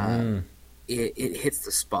 It hits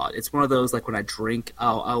the spot. It's one of those when I drink,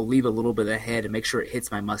 I'll leave a little bit ahead and make sure it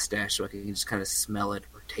hits my mustache so I can just kind of smell it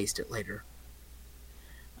or taste it later.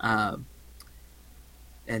 And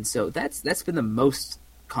so that's been the most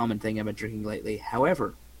common thing I've been drinking lately.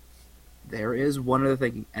 However, there is one other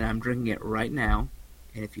thing, and I'm drinking it right now.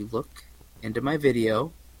 And if you look into my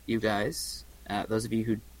video, you guys, those of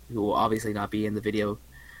you who will obviously not be in the video,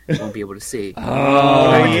 won't be able to see.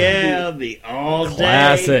 Oh, yeah, the all day.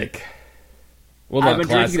 Classic. Well, I've not been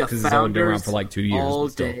classic drinking because the it's only been around Founders for 2 years. all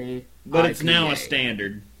but still. day. But it's now a IPA.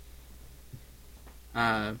 standard.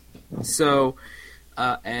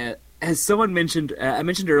 As someone mentioned, I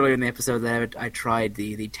mentioned earlier in the episode that I tried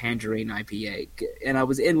the Tangerine IPA, and I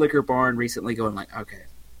was in Liquor Barn recently, going okay,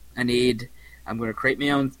 I'm going to create my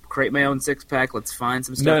own 6-pack. Let's find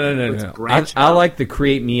some stuff. Let's No. branch I out. like the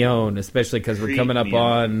Create Me Own, especially because we're Create coming up Me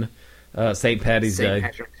Own. on St. Patty's St. Day.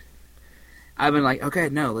 Patrick. I've been okay,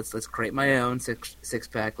 no, let's create my own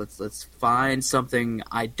 6-pack. Let's find something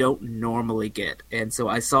I don't normally get. And so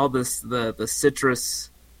I saw the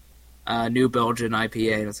Citrus New Belgian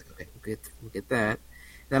IPA, and I was okay, we'll get that.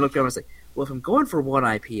 And I looked over and I was well, if I'm going for one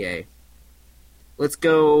IPA, let's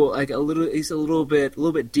go like a little, at least a little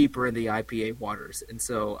bit deeper in the IPA waters. And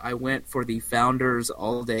so I went for the Founders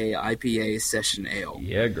All Day IPA Session Ale.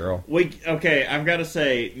 Yeah, girl. Okay, I've got to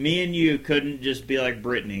say, me and you couldn't just be like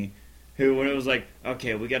Brittany, who, when it was like,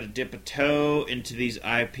 okay, we got to dip a toe into these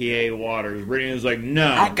IPA waters, Brittany was like,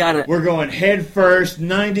 no, we're going head first,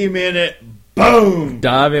 90-minute, boom!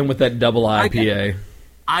 Dive in with that double IPA.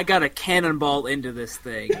 I got a cannonball into this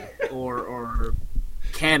thing, or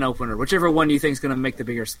can opener, whichever one you think is going to make the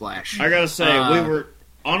bigger splash. I gotta say, we were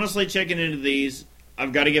honestly checking into these.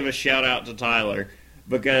 I've got to give a shout out to Tyler,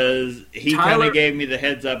 because he kind of gave me the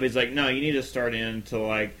heads up. He's like, no, you need to start into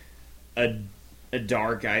like a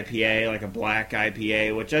dark IPA, like a black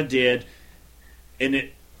IPA, which I did. And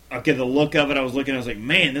the look of it, I was like,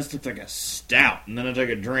 man, this looks like a stout. And then I took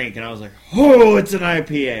a drink, and I was like, oh, it's an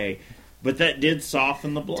IPA. But that did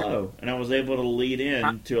soften the blow, and I was able to lead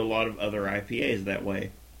in to a lot of other IPAs that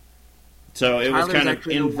way. So it was kind of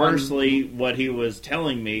inversely what he was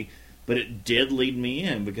telling me, but it did lead me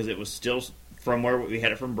in, because it was still from where we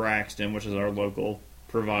had it from Braxton, which is our local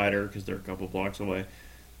provider, because they're a couple blocks away.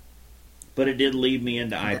 But it did lead me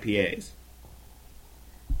into IPAs.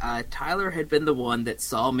 Tyler had been the one that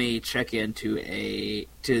saw me check into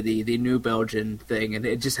the New Belgian thing, and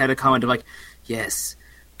it just had a comment of like, yes,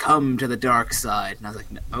 come to the dark side. And I was like,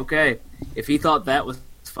 okay, if he thought that was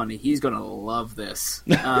funny, he's gonna love this.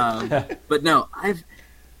 But no, I've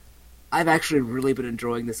actually really been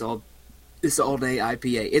enjoying this all day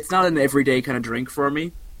IPA. It's not an everyday kind of drink for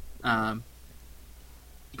me, but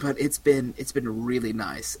it's been really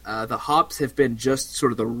nice. The hops have been just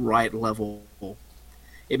sort of the right level.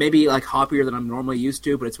 It may be like hoppier than I'm normally used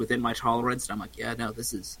to, but it's within my tolerance. And I'm like, yeah, no,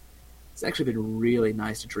 it's actually been really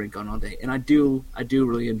nice to drink on all day. And I do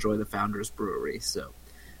really enjoy the Founders Brewery. So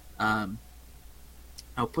I'll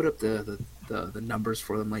put up the numbers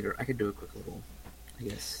for them later. I could do a quick little, I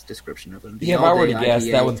guess, description of them. Yeah, if I were to guess,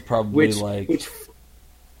 that one's probably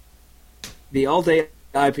the all day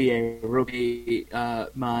IPA will be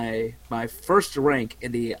my first rank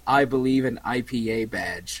in the I Believe in IPA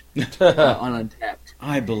badge on Untappd.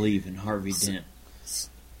 I believe in Harvey Dent.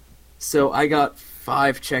 So I got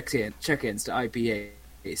 5 check-ins to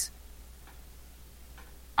IPAs.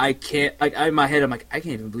 I can't. In my head, I'm like, I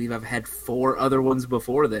can't even believe I've had 4 other ones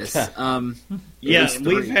before this. Yeah,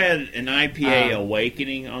 we've had an IPA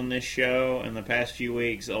awakening on this show in the past few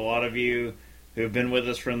weeks. A lot of you who have been with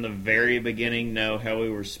us from the very beginning know how we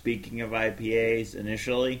were speaking of IPAs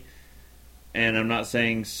initially. And I'm not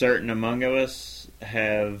saying certain among us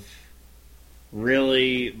have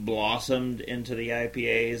really blossomed into the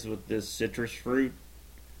IPAs with this citrus fruit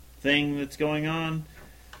thing that's going on,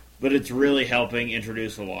 but it's really helping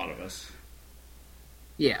introduce a lot of us.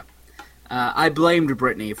 Yeah. I blamed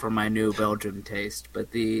Brittany for my New Belgium taste,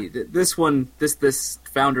 but this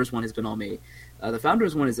Founders one has been all me. The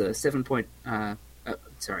Founders one is a 4.7%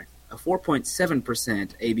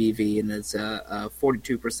 ABV, and it's a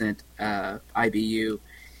 42% IBU.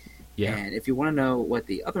 Yeah. And if you want to know what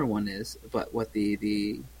the other one is, but what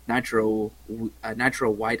the Nitro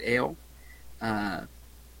White Ale,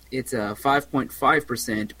 it's a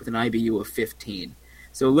 5.5% with an IBU of 15.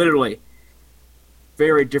 So literally,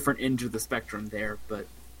 very different ends of the spectrum there. But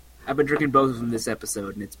I've been drinking both of them this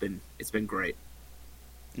episode, and it's been great.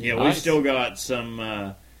 Yeah, nice. We've still got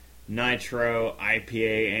some Nitro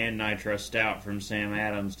IPA and Nitro Stout from Sam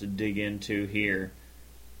Adams to dig into here.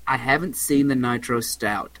 I haven't seen the Nitro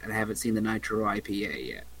Stout, and I haven't seen the Nitro IPA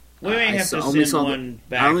yet. We may have to send one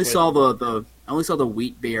back. I only saw the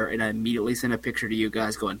wheat beer, and I immediately sent a picture to you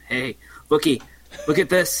guys going, "Hey, look at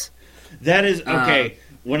this." That is okay.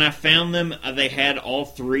 When I found them, they had all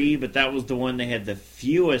 3, but that was the one they had the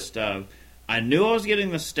fewest of. I knew I was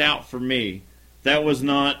getting the Stout for me. That was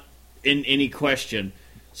not in any question.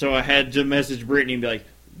 So I had to message Brittany and be like,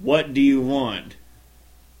 "What do you want?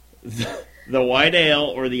 The White Ale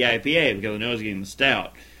or the IPA?" Because I know I was getting the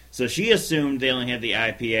Stout. So she assumed they only had the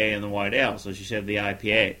IPA and the White Ale, so she said the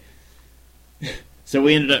IPA. So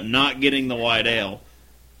we ended up not getting the White Ale,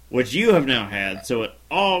 which you have now had. So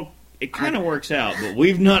it kind of works out, but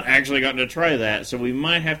we've not actually gotten to try that. So we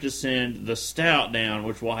might have to send the Stout down,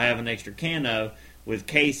 which we'll have an extra can of with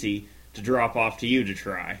Casey to drop off to you to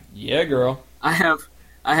try. Yeah, girl. I have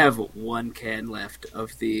 1 can left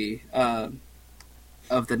of the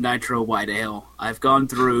Nitro White Ale. I've gone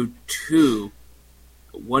through 2,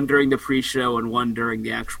 one during the pre-show and one during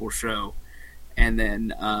the actual show, and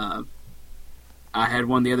then I had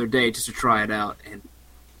one the other day just to try it out, and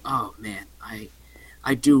oh man,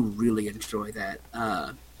 I do really enjoy that.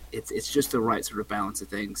 It's just the right sort of balance of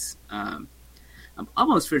things. I'm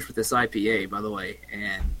almost finished with this IPA, by the way,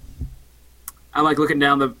 and I'm like looking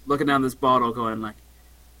down this bottle, going like,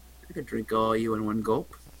 I could drink all you in one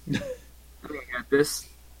gulp. I got this.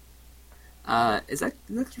 Is that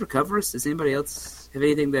to cover us? Does anybody else have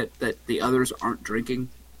anything that the others aren't drinking?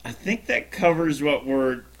 I think that covers what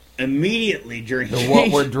we're immediately drinking.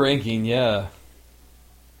 What we're drinking, yeah.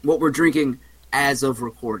 What we're drinking as of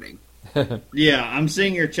recording. Yeah, I'm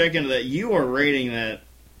seeing your check into that. You are rating that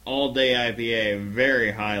all day IPA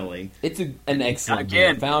very highly. It's an excellent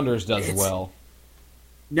Again, beer. Founders does well.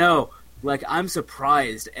 No, like I'm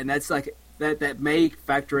surprised, and that's like that may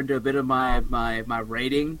factor into a bit of my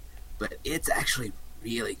rating, but it's actually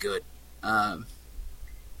really good.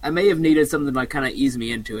 I may have needed something to like kind of ease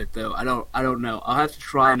me into it, though. I don't know. I'll have to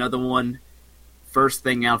try another one first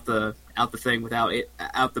thing out the thing without it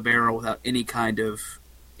out the barrel without any kind of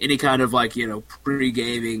like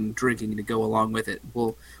pre-gaming drinking to go along with it.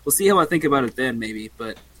 We'll see how I think about it then, maybe.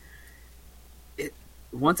 But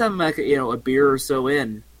once I'm like a beer or so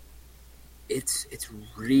in, it's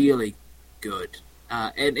really good.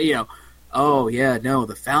 And oh yeah, no,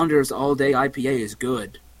 the Founders All Day IPA is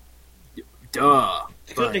good. Duh.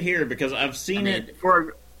 It's good to hear because I've seen it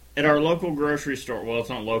for at our local grocery store. Well, it's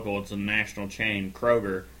not local; it's a national chain,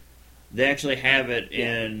 Kroger. They actually have it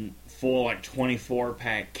in full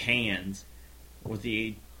 24-pack cans with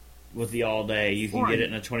the all day. You can get it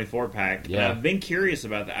in a 24-pack. Yeah. And I've been curious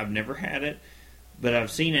about that. I've never had it, but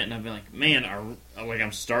I've seen it and I've been like, man,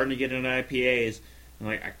 I'm starting to get into IPAs. I'm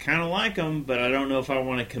like, I kind of like them, but I don't know if I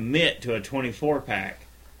want to commit to a 24-pack.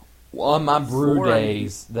 Well, on my brew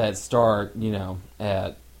days that start,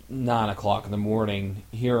 at 9 o'clock in the morning,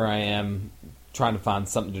 here I am trying to find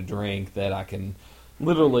something to drink that I can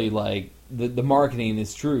literally, the marketing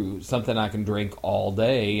is true, something I can drink all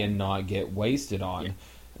day and not get wasted on. Yeah.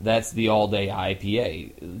 That's the all-day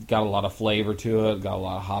IPA. It's got a lot of flavor to it, got a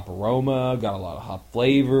lot of hop aroma, got a lot of hop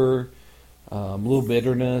flavor, a little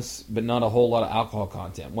bitterness, but not a whole lot of alcohol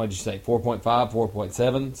content. What did you say, 4.5,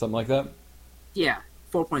 4.7, something like that? Yeah.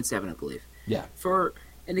 4.7, I believe. Yeah. For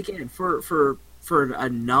a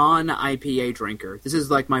non-IPA drinker, this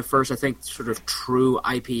is like my first, I think, sort of true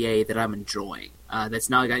IPA that I'm enjoying. That's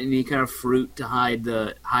not got any kind of fruit to hide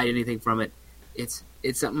anything from it. It's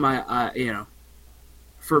something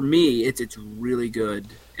for me, it's really good.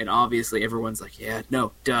 And obviously, everyone's like, yeah,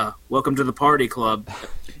 no, duh, welcome to the party club.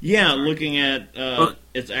 Yeah, looking at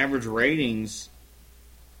its average ratings,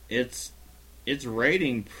 it's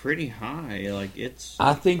rating pretty high.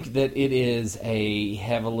 I think that it is a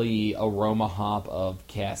heavily aroma hop of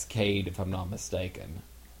Cascade, if I'm not mistaken.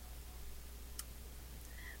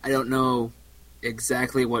 I don't know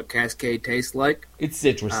exactly what Cascade tastes like. It's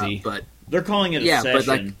citrusy, but they're calling it a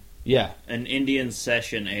session. An Indian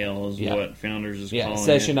session ale is what Founders is calling it. Yeah,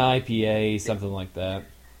 session IPA, something like that.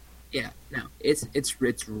 Yeah, no, it's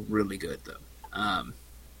really good though.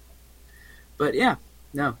 But yeah.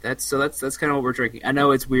 No, that's kind of what we're drinking. I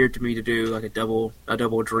know it's weird to me to do like a double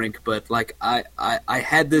drink, but like I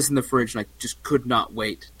had this in the fridge and I just could not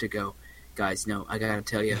wait to go. Guys, no, I gotta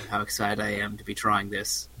tell you how excited I am to be trying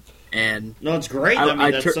this. And no, it's great. I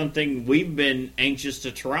mean, that's something we've been anxious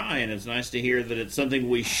to try, and it's nice to hear that it's something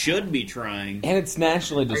we should be trying. And it's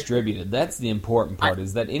nationally distributed. That's the important part,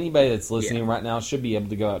 is that anybody that's listening right now should be able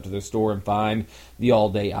to go out to their store and find the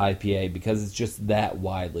all-day IPA because it's just that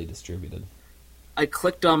widely distributed. I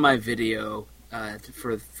clicked on my video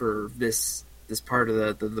for this part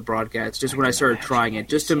of the broadcast just when I started trying it,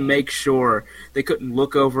 just to make sure they couldn't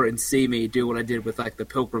look over and see me do what I did with like the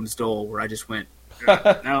Pilgrim's Dole, where I just went,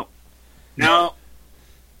 no.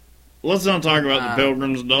 Let's not talk about the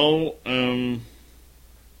Pilgrim's Dole.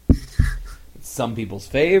 Some people's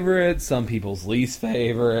favorite, some people's least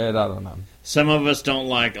favorite. I don't know. Some of us don't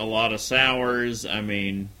like a lot of sours. I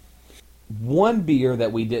mean, one beer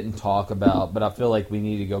that we didn't talk about, but I feel like we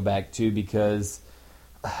need to go back to because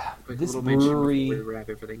this brewery,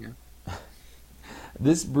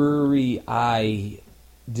 I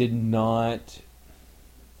didn't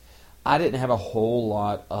have a whole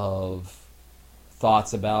lot of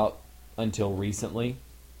thoughts about until recently.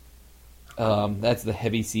 That's the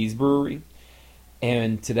Heavy Seas Brewery,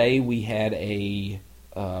 and today we had an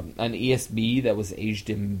ESB that was aged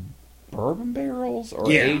in bourbon barrels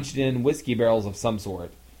or aged in whiskey barrels of some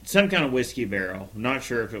sort. Some kind of whiskey barrel. I'm not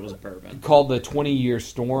sure if it was bourbon. Called the 20-Year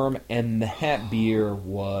Storm, and that beer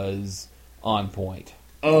was on point.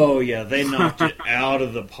 Oh, yeah. They knocked it out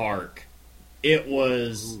of the park. It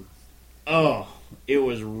was... it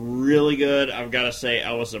was really good. I've got to say,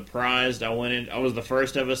 I was surprised. I was the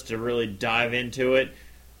first of us to really dive into it.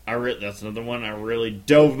 That's another one I really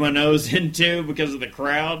dove my nose into because of the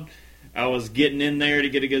crowd. I was getting in there to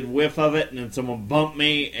get a good whiff of it, and then someone bumped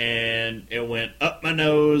me, and it went up my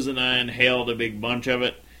nose, and I inhaled a big bunch of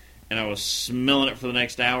it, and I was smelling it for the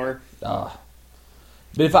next hour. But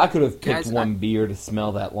if I could have picked Guys, one beer to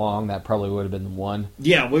smell that long, that probably would have been the one.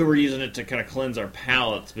 Yeah, we were using it to kind of cleanse our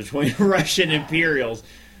palates between Russian Imperials.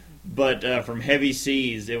 But from Heavy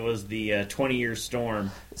Seas, it was the 20-year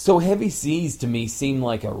storm. So Heavy Seas to me seemed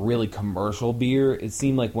like a really commercial beer. It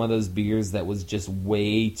seemed like one of those beers that was just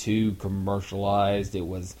way too commercialized. It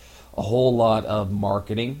was a whole lot of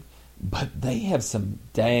marketing, but they have some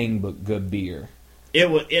dang but good beer. It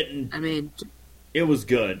was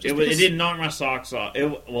good. It didn't knock my socks off.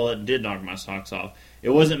 It did knock my socks off.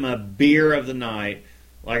 It wasn't my beer of the night.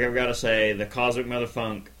 Like I've got to say, the Cosmic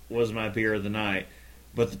Motherfunk was my beer of the night.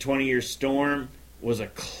 But the 20-year storm was a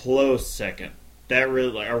close second. That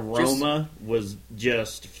really aroma was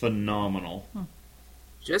just phenomenal.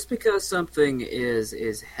 Just because something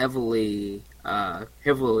is heavily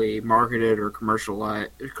marketed or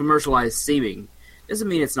commercialized seeming doesn't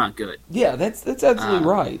mean it's not good. Yeah, that's absolutely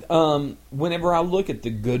right. Whenever I look at the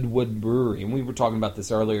Goodwood Brewery, and we were talking about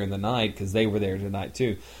this earlier in the night because they were there tonight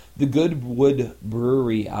too, the Goodwood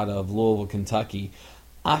Brewery out of Louisville, Kentucky,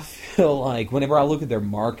 I feel like whenever I look at their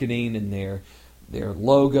marketing and their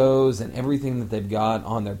logos and everything that they've got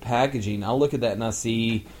on their packaging, I look at that and I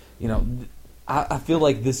see, I feel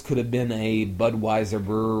like this could have been a Budweiser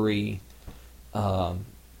brewery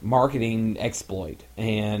marketing exploit.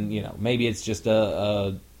 And, maybe it's just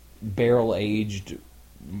a barrel-aged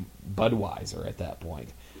Budweiser at that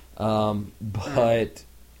point. But,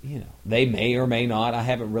 they may or may not. I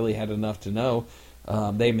haven't really had enough to know.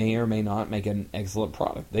 They may or may not make an excellent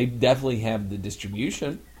product. They definitely have the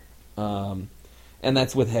distribution, and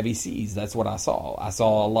that's with Heavy Seas. That's what I saw. I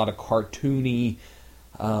saw a lot of cartoony.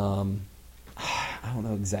 I don't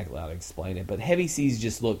know exactly how to explain it, but Heavy Seas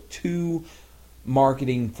just looked too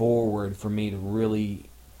marketing forward for me to really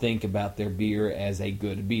think about their beer as a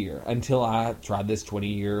good beer until I tried this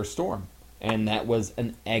 20-year storm, and that was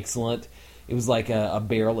an excellent. It was like a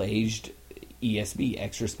barrel aged ESB,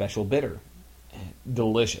 extra special bitter.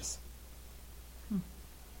 Delicious.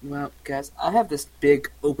 Well, guys, I have this big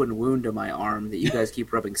open wound on my arm that you guys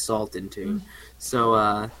keep rubbing salt into.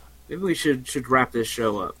 So maybe we should wrap this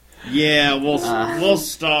show up. Yeah, we'll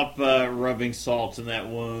stop rubbing salt in that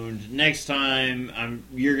wound. Next time,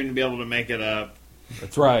 you're going to be able to make it up.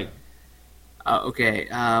 That's right. Okay.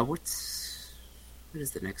 What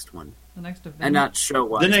is the next one? The next event. And not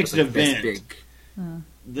show-wise. The next but event. Big.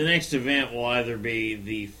 The next event will either be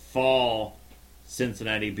the fall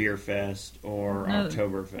Cincinnati Beer Fest or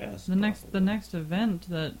Oktoberfest. The next event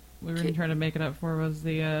that we were going to try to make it up for was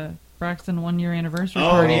the Braxton 1-year anniversary Oh,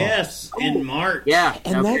 party. yes, in March. Yeah,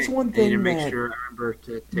 And that's one thing I need to make that- sure I remember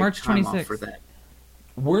to take March time off 26th. for that.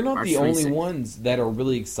 We're not March the only 26th. ones that are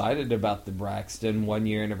really excited about the Braxton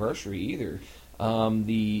 1-year anniversary either. All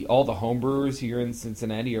the homebrewers here in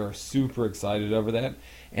Cincinnati are super excited over that,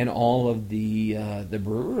 and all of the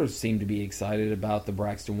brewers seem to be excited about the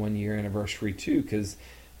Braxton 1-year anniversary too, because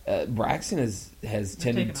Braxton has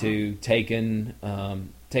tended to taken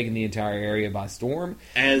the entire area by storm.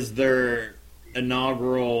 As their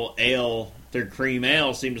inaugural ale, their cream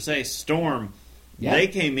ale, seemed to say, Storm. Yeah. They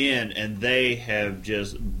came in and they have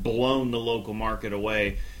just blown the local market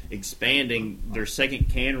away, expanding their second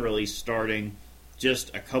can release starting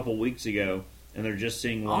just a couple weeks ago, and they're just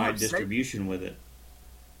seeing wide distribution with it.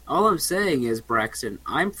 All I'm saying is, Braxton,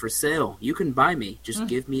 I'm for sale. You can buy me. Just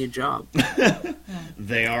give me a job.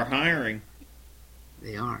 They are hiring.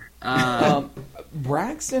 They are.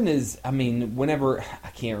 Braxton is, whenever, I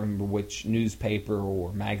can't remember which newspaper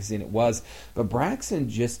or magazine it was, but Braxton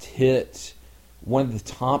just hit one of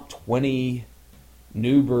the top 20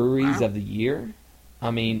 new breweries of the year.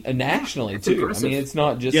 Nationally That's too. impressive. It's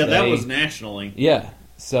not just That was nationally. Yeah,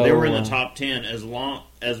 so They were in the top 10 as well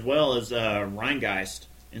as Rheingeist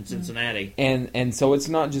in Cincinnati. and so it's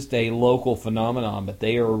not just a local phenomenon, but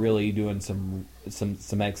they are really doing some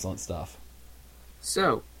excellent stuff.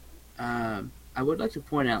 So, I would like to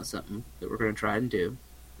point out something that we're going to try and do.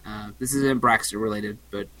 This isn't Braxton related,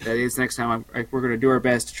 but that is next time we're going to do our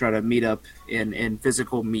best to try to meet up in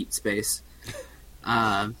physical meet space.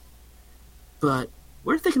 But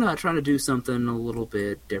we're thinking about trying to do something a little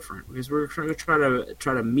bit different because we're trying to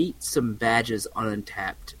try to meet some badges on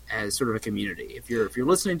Untapped as sort of a community. If you're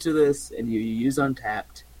listening to this and you use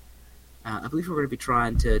Untapped, I believe we're going to be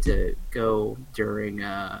trying to go during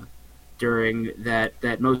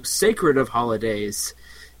that most sacred of holidays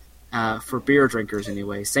for beer drinkers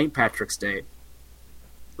anyway, St. Patrick's Day.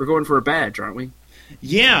 We're going for a badge, aren't we?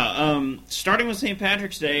 Yeah, starting with St.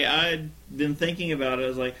 Patrick's Day, I'd been thinking about it. I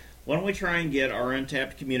was like, why don't we try and get our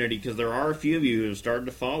Untapped community, because there are a few of you who have started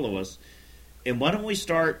to follow us, and why don't we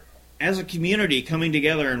start as a community coming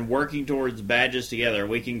together and working towards badges together?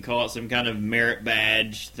 We can call it some kind of merit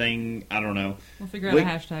badge thing. I don't know. We'll figure out a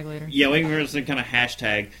hashtag later. Yeah, we can figure out some kind of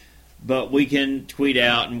hashtag, but we can tweet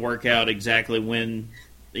out and work out exactly when,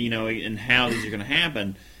 and how these are going to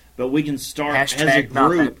happen. But we can start as a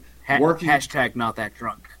group working. Hashtag not that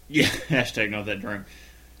drunk. Yeah, hashtag not that drunk.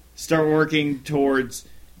 Start working towards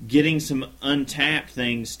getting some Untapped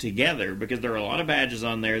things together, because there are a lot of badges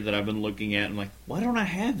on there that I've been looking at and like, why don't I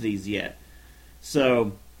have these yet?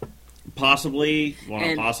 So possibly,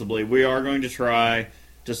 we are going to try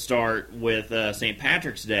to start with St.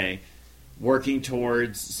 Patrick's Day, working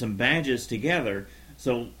towards some badges together.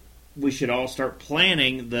 So we should all start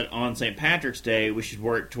planning that on St. Patrick's Day we should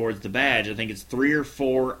work towards the badge. I think it's 3 or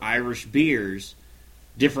 4 Irish beers,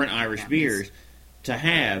 different Irish beers, to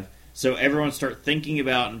have. So everyone start thinking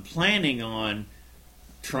about and planning on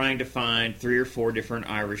trying to find 3 or 4 different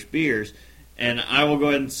Irish beers. And I will go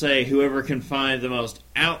ahead and say whoever can find the most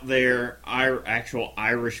out there actual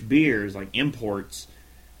Irish beers, like imports,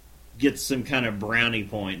 gets some kind of brownie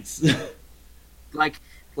points. like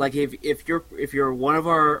if you're one of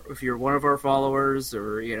our followers,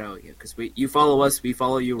 or because you follow us, we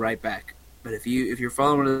follow you right back. But if you're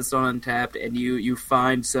following us on Untapped and you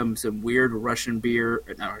find some weird Russian beer,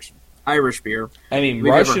 Irish beer. I mean,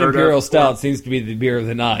 Russian Imperial Stout seems to be the beer of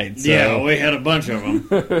the night. So. Yeah, we had a bunch of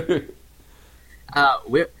them.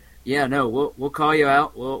 We'll call you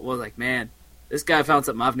out. We'll like, man, this guy found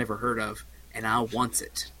something I've never heard of, and I wants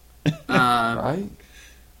it. Right.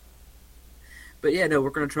 But yeah, no, we're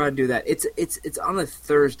going to try and do that. It's on a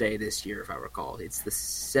Thursday this year, if I recall. It's the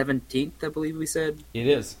 17th, I believe we said. It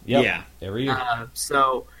is. Yep. Yeah. Every year.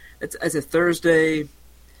 So it's a Thursday.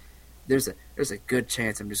 There's a good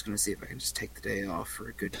chance I'm just going to see if I can just take the day off for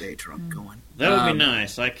a good day drunk going. That would be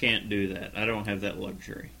nice. I can't do that. I don't have that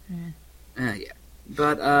luxury. Yeah.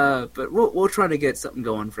 But we'll try to get something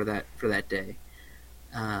going for that day.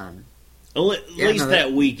 At least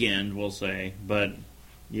that weekend, we'll say. But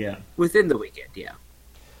yeah, within the weekend, yeah.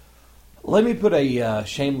 Let me put a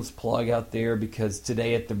shameless plug out there, because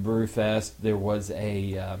today at the Brewfest there was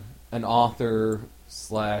an author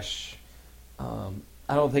slash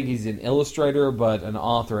I don't think he's an illustrator, but an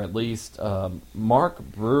author at least. Mark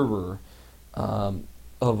Brewer, of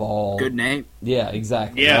all. Good name. Yeah,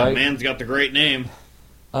 exactly. Yeah, right? man's got the great name.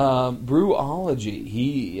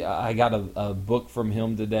 Brewology. I got a book from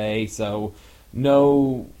him today, so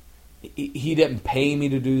no, he didn't pay me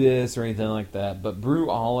to do this or anything like that. But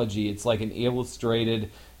Brewology, it's like an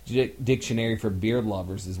illustrated dictionary for beer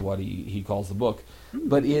lovers, is what he calls the book.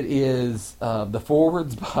 But it is the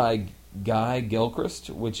foreword's by Guy Gilchrist,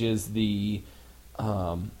 which is the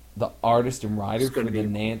artist and writer for the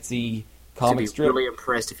Nancy comic strip. Really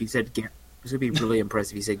impressed if he said. I was gonna be really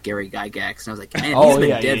impressed if he said Gary Gygax, and I was like, man, he's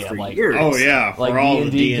been dead for years. Oh yeah, for like all D&D,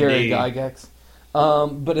 the Gary D&D. Gygax.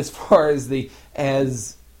 But as far as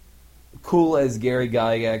as cool as Gary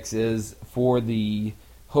Gygax is, for the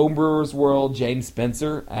homebrewers world, James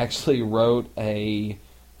Spencer actually wrote a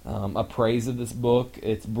praise of this book.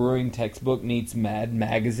 It's Brewing Textbook meets Mad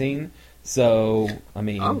Magazine. So I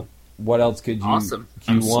mean, what else could you awesome.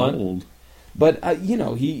 want? Sold. But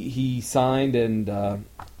he signed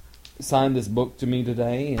signed this book to me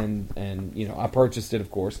today, and I purchased it, of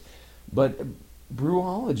course. But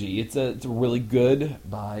Brewology, it's a really good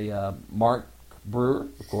by Mark Brewer,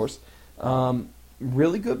 of course.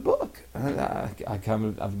 Really good book.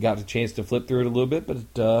 I've got a chance to flip through it a little bit, but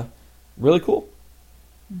really cool.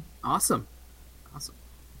 Awesome.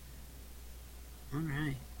 All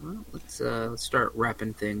right. Well, let's start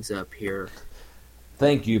wrapping things up here.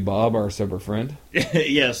 Thank you, Bob, our sober friend.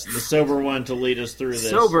 Yes, the sober one to lead us through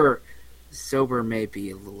this. Sober may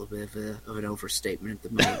be a little bit of an overstatement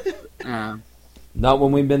at the moment. But, not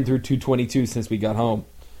when we've been through 222 since we got home.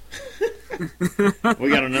 We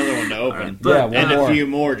got another one to open. Right, one and more. A few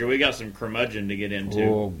more. We got some curmudgeon to get into.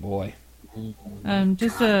 Oh boy.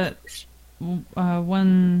 Just one. I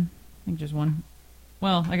think just one.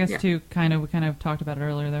 Well, I guess two. We kind of talked about it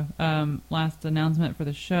earlier, though. Last announcement for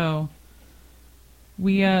the show.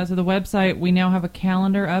 We so the website, we now have a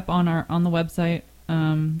calendar up on the website.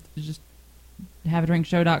 Just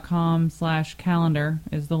haveadrinkshow.com/calendar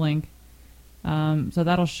is the link. So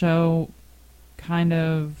that'll show kind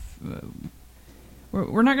of.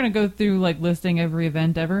 We're not going to go through like listing every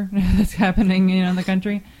event ever that's happening in the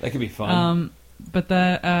country. That could be fun.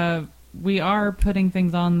 But we are putting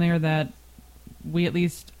things on there that we at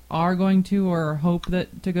least are going to or hope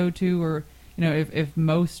that to go to, or if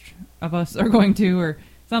most of us are going to, or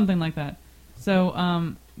something like that.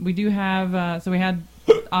 So we do have, so we had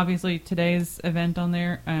obviously today's event on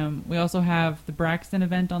there. We also have the Braxton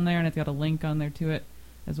event on there, and it's got a link on there to it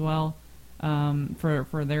as well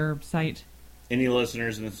for their site. Any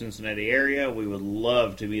listeners in the Cincinnati area, we would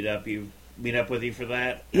love to meet up with you for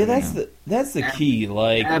that. Yeah, that's the key.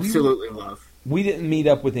 Like, Absolutely love. we didn't meet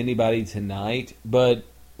up with anybody tonight, but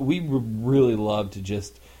we would really love to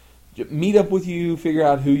just meet up with you, figure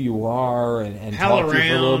out who you are, and Pal talk to you for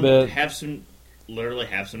a little around, bit. have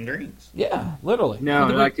some drinks. Yeah, literally. No,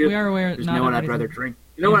 But like we are aware there's not no one I'd everybody's rather in- drink.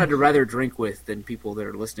 You know what I'd rather drink with than people that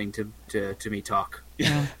are listening to me talk.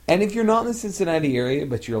 Yeah. And if you're not in the Cincinnati area,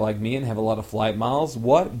 but you're like me and have a lot of flight miles,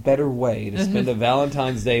 what better way to spend a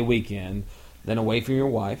Valentine's Day weekend than away from your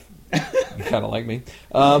wife? Kind of like me.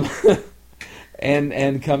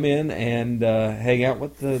 And come in and hang out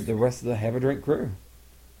with the rest of the Have a Drink crew.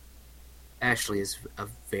 Ashley is a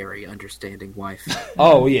very understanding wife.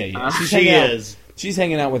 Oh, yeah. She is. She's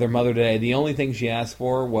hanging out with her mother today. The only thing she asked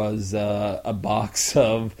for was a box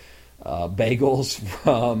of bagels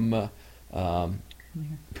from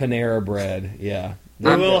Panera Bread. Yeah.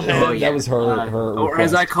 We will have- that was her or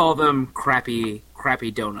as request. I call them, crappy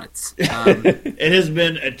donuts. It has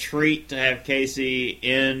been a treat to have Casey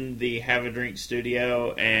in the Have a Drink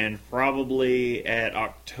studio, and probably at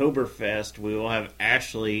Oktoberfest we will have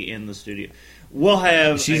Ashley in the studio. We'll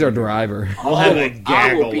have She's our driver. we'll have a I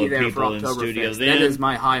gaggle will be of there for people in studio. Oktoberfest. Then That is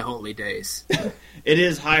my high holy days. it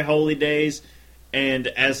is High Holy Days, and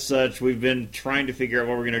as such, we've been trying to figure out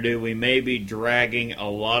what we're going to do. We may be dragging a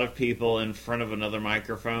lot of people in front of another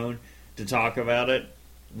microphone to talk about it.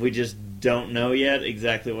 We just don't know yet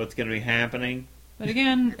exactly what's going to be happening. But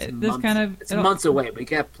again, It's months away. We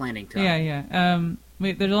got planning time. Yeah.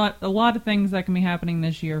 There's a lot of things that can be happening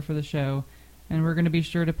this year for the show, and we're going to be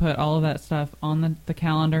sure to put all of that stuff on the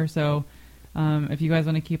calendar. So, if you guys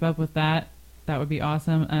want to keep up with that, that would be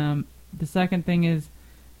awesome. The second thing is,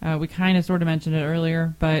 we kind of sort of mentioned it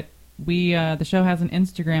earlier, but the show has an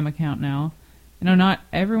Instagram account now. I know not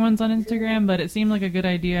everyone's on Instagram, but it seemed like a good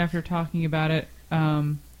idea after talking about it.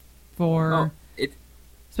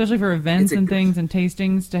 Especially for events and things and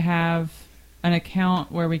tastings, to have an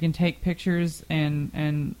account where we can take pictures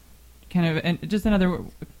and just another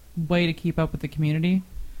way to keep up with the community.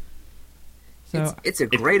 So it's a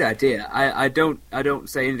great idea. I don't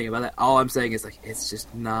say anything about that. All I'm saying is, like, it's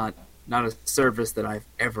just not a service that I've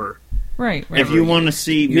ever. Right. If you want to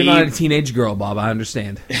see me, You're not a teenage girl, Bob. I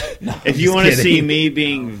understand. No, if you want to see me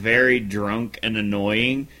being very drunk and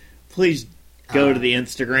annoying, please go to the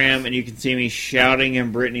Instagram and you can see me shouting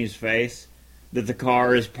in Brittany's face that the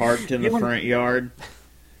car is parked in the front yard.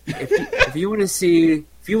 If you want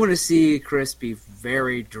to see Chris be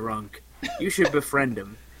very drunk, you should befriend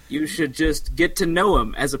him. You should just get to know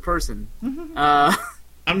him as a person. I'm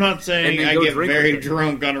not saying I get very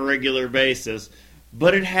drunk on a regular basis,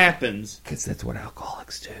 but it happens. Because that's what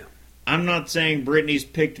alcoholics do. I'm not saying Brittany's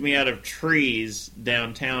picked me out of trees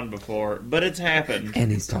downtown before, but it's happened.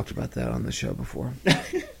 And he's talked about that on the show before.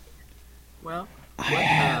 Well,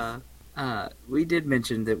 we did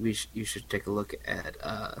mention that you should take a look at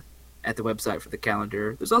the website for the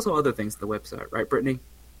calendar. There's also other things on the website, right, Brittany?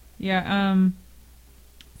 Yeah.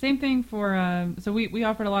 Same thing for. So we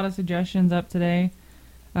offered a lot of suggestions up today.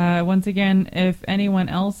 Once again, if anyone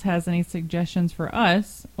else has any suggestions for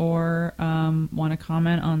us or want to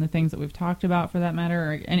comment on the things that we've talked about, for that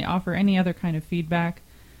matter, or offer any other kind of feedback,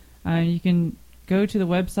 you can go to the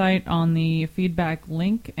website on the feedback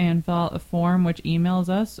link and fill out a form which emails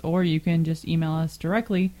us, or you can just email us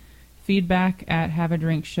directly,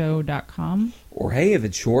 feedback@haveadrinkshow.com. Or hey, if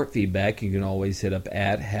it's short feedback, you can always hit up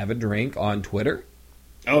at Have a Drink on Twitter.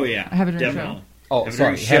 Oh yeah, Have a Drink definitely. Show. Oh, Have a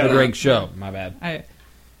sorry, Drink Have a Show. Drink Show. My bad.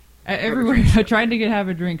 Everywhere I tried to get Have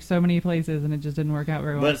a Drink so many places and it just didn't work out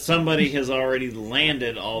very well. But somebody has already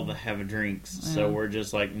landed all the Have a Drinks, so we're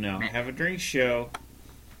just like, no, Have a Drink Show,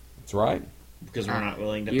 That's right. because we're not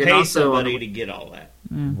willing to You can pay also, somebody to get all that.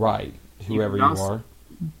 Right. Whoever you can also- are.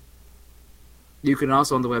 You can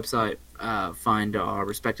also on the website find our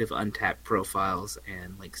respective Untapped profiles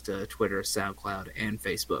and links to Twitter, SoundCloud, and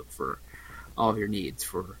Facebook for all of your needs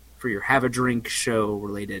for your Have a Drink Show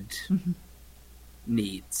related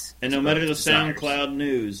needs. And no matter the desires. SoundCloud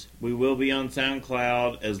news, we will be on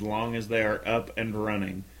SoundCloud as long as they are up and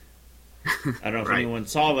running. I don't know if Right. anyone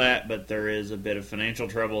saw that, but there is a bit of financial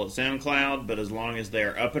trouble at SoundCloud, but as long as they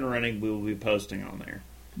are up and running, we will be posting on there.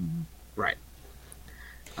 Right.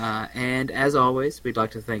 And as always, we'd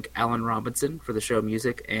like to thank Alan Robinson for the show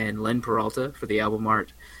music and Len Peralta for the album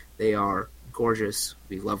art. They are gorgeous.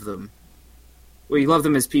 We love them. We love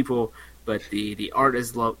them as people, but the art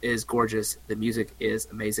is gorgeous. The music is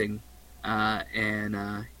amazing.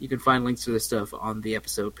 and you can find links to this stuff on the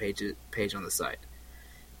episode page on the site.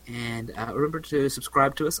 And remember to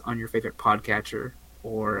subscribe to us on your favorite podcatcher,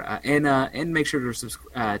 and make sure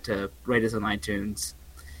to rate us on iTunes.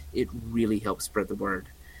 It really helps spread the word.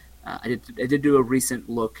 I did do a recent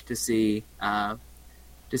look to see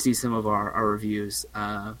some of our reviews.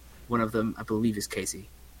 One of them, I believe, is Casey.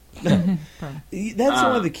 That's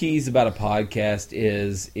one of the keys about a podcast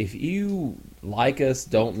is if you like us,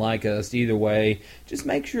 don't like us, either way, just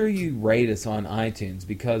make sure you rate us on iTunes,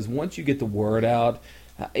 because once you get the word out,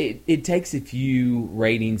 it takes a few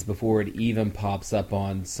ratings before it even pops up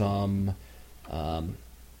on some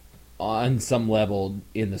level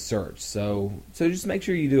in the search. So just make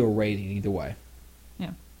sure you do a rating either way.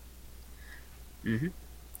 Yeah. Mm-hmm.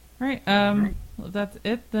 All right. Well, if that's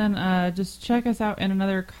it, then just check us out in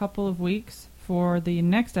another couple of weeks for the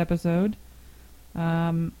next episode.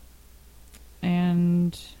 And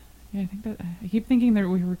yeah, I keep thinking that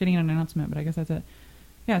we were getting an announcement, but I guess that's it.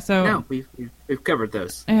 Yeah. So no, we've covered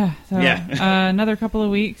those. Yeah. So Yeah. another couple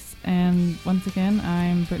of weeks, and once again,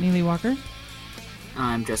 I'm Brittany Lee Walker.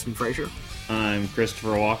 I'm Justin Frazier. I'm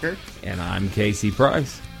Christopher Walker. And I'm Casey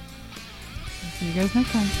Price. See you guys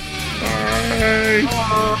next time.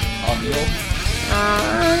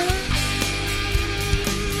 Bye.